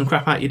get rid of some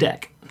crap out of your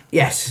deck.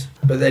 Yes.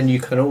 But then you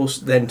can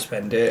also then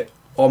spend it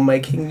on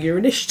making your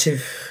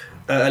initiative,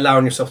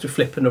 allowing yourself to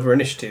flip another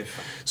initiative.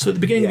 So at the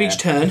beginning of each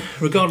turn,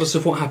 regardless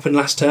of what happened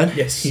last turn,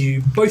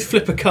 you both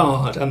flip a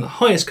card, and the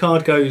highest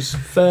card goes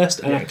first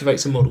and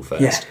activates a model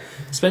first.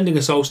 Yeah. Spending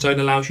a soul stone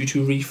allows you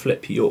to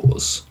reflip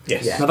yours.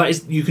 Yes. Yeah. Now that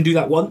is, you can do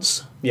that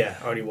once. Yeah,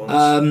 only once.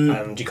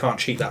 And you can't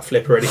cheat that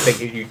flip or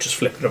anything, you just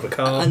flip another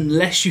card.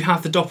 Unless you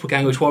have the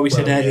doppelganger, which, why we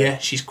said earlier,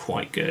 she's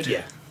quite good.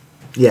 Yeah.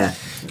 Yeah.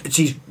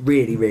 She's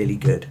really, really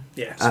good.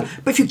 Yeah.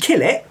 But if you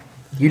kill it,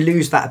 you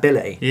lose that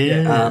ability.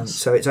 Yeah.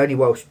 So it's only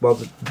while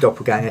the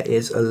doppelganger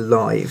is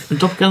alive. The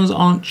doppelgangers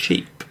aren't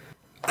cheap.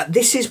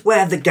 This is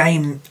where the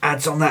game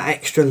adds on that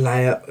extra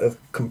layer of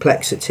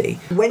complexity.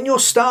 When you're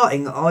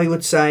starting, I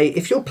would say,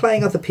 if you're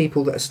playing other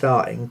people that are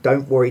starting,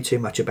 don't worry too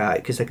much about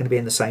it, because they're going to be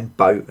in the same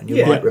boat, and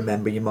you might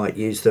remember, you might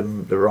use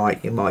them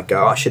you might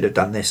go, I should have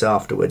done this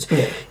afterwards.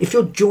 Yeah. If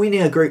you're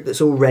joining a group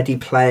that's already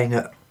playing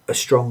at a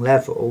strong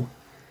level,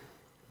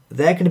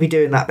 they're going to be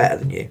doing that better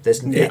than you.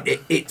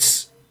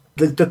 It's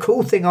the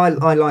cool thing I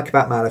like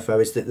about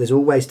Malifaux is that there's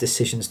always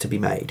decisions to be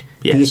made.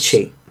 Yes. Do you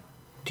cheat?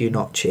 Do you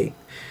not cheat?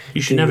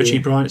 You should never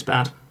cheat, Brian. It's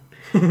bad.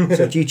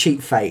 So do you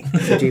cheat fate?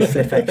 So do you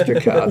flip extra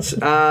cards?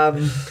 I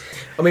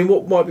mean,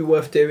 what might be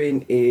worth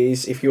doing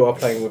is, if you are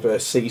playing with a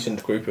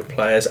seasoned group of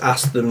players,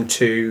 ask them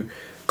to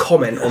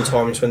comment on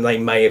times when they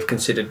may have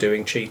considered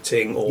doing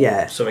cheating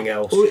or something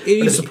else. Or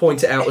and just to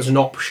point it out as an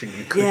option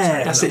you could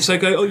take. That's it. So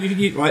go,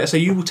 right, so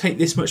you will take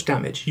this much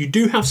damage. You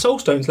do have soul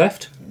stones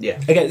left.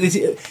 Yeah. Again,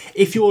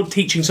 if you're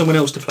teaching someone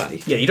else to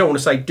play. Yeah, you don't want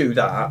to say do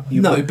that.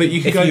 But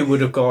you can if go. You would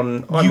have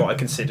gone, I might have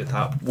considered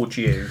that, would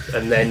you?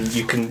 And then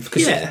you can,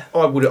 because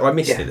I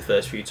missed it the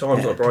first few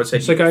times, like Brian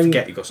said, so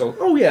forget you got soul.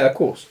 Oh yeah, of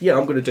course. Yeah,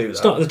 I'm going to do that.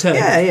 Start of the turn.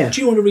 Yeah.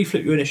 Do you want to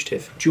reflip your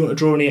initiative? Do you want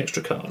to draw any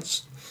extra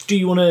cards? Do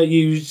you want to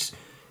use...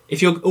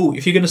 If you're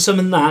going to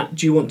summon that,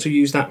 do you want to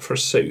use that for a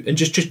suit? And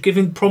just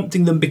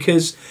prompting them,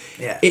 because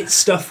it's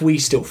stuff we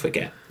still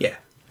forget. Yeah.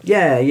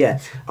 Yeah.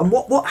 And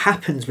what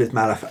happens with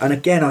Malifaux, and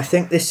again, I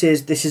think this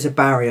is a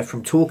barrier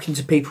from talking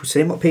to people,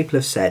 seeing what people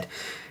have said,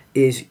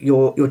 is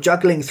you're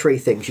juggling 3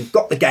 things. You've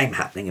got the game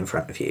happening in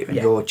front of you, and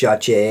you're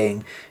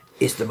judging,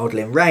 is the model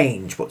in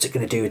range? What's it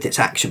going to do with its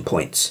action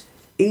points?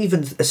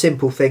 Even a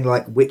simple thing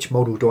like, which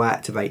model do I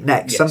activate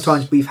next? Yes.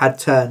 Sometimes we've had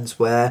turns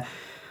where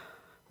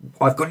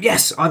I've gone,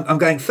 yes, I'm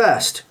going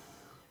first.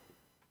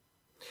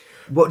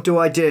 What do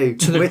I do?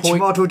 Which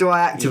model do I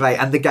activate?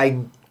 And the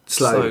game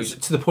slows.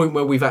 To the point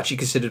where we've actually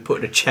considered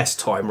putting a chess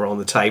timer on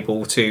the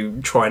table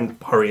to try and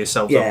hurry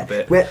yourselves up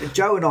a bit.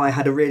 Joe and I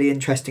had a really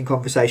interesting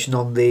conversation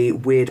on the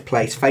Weird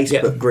Place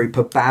Facebook group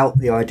about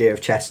the idea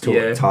of chess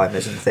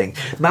timers and things.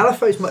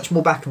 Malifaux's much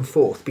more back and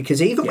forth,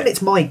 because even when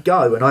it's my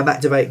go and I'm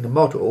activating a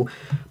model,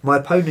 my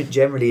opponent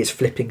generally is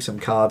flipping some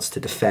cards to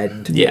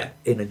defend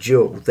in a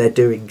duel. They're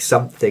doing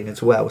something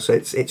as well, so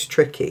it's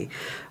tricky.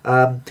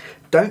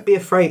 Don't be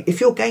afraid. If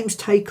your games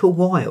take a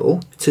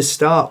while to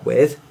start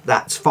with,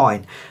 that's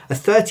fine. A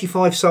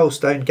 35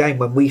 Soulstone game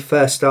when we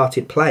first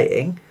started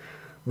playing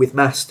with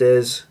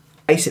Masters,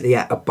 basically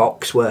at a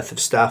box worth of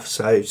stuff,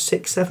 so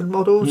 6-7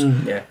 models,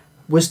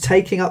 was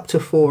taking up to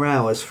 4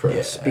 hours for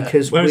us.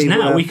 Because whereas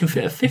now we can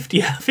fit a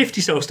 50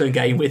 Soulstone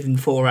game within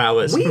 4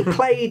 hours. We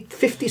played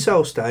 50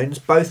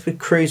 Soulstones, both with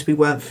crews we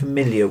weren't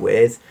familiar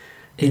with,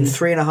 in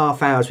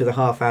 3.5 hours with a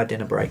half-hour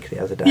dinner break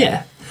the other day.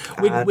 Yeah.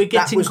 We're getting,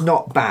 that was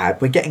not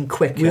bad. We're getting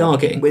quicker. We are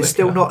getting quicker. We're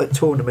still not at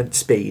tournament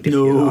speed, if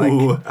you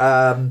like.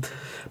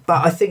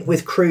 But I think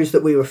with crews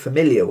that we were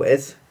familiar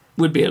with,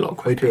 we'd be a lot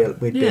quicker.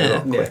 We'd be a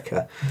lot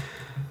quicker.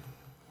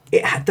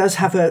 It does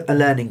have a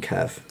learning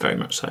curve. Very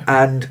much so.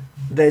 And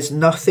there's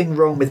nothing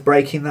wrong with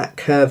breaking that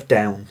curve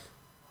down.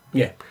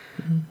 Yeah.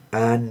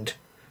 And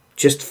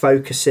just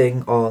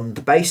focusing on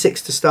the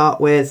basics to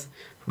start with,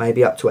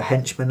 maybe up to a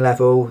henchman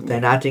level,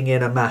 then adding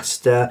in a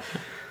master,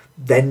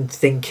 then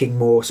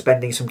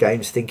spending some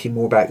games thinking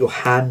more about your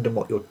hand and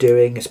what you're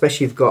doing,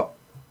 especially if you've got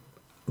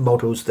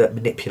models that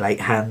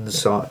manipulate hand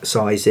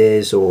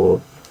sizes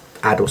or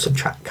add or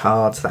subtract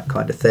cards, that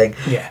kind of thing.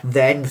 Yeah.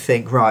 Then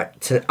think, right,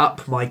 to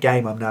up my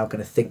game, I'm now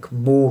going to think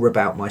more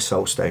about my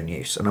Soulstone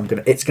use, and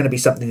it's going to be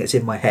something that's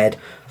in my head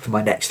for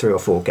my next 3 or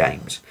 4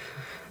 games.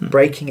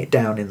 Breaking it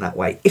down in that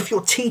way. If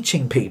you're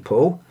teaching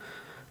people,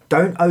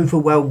 don't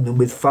overwhelm them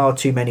with far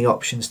too many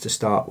options to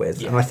start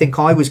with. And I think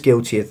I was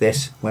guilty of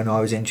this when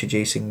I was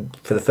introducing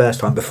for the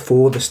first time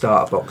before the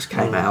starter box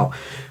came out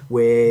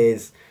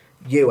with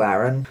you,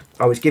 Aaron.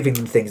 I was giving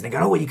them things and they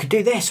go, oh, well, you could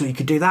do this or you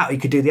could do that or you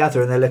could do the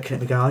other, and they're looking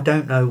at me going, I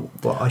don't know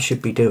what I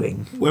should be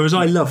doing. Whereas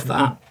I love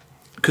that,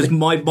 because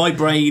my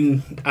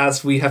brain,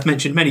 as we have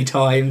mentioned many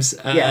times,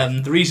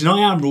 the reason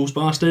I am Rules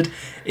Bastard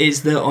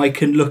is that I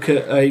can look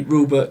at a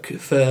rulebook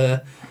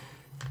for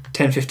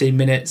 10-15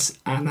 minutes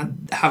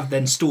and have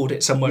then stored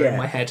it somewhere in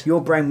my head.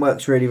 Your brain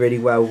works really, really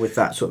well with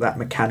that sort of that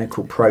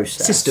mechanical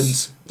process.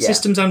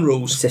 Systems and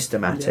rules.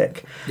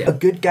 Systematic. Yeah. A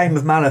good game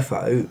of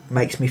Malifaux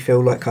makes me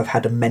feel like I've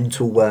had a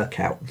mental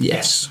workout.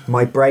 Yes.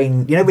 My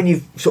brain, when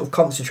you sort of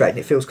concentrate and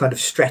it feels kind of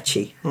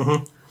stretchy.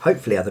 Mm-hmm.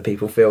 Hopefully other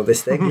people feel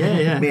this thing.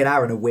 Yeah. Me and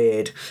Aaron are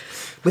weird.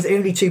 We're the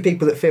only 2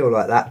 people that feel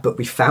like that, but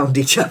we found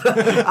each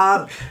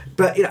other.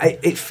 But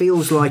it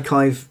feels like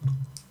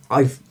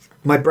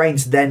my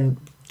brain's then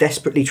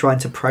desperately trying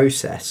to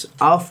process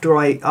after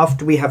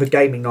we have a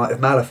gaming night of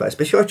Malifaux,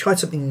 especially if I try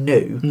something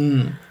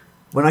new.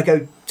 When I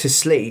go to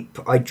sleep,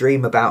 I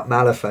dream about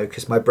Malifaux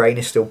because my brain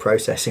is still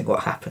processing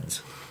what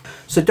happens.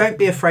 So don't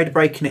be afraid of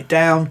breaking it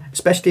down,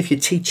 especially if you're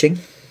teaching.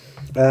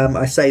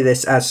 I say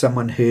this as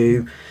someone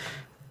who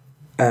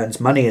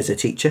earns money as a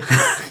teacher.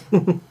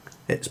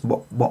 It's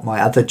what my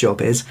other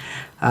job is,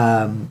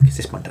 because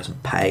this one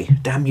doesn't pay.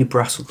 Damn you,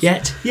 Brussels.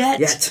 Yet.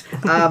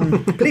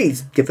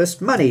 Please give us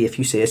money if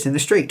you see us in the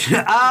street.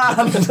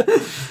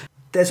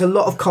 There's a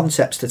lot of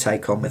concepts to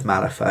take on with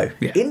Malifaux.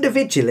 Yeah.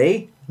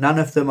 Individually, none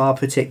of them are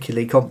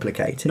particularly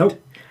complicated.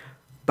 Nope.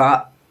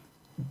 But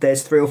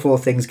there's 3 or 4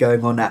 things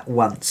going on at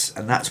once,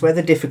 and that's where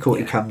the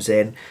difficulty comes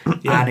in.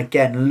 And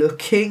again,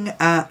 looking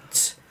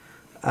at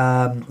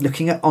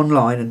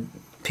online and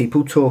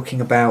people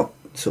talking about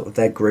sort of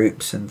their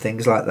groups and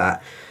things like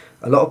that,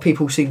 a lot of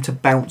people seem to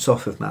bounce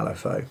off of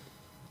Malifaux.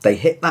 They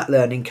hit that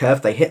learning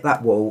curve, they hit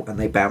that wall, and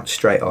they bounce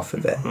straight off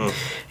of it.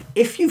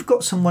 If you've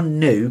got someone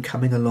new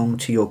coming along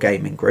to your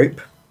gaming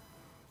group,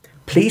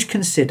 please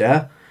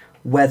consider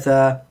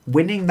whether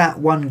winning that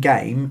one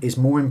game is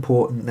more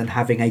important than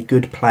having a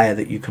good player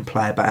that you can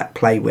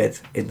play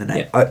with in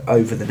the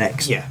over the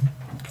next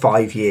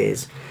 5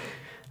 years.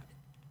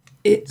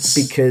 It's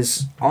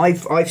because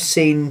I've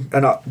seen,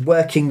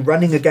 and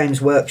running a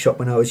games workshop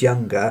when I was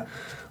younger,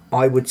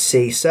 I would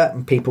see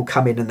certain people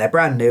come in and they're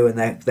brand new and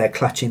they're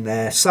clutching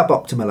their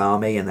suboptimal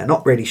army and they're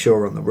not really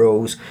sure on the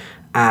rules,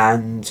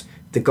 and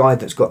the guy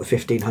that's got the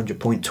 1,500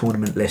 point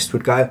tournament list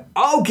would go,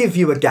 I'll give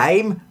you a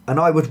game, and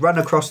I would run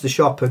across the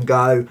shop and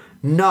go,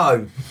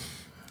 no,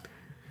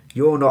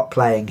 you're not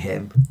playing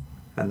him.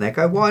 And they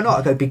go, why not?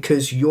 I go,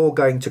 because you're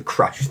going to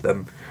crush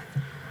them.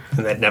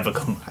 And they'd never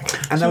come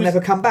back. And they'll never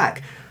come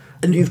back.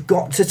 And you've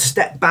got to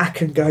step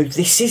back and go,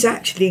 this is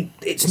actually,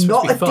 it's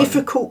not a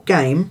difficult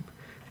game,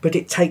 but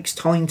it takes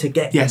time to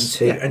get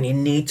into, and you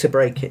need to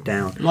break it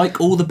down. Like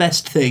all the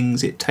best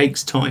things, it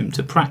takes time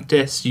to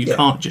practice. You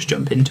can't just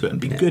jump into it and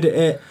be good at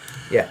it.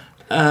 Yeah.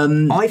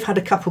 I've had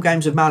a couple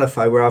games of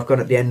Malifaux where I've gone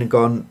at the end and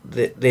gone,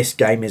 this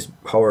game is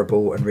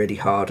horrible and really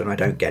hard and I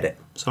don't get it.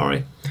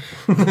 Sorry.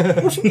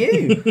 It wasn't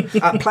you.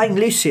 Playing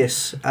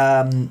Lucius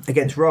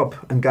against Rob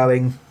and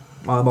going,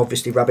 I'm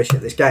obviously rubbish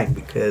at this game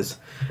because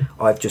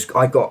I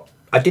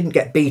didn't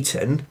get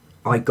beaten,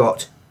 I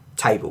got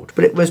tabled,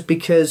 but it was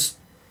because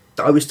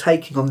I was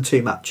taking on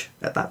too much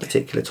at that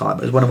particular time.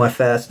 It was one of my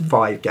first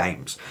 5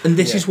 games. And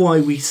this is why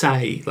we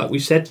say, like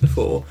we've said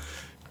before,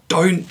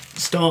 don't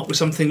start with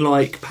something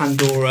like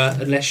Pandora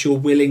unless you're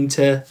willing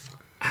to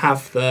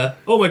have the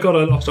oh my god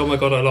I lost, oh my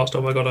god I lost,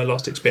 oh my god I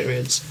lost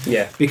experience.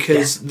 Yeah.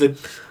 Because the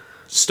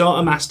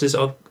starter masters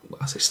are,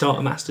 I say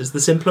starter masters, the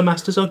simpler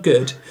masters are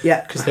good.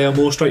 Yeah. Because they are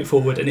more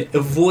straightforward and it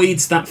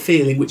avoids that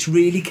feeling which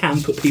really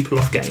can put people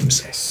off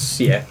games. Yes.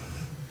 Yeah.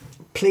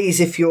 Please,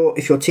 if you're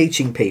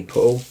teaching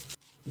people,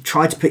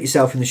 try to put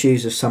yourself in the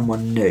shoes of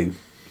someone new.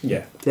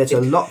 Yeah. There's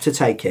a lot to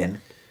take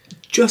in.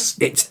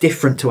 Just It's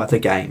different to other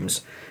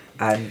games,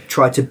 and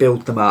try to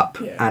build them up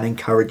Yeah. and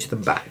encourage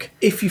them back.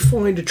 If you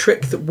find a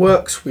trick that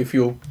works with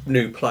your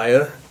new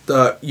player,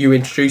 that you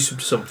introduce them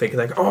to something and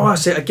they go, oh, I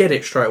see, I get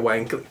it straight away,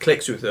 and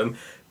clicks with them,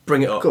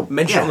 bring it up. Cool.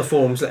 Mention it Yeah. on the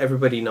forums, let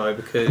everybody know,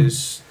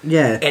 because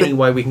Yeah. any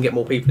way we can get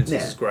more people into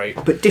this Yeah. is great.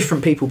 But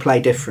different people play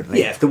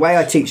differently. Yeah. The way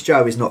I teach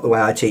Joe is not the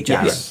way I teach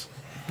Aaron. Yes.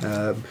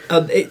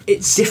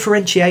 it's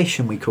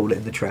Differentiation, we call it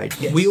in the trade.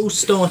 we all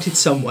started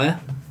somewhere.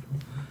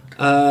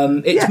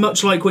 It's Yeah.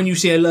 much like when you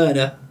see a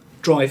learner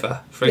driver,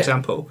 for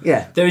example.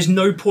 Yeah. There is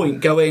no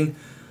point going,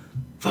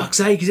 fuck's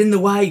sake, he's in the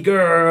way,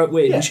 grrr,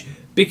 whinge.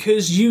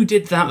 Because you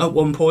did that at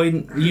one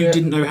point, you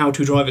didn't know how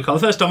to drive a car.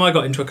 The first time I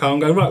got into a car, I'm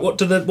going, right, what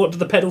do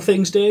the pedal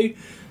things do?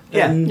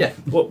 Yeah. And Yeah.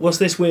 what's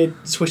this weird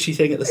swishy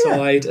thing at the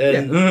side?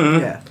 And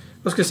Yeah.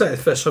 I was going to say, the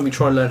first time you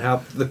try and learn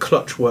how the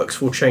clutch works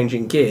for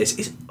changing gears,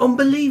 it's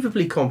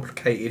unbelievably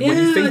complicated when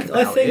you think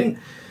about it.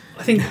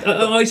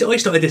 I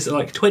started this at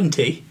like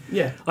 20.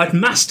 Yeah. I'd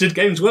mastered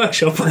Games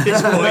Workshop at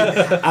this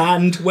point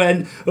and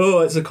went, oh,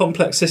 it's a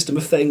complex system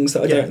of things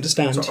that I don't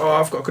understand. So,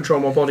 I've got to control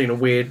my body in a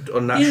weird,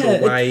 unnatural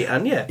Yeah, way,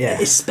 and Yeah.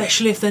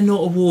 Especially if they're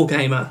not a war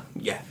gamer.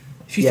 Yeah.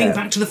 If you Yeah. think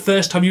back to the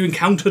first time you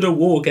encountered a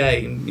war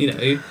game, you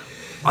know.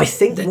 I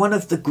think one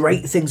of the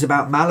great things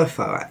about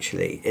Malifaux,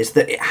 actually, is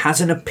that it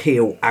has an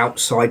appeal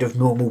outside of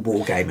normal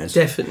wargamers.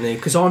 Definitely,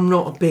 because I'm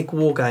not a big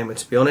wargamer,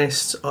 to be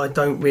honest. I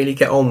don't really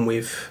get on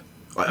with...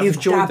 I've You've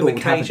enjoyed them dabbled,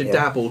 occasionally, haven't you?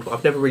 dabbled, but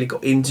I've never really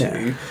got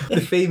into the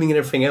theming and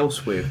everything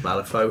else with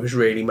Malifaux has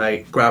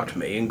really grabbed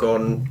me and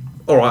gone,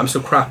 all right, I'm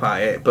still crap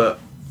at it, but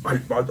I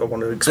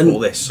want to explore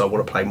this, I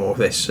want to play more of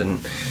this. And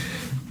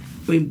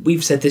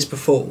We've said this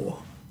before.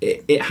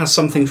 It has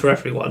something for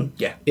everyone.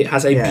 Yeah. It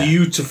has a Yeah.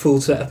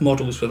 beautiful set of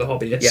models for the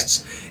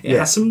hobbyists. It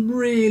has some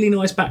really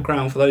nice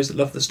background for those that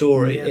love the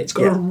story. Yeah. It's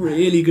got a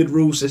really good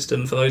rule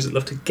system for those that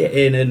love to get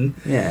in and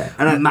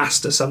And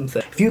master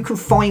something. if you can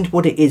find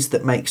what it is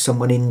that makes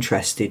someone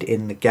interested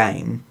in the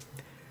game,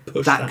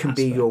 Push that can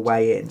be aspect. your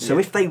way in. So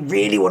if they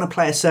really want to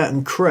play a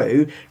certain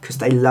crew because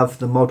they love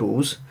the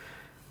models,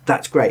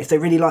 that's great. If they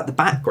really like the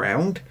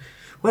background,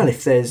 well,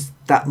 if there's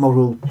that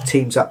model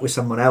teams up with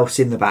someone else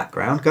in the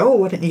background, go, oh,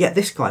 why don't you get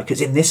this guy?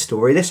 Because in this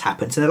story, this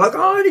happens. And they're like,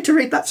 oh, I need to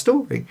read that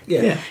story.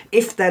 Yeah.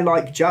 If they're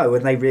like Joe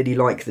and they really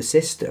like the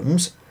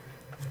systems,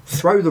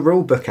 throw the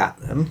rule book at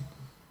them,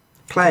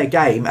 play a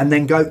game, and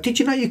then go, did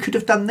you know you could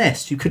have done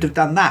this? You could have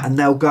done that. And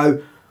they'll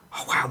go,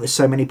 oh, wow, there's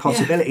so many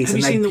possibilities. Have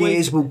And you seen their the way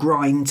gears will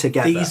grind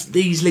together.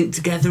 These link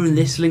together and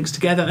this links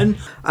together. And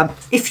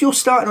If you're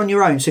starting on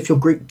your own, so if your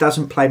group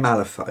doesn't play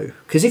Malifaux,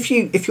 because if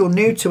you're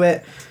new to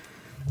it,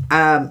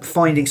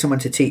 finding someone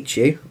to teach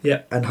you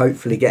and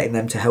hopefully getting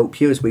them to help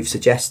you, as we've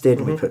suggested,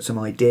 and we put some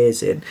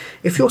ideas in.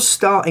 If you're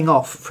starting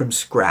off from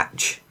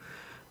scratch,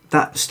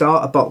 that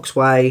starter box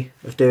way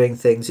of doing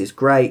things is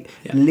great.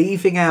 Yeah.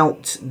 Leaving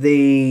out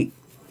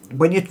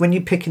when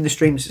you're picking the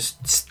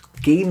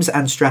schemes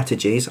and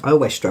strategies, I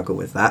always struggle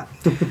with that.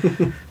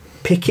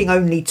 Picking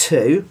only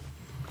 2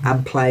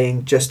 and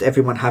playing just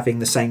everyone having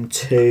the same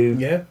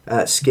 2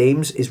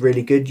 schemes is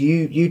really good.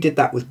 You did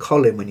that with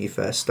Colin when you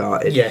first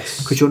started.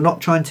 Yes. Because you're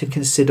not trying to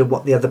consider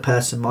what the other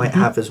person might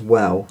have as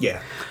well.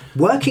 yeah.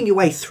 Working your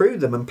way through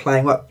them and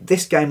playing, well,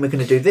 this game we're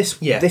going to do this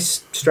Yeah.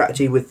 this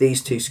strategy with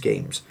these 2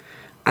 schemes.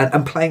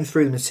 And playing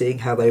through them and seeing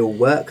how they all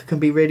work can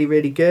be really,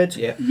 really good.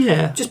 Yeah.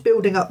 yeah, Just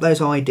building up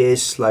those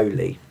ideas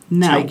slowly.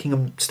 Now- taking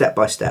them step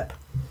by step.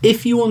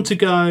 if you're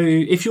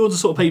the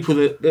sort of people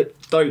that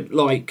don't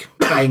like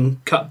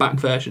playing cut back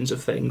versions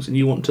of things and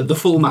you want the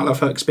full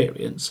Malifaux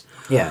experience,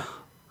 Yeah.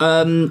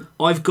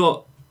 I've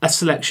got a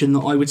selection that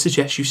I would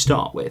suggest you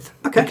start with.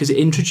 Okay. Because it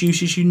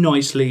introduces you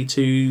nicely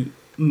to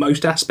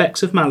most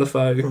aspects of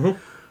Malifaux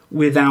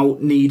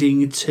without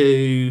needing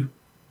to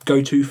go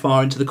too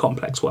far into the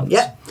complex ones.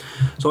 Yeah.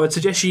 So I'd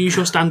suggest you use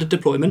your standard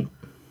deployment.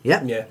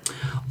 Yeah. Yeah.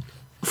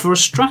 For a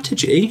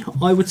strategy,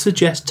 I would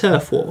suggest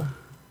Turf War.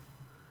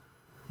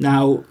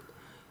 Now,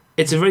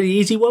 it's a really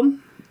easy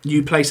one.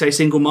 You place a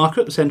single marker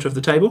at the centre of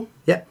the table,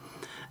 Yeah.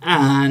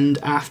 and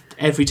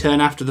every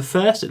turn after the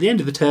first, at the end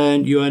of the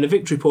turn, you earn a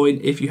victory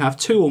point if you have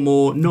 2 or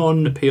more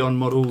non-peon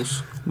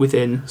models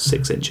within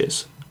 6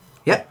 inches.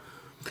 Yeah.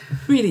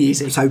 Really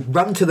easy. So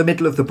run to the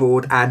middle of the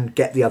board and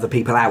get the other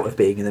people out of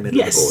being in the middle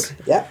Yes. of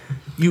the board. Yeah.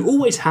 You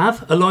always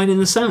have a line in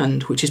the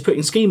sand, which is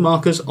putting scheme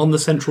markers on the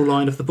central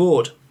line of the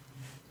board.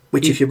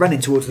 Which, if you're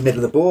running towards the middle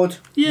of the board,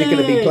 you're going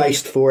to be Yay.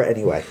 placed for it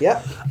anyway.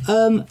 Yeah.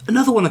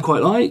 Another one I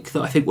quite like,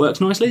 that I think works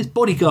nicely, is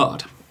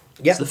Bodyguard.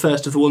 Yep. It's the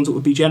first of the ones that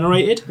would be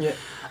generated.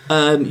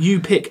 Yeah. You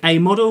pick a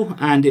model,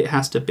 and it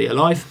has to be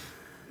alive.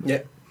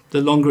 Yeah.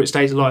 The longer it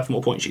stays alive, the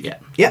more points you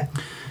get. Yeah.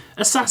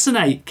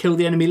 Assassinate, kill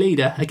the enemy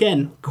leader.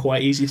 Again,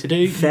 quite easy to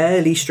do.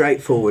 Fairly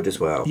straightforward as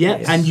well. Yeah,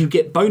 Yes. and you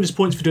get bonus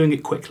points for doing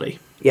it quickly.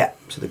 Yeah,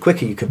 so the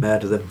quicker you can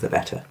murder them, the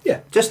better. Yeah.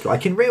 Just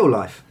like in real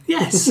life.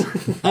 Yes.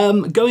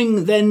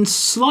 Going then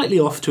slightly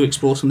off to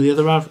explore some of the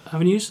other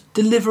avenues.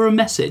 Deliver a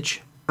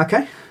message.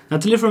 Okay. Now,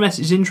 deliver a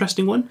message is an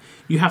interesting one.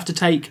 You have to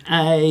take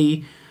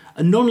a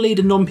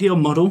non-leader,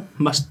 non-peon model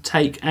must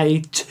take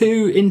a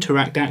 2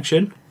 interact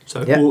action.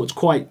 So Yeah. it's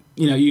quite,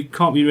 you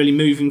can't be really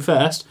moving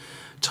first.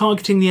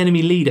 Targeting the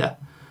enemy leader.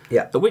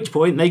 Yeah. At which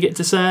point they get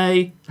to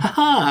say,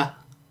 "Ha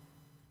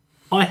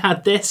I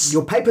had this."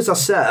 Your papers are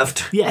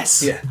served.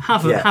 Yes. Yeah.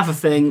 Have a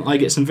thing. I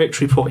get some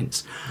victory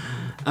points.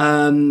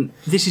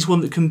 This is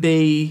one that can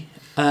be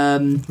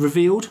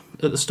revealed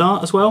at the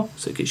start as well,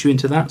 so it gets you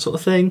into that sort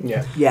of thing.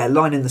 Yeah. Yeah,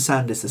 line in the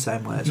sand is the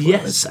same way as well.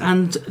 Yes,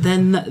 and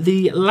then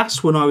the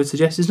last one I would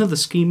suggest is another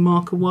scheme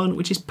marker one,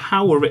 which is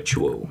Power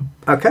Ritual,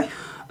 Okay.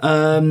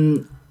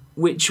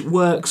 which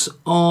works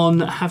on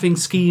having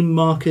scheme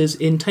markers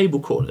in table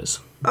corners.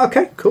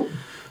 Okay, cool.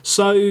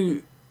 So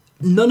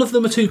none of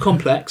them are too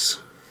complex.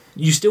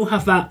 You still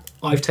have that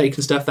I've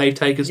taken stuff, they've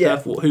taken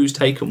stuff, who's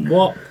taken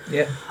what.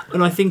 Yeah.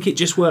 And I think it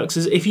just works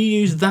as if you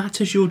use that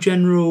as your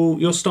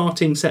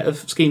starting set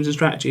of schemes and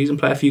strategies and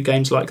play a few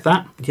games like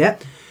that. Yeah.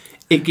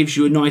 It gives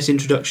you a nice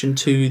introduction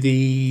to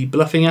the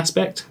bluffing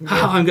aspect.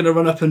 I'm going to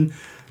run up and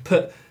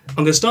I'm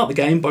going to start the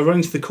game by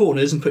running to the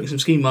corners and putting some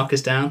scheme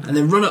markers down, and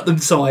then run up the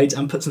sides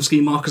and put some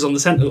scheme markers on the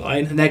centre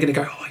line, and they're going to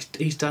go, "Oh,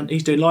 he's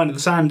doing line of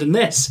the sand and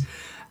this."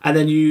 And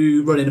then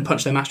you run in and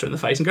punch their master in the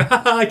face and go,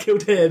 "Ha, I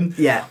killed him."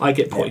 Yeah. I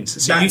get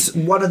points. So That's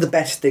one of the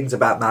best things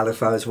about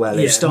Malifaux as well.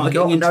 Is start not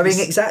getting into knowing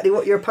this- exactly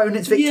what your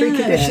opponent's victory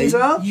conditions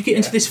are. You get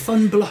into this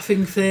fun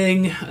bluffing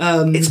thing.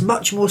 It's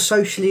much more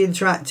socially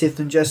interactive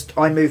than just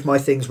I move my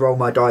things, roll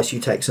my dice, you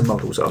take some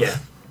models off. Yeah.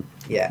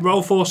 Yeah.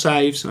 Roll 4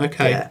 saves.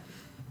 Okay. Yeah.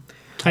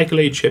 Take a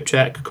leadership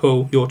check.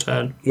 Cool. Your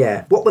turn.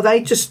 Yeah. What were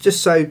they? Just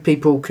so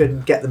people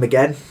can get them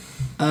again.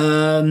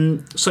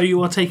 So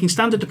you are taking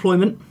standard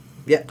deployment.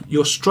 Yep.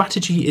 Your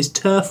strategy is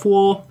turf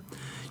war.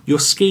 Your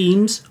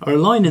schemes are a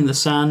line in the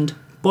sand,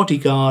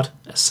 bodyguard,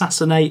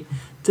 assassinate,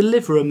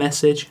 deliver a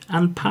message,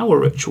 and power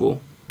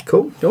ritual.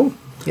 Cool. Cool.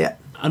 Yeah.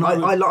 And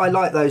I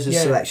like those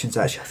as selections,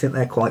 actually. I think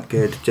they're quite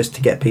good just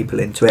to get people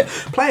into it.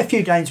 Play a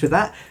few games with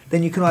that.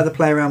 Then you can either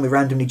play around with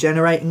randomly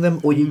generating them,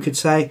 or you could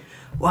say,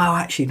 wow,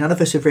 actually, none of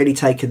us have really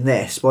taken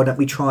this. Why don't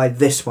we try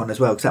this one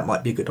as well? Because that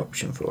might be a good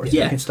option for us.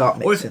 Yeah. You can start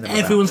or mixing if them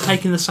everyone's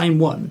taking the same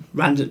one,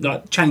 random,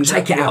 like change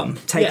Take that it to out. one.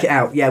 Take it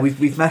out. Yeah,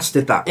 we've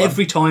mastered that one.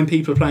 Every time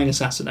people are playing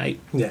assassinate.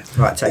 Yeah.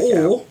 Right, take it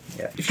out. Or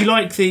Yeah. if you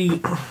like the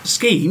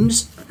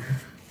schemes,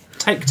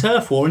 take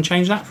turf war and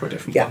change that for a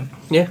different Yeah. one.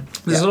 Yeah.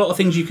 There's a lot of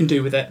things you can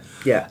do with it.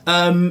 Yeah.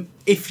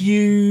 If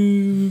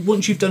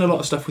once you've done a lot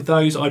of stuff with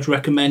those, I'd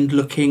recommend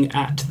looking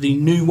at the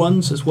new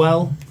ones as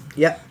well.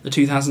 Yep. The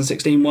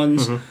 2016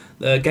 ones,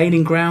 the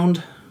Gaining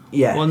Ground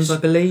Yes. ones, I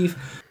believe.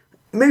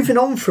 Moving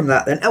on from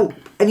that, then. Oh,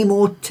 any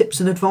more tips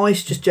and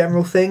advice? Just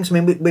general things. I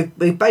mean,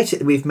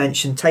 we've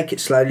mentioned take it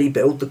slowly,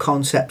 build the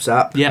concepts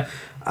up. Yep.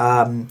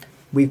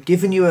 We've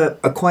given you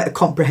a quite a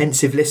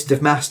comprehensive list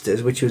of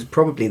masters, which was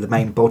probably the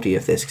main body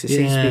of this, because it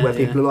seems to be where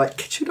people are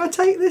like, should I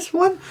take this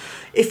one?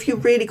 If you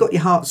really got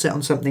your heart set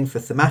on something for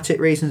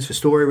thematic reasons, for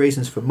story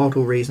reasons, for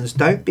model reasons,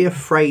 don't be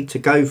afraid to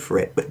go for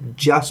it, but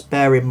just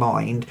bear in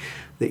mind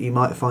that you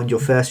might find your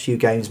first few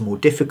games more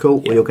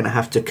difficult, or you're going to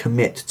have to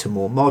commit to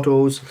more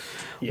models,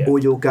 or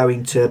you're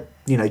going to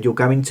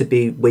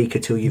be weaker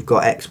till you've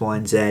got X, Y,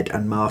 and Z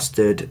and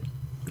mastered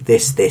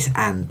this,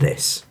 and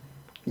this.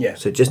 Yeah.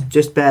 So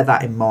just bear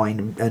that in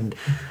mind, and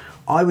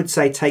I would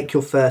say take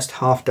your first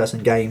half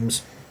dozen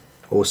games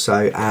or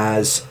so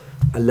as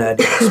a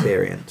learning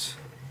experience.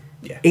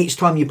 Yeah. Each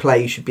time you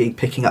play, you should be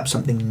picking up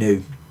something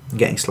new and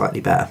getting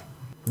slightly better,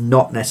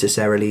 not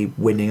necessarily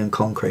winning and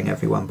conquering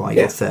everyone by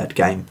your third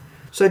game.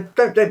 So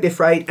don't be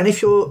afraid. And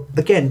if you're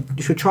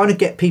trying to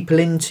get people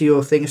into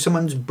your thing, if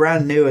someone's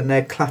brand new and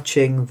they're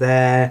clutching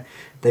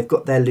they've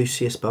got their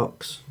Lucius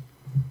box.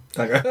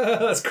 Okay.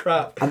 That's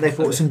crap. And they've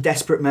bought some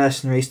desperate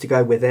mercenaries to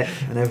go with it,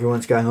 and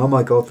everyone's going, oh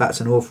my god,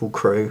 that's an awful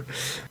crew.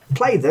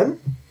 Play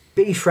them,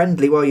 be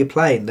friendly while you're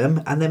playing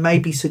them, and then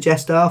maybe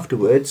suggest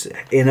afterwards,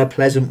 in a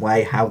pleasant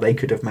way, how they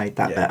could have made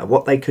that better,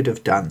 what they could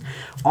have done.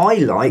 I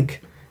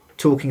like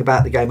talking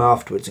about the game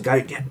afterwards and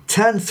go,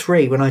 turn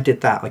 3, when I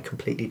did that, I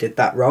completely did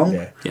that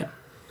wrong. Yeah.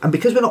 And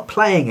because we're not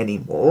playing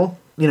anymore,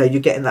 you're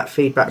getting that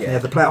feedback from the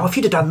other player, oh, if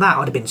you'd have done that,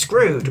 I'd have been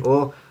screwed,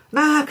 or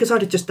nah, because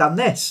I'd have just done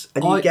this.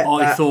 And you get I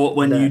that thought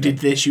when learning. you did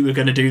this, you were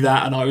going to do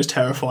that, and I was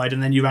terrified,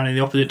 and then you ran in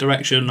the opposite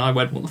direction, and I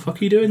went, what the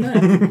fuck are you doing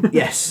there?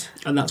 Yes.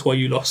 And that's why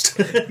you lost.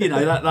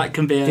 That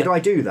can be Did I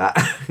do that?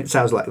 It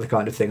sounds like the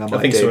kind of thing I might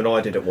I think do. so, and I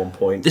did at one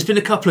point. There's been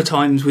a couple of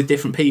times with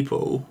different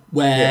people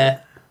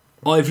where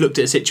I've looked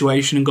at a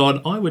situation and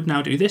gone, I would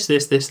now do this,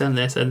 then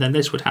this, and then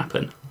this would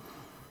happen.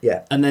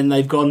 Yeah. And then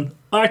they've gone,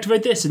 I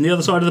activate this in the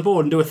other side of the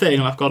board and do a thing,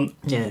 and I've gone,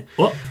 Yeah.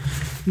 what?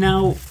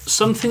 Now,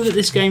 something that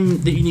this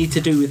game that you need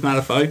to do with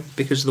Malifaux,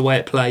 because of the way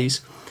it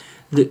plays,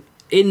 that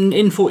in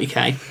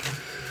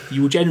 40k,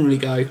 you will generally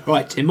go,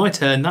 right, in my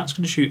turn, that's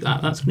going to shoot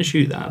that, that's going to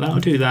shoot that, that'll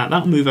do that,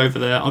 that'll move over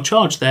there, I'll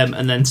charge them,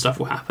 and then stuff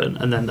will happen,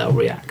 and then they'll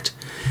react.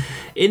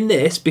 In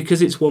this,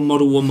 because it's one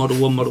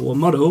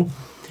model,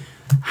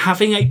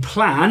 having a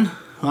plan,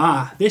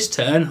 this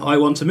turn, I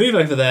want to move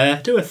over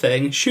there, do a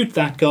thing, shoot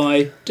that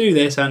guy, do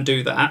this and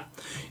do that,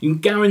 you can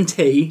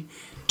guarantee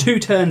 2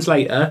 turns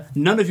later,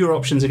 none of your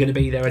options are going to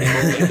be there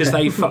anymore because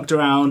they fucked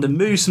around and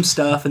moved some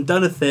stuff and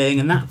done a thing,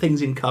 and that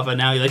thing's in cover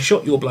now. They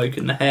shot your bloke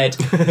in the head,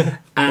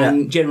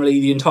 and generally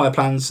the entire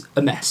plan's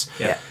a mess.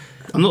 Yeah.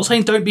 I'm not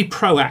saying don't be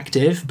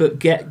proactive, but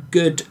get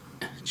good.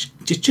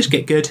 Just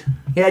get good.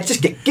 Yeah,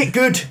 just get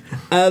good.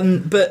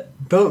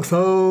 But Dark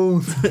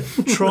Souls.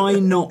 try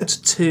not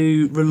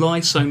to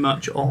rely so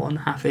much on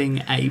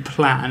having a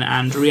plan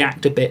and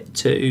react a bit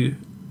to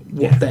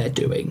what they're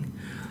doing.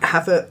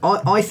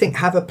 I think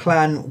have a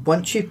plan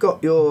once you've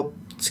got your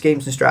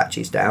schemes and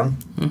strategies down.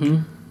 Mm-hmm.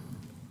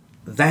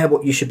 They're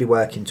what you should be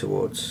working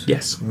towards.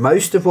 Yes.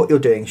 Most of what you're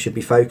doing should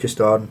be focused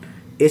on,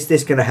 is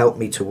this going to help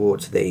me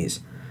towards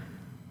these?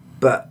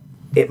 But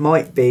it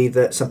might be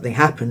that something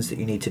happens that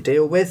you need to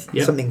deal with.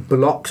 Yep. Something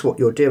blocks what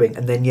you're doing,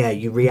 and then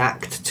you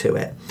react to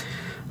it.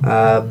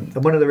 And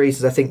one of the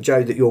reasons I think,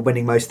 Joe, that you're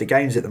winning most of the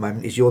games at the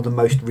moment is you're the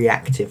most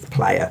reactive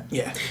player.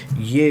 Yeah.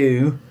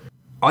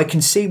 I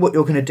can see what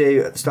you're going to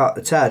do at the start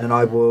of the turn, and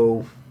I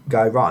will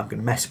go, right, I'm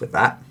going to mess with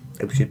that,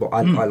 which is what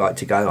I like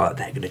to go,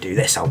 they're going to do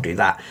this, I'll do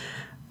that.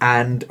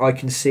 And I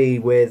can see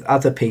with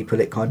other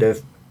people it kind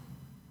of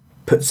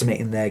puts something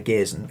in their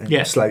gears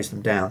and slows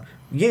them down.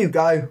 You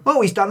go,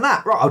 oh, he's done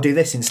that, right, I'll do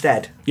this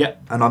instead.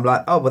 Yep. And I'm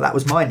like, oh, well, that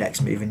was my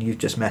next move, and you've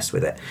just messed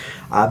with it.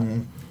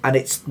 And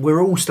we're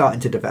all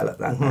starting to develop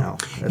that now.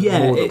 The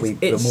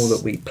more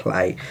that we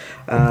play.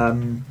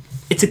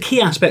 It's a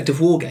key aspect of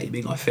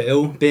wargaming, I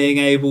feel, being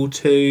able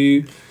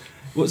to...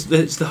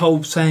 It's the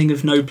whole saying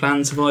of no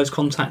plan survives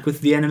contact with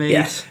the enemy.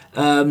 Yes.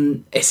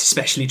 It's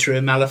especially true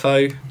in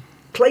Malifaux.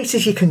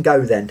 Places you can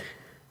go then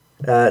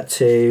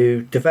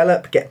to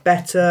develop, get a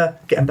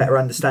better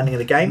understanding of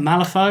the game.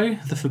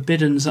 Malifaux, the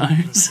Forbidden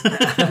Zones.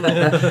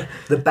 The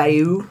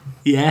Bayou.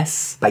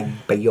 Yes.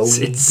 Bayou.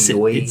 It's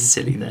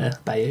silly there.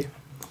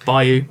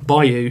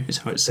 Bayou is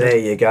how it's said. There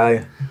you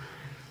go.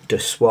 The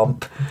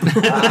swamp.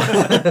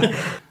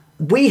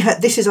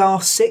 This is our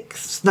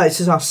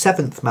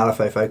 7th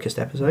Malifaux focused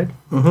episode.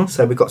 Mm-hmm.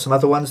 So we've got some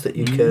other ones that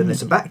you can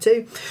listen back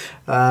to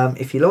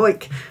if you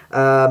like.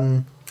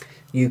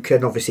 You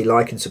can obviously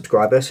like and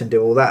subscribe us and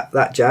do all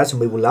that jazz, and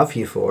we will love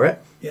you for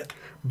it. Yeah.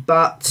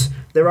 But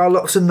there are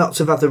lots and lots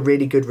of other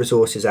really good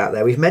resources out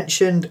there. We've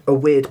mentioned A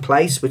Weird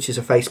Place, which is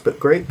a Facebook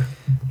group.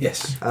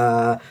 Yes.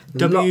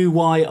 WYRD.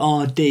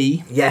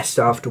 Yes,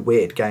 after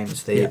Weird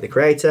Games, the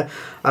creator.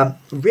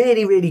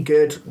 Really, really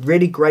good.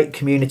 Really great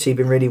community,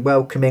 been really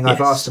welcoming.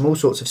 I've asked them all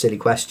sorts of silly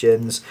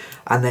questions,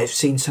 and they've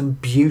seen some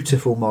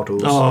beautiful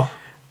models. Oh.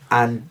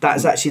 And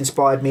that's actually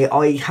inspired me.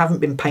 I haven't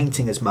been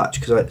painting as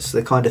much because it's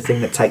the kind of thing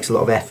that takes a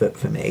lot of effort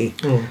for me.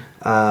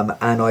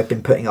 And I've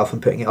been putting it off,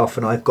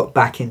 and I've got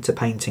back into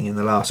painting in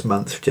the last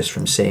month just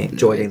from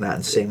joining that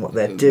and seeing what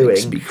they're doing.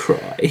 Makes me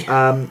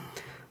cry.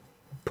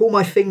 Pull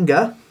My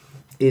Finger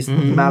is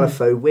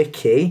Malifaux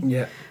Wiki,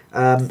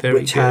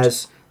 which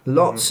has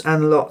lots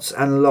and lots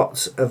and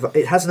lots of...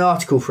 It has an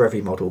article for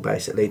every model,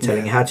 basically,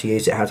 telling you how to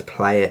use it, how to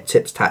play it,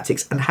 tips,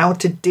 tactics, and how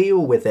to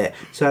deal with it.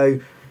 So...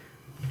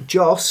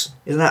 Joss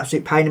is an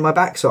absolute pain in my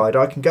backside.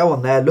 I can go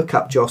on there, look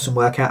up Joss and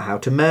work out how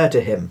to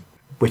murder him,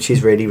 which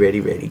is really, really,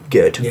 really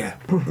good. Yeah.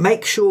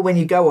 Make sure when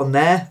you go on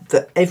there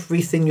that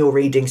everything you're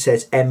reading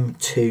says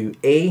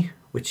M2E,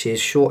 which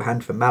is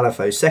shorthand for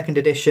Malifaux 2nd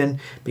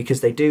edition,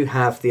 because they do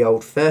have the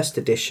old 1st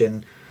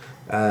edition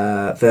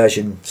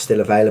version still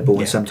available,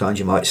 and sometimes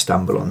you might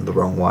stumble on the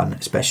wrong one,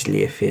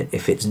 especially if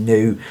it's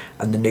new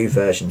and the new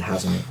version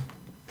hasn't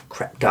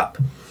crept up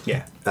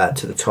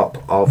to the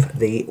top of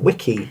the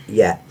wiki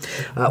yet.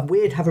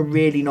 Weird have a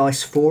really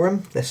nice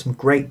forum. There's some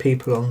great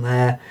people on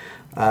there.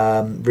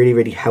 Really,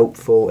 really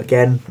helpful.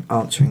 Again,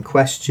 answering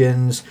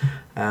questions.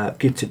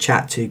 Good to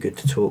chat to, good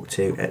to talk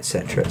to,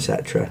 etc.,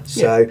 etc.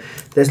 So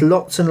there's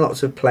lots and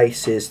lots of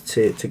places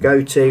to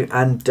go to.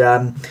 And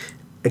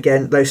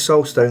again, those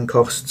Soulstone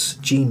costs,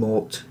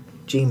 Gmort,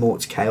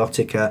 Gmort's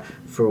Chaotica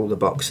for all the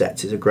box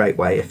sets is a great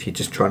way if you're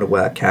just trying to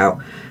work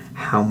out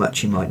how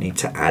much you might need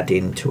to add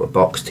into a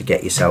box to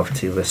get yourself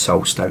to the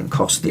Soulstone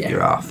cost that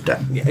you're after.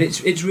 Yeah,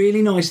 it's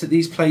really nice that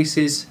these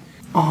places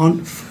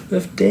aren't full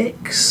of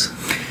dicks.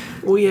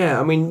 Well, yeah,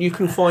 I mean, you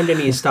can find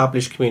any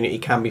established community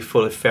can be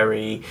full of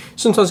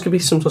sometimes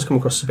come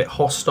across as a bit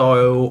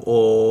hostile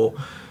or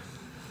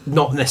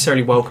not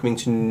necessarily welcoming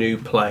to new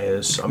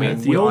players. I mean,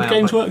 the old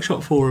Games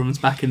Workshop forums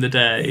back in the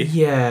day.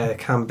 Yeah, it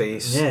can be.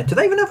 Yeah, do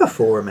they even have a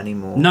forum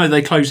anymore? No,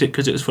 they closed it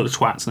because it was full of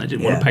twats and they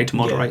didn't want to pay to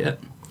moderate it.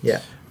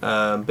 Yeah.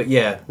 But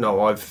yeah,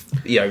 no, I've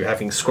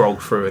having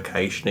scrolled through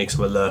occasionally because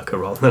I'm a lurker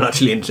rather than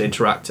actually an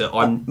interactor.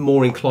 I'm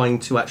more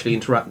inclined to actually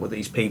interact with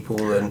these people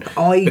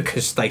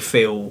because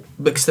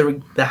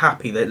they're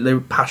happy, they're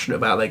passionate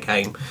about their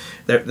game.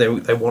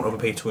 They want other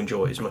people to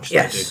enjoy it as much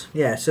as they do.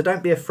 Yeah. So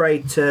don't be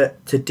afraid to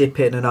dip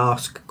in and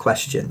ask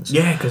questions.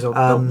 Yeah, because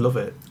I'll love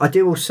it. I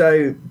do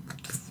also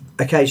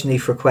occasionally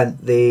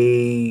frequent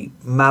the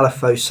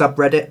Malifaux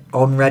subreddit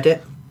on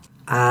Reddit,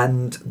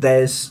 and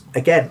there's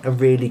again a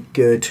really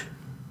good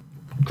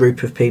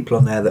group of people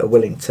on there that are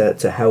willing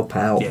to help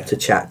out, to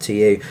chat to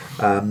you.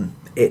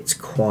 It's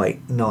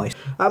quite nice.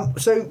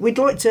 So we'd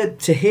like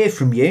to hear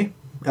from you,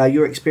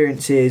 your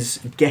experiences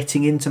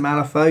getting into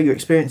Malifaux, your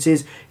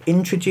experiences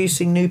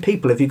introducing new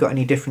people. Have you got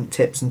any different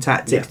tips and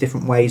tactics,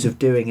 different ways of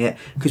doing it?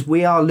 Because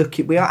we are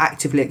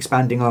actively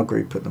expanding our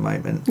group at the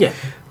moment. Yeah.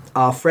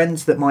 Our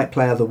friends that might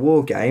play other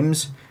war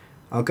games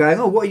are going,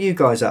 oh, what are you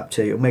guys up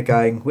to? And we're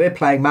going, we're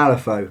playing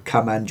Malifaux,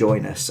 come and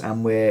join us.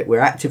 And we're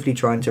actively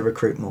trying to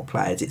recruit more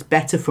players. It's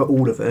better for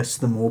all of us,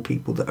 the more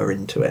people that are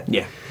into it.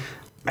 Yeah.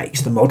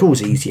 Makes the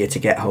models easier to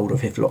get hold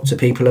of if lots of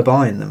people are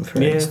buying them,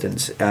 for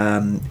instance.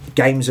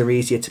 Games are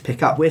easier to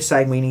pick up. We're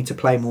saying we need to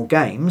play more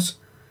games.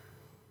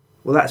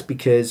 Well, that's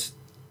because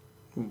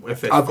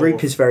our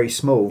group is very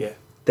small. Yeah.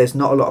 There's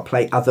not a lot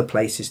of other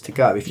places to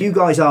go. If you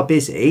guys are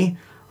busy,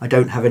 I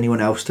don't have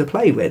anyone else to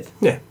play with.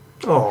 Yeah.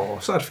 Oh,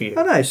 sad for you.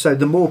 I know. So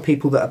the more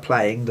people that are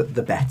playing,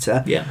 the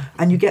better. Yeah.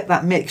 And you get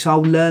that mix.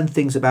 I'll learn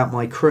things about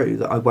my crew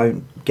that I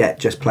won't get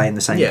just playing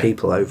the same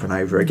people over and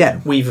over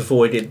again. We've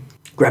avoided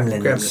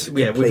Gremlins.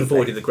 Yeah, completely. we've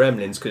avoided the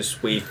Gremlins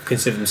because we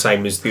consider them the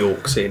same as the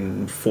Orcs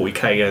in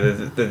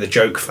 40k. They're the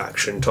joke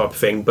faction type of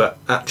thing. But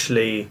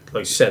actually,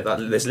 like you said,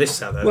 there's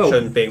lists out there that show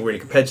them being really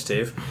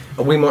competitive,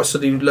 and we might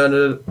suddenly learn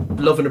a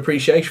love and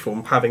appreciation for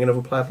them having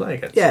another player play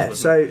against. Yeah,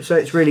 so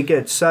it's really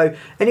good. So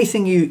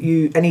anything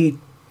any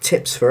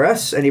tips for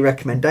us, any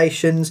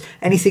recommendations,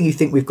 anything you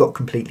think we've got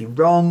completely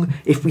wrong,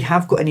 if we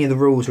have got any of the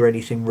rules or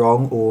anything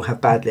wrong or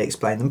have badly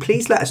explained them,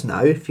 please let us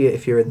know if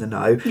you're in the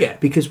know. Yeah.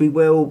 Because we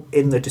will,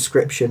 in the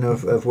description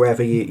of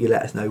wherever you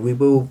let us know, we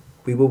will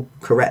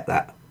correct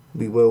that.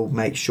 We will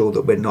make sure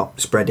that we're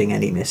not spreading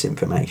any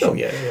misinformation. Oh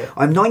yeah.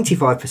 I'm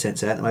 95%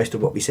 certain that most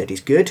of what we said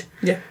is good.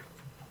 Yeah.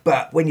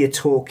 But when you're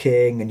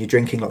talking and you're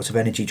drinking lots of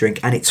energy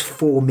drink and it's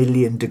 4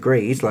 million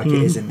degrees like it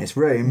is in this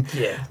room,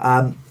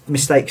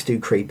 mistakes do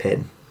creep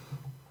in.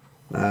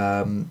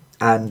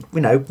 And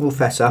we'll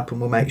fess up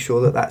and we'll make sure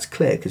that that's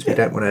clear because we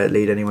don't want to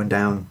lead anyone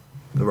down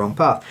the wrong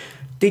path.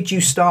 Did you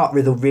start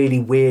with a really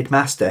weird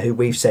master who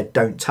we've said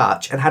don't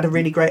touch and had a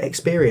really great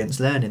experience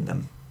learning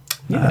them?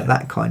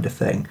 That kind of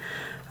thing.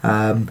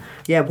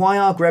 Why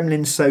are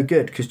Gremlins so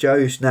good? Because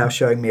Joe's now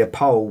showing me a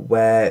poll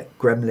where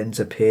Gremlins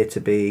appear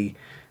to be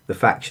the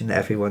faction that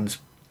everyone's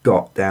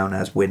got down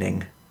as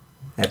winning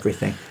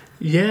everything.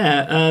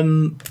 Yeah,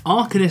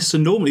 Arcanists are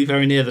normally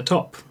very near the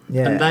top.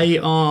 Yeah. And they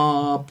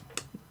are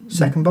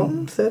Second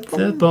bottom? Third bottom?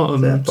 third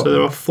bottom. So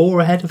there are 4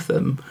 ahead of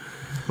them,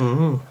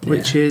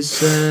 which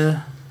is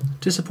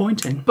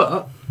disappointing.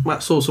 But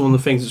that's also one of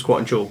the things that's quite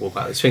enjoyable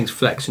about this. Things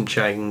flex and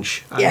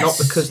change. And not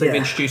because they've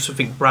introduced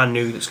something brand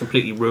new that's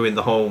completely ruined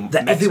the whole...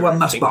 That everyone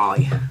must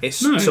buy. It's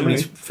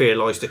somebody's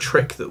realised a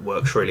trick that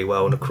works really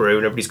well in a crew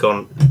and everybody's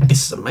gone,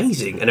 this is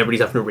amazing. And everybody's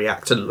having to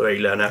react and really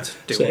learn how to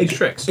do all these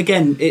tricks.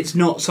 Again, it's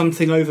not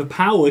something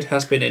overpowered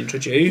has been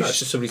introduced. No, it's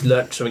just somebody's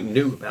learnt something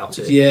new about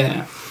it.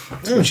 Yeah.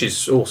 Which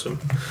is awesome.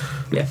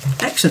 Yeah.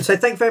 Excellent. So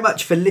thank you very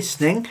much for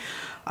listening.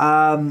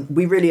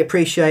 We really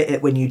appreciate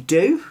it when you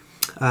do.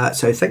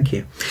 So thank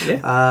you.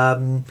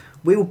 Yeah.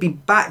 We will be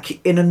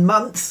back in a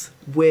month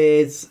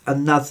with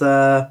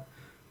another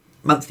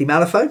monthly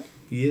Malifaux.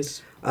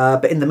 Yes.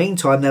 But in the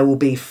meantime, there will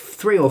be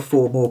 3 or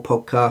 4 more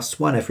podcasts,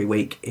 one every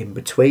week in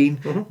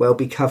between. We'll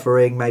be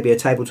covering maybe a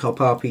tabletop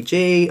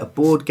RPG, a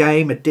board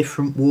game, a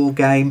different war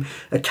game.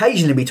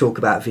 Occasionally we talk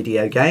about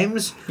video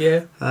games.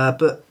 Yeah.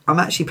 But I'm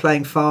actually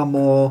playing far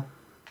more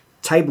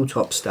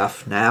tabletop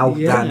stuff now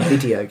than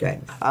video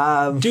games.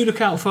 Do look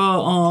out for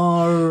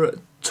our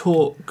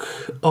talk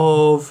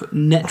of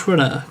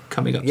Netrunner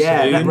coming up soon.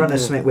 Netrunner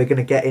is something we're going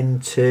to get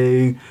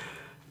into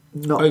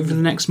over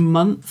the next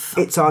month.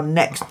 It's our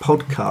next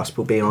podcast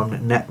will be on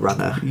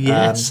Netrunner.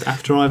 Yes,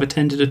 after I've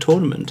attended a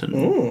tournament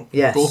and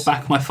brought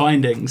back my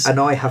findings. And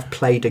I have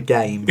played a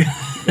game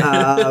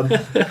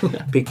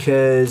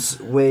because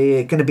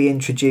we're going to be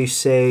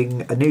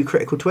introducing a new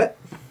Critical Twit.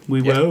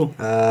 We will.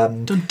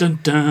 Dun, dun,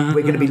 dun.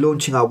 We're going to be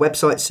launching our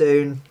website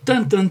soon.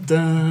 Dun, dun,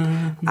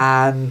 dun.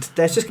 And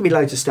there's just going to be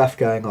loads of stuff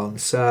going on.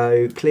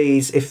 So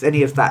please, if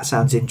any of that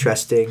sounds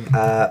interesting,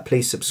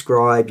 please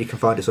subscribe. You can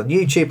find us on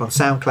YouTube, on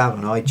SoundCloud,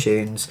 on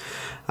iTunes.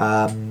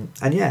 And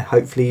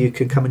hopefully you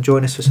can come and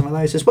join us for some of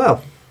those as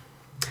well.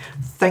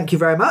 Thank you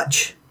very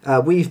much.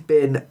 We've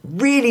been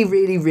really,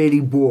 really,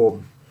 really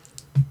warm.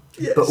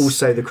 Yes. But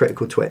also the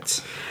Critical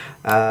Twits.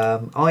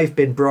 I've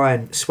been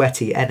Brian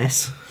Sweaty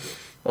Ennis.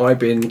 I've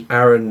been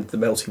Aaron the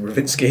Melting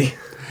Ravinsky.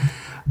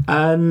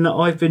 And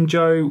I've been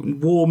Joe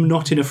Warm,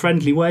 not in a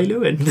friendly way,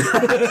 Lewin.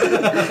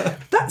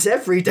 That's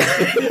every day.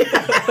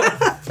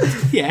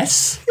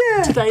 Yes. Yeah.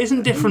 Yeah. Today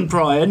isn't different,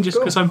 Brian, just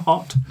Cool. because I'm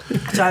hot.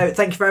 So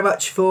thank you very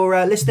much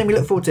for listening. We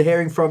look forward to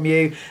hearing from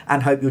you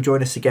and hope you'll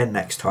join us again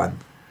next time.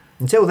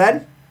 Until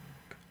then,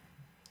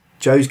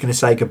 Joe's going to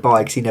say goodbye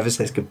because he never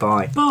says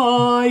goodbye.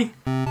 Bye.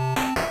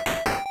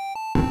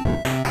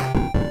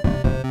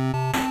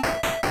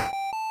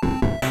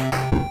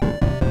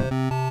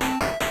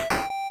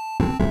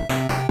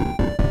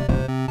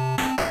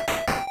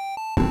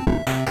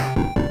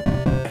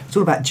 It's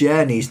all about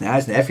journeys now,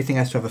 isn't it? Everything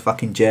has to have a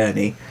fucking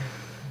journey.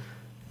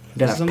 You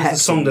don't As have long as the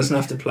pets. song doesn't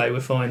have to play, we're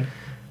fine.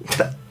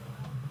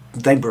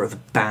 They were the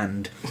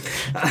band.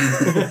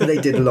 They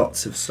did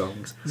lots of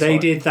songs. They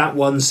did that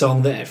one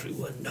song that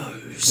everyone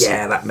knows.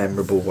 Yeah, that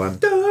memorable one.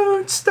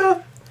 Don't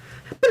stop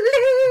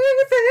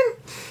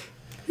believing.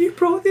 You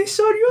brought this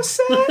on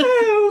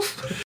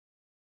yourself.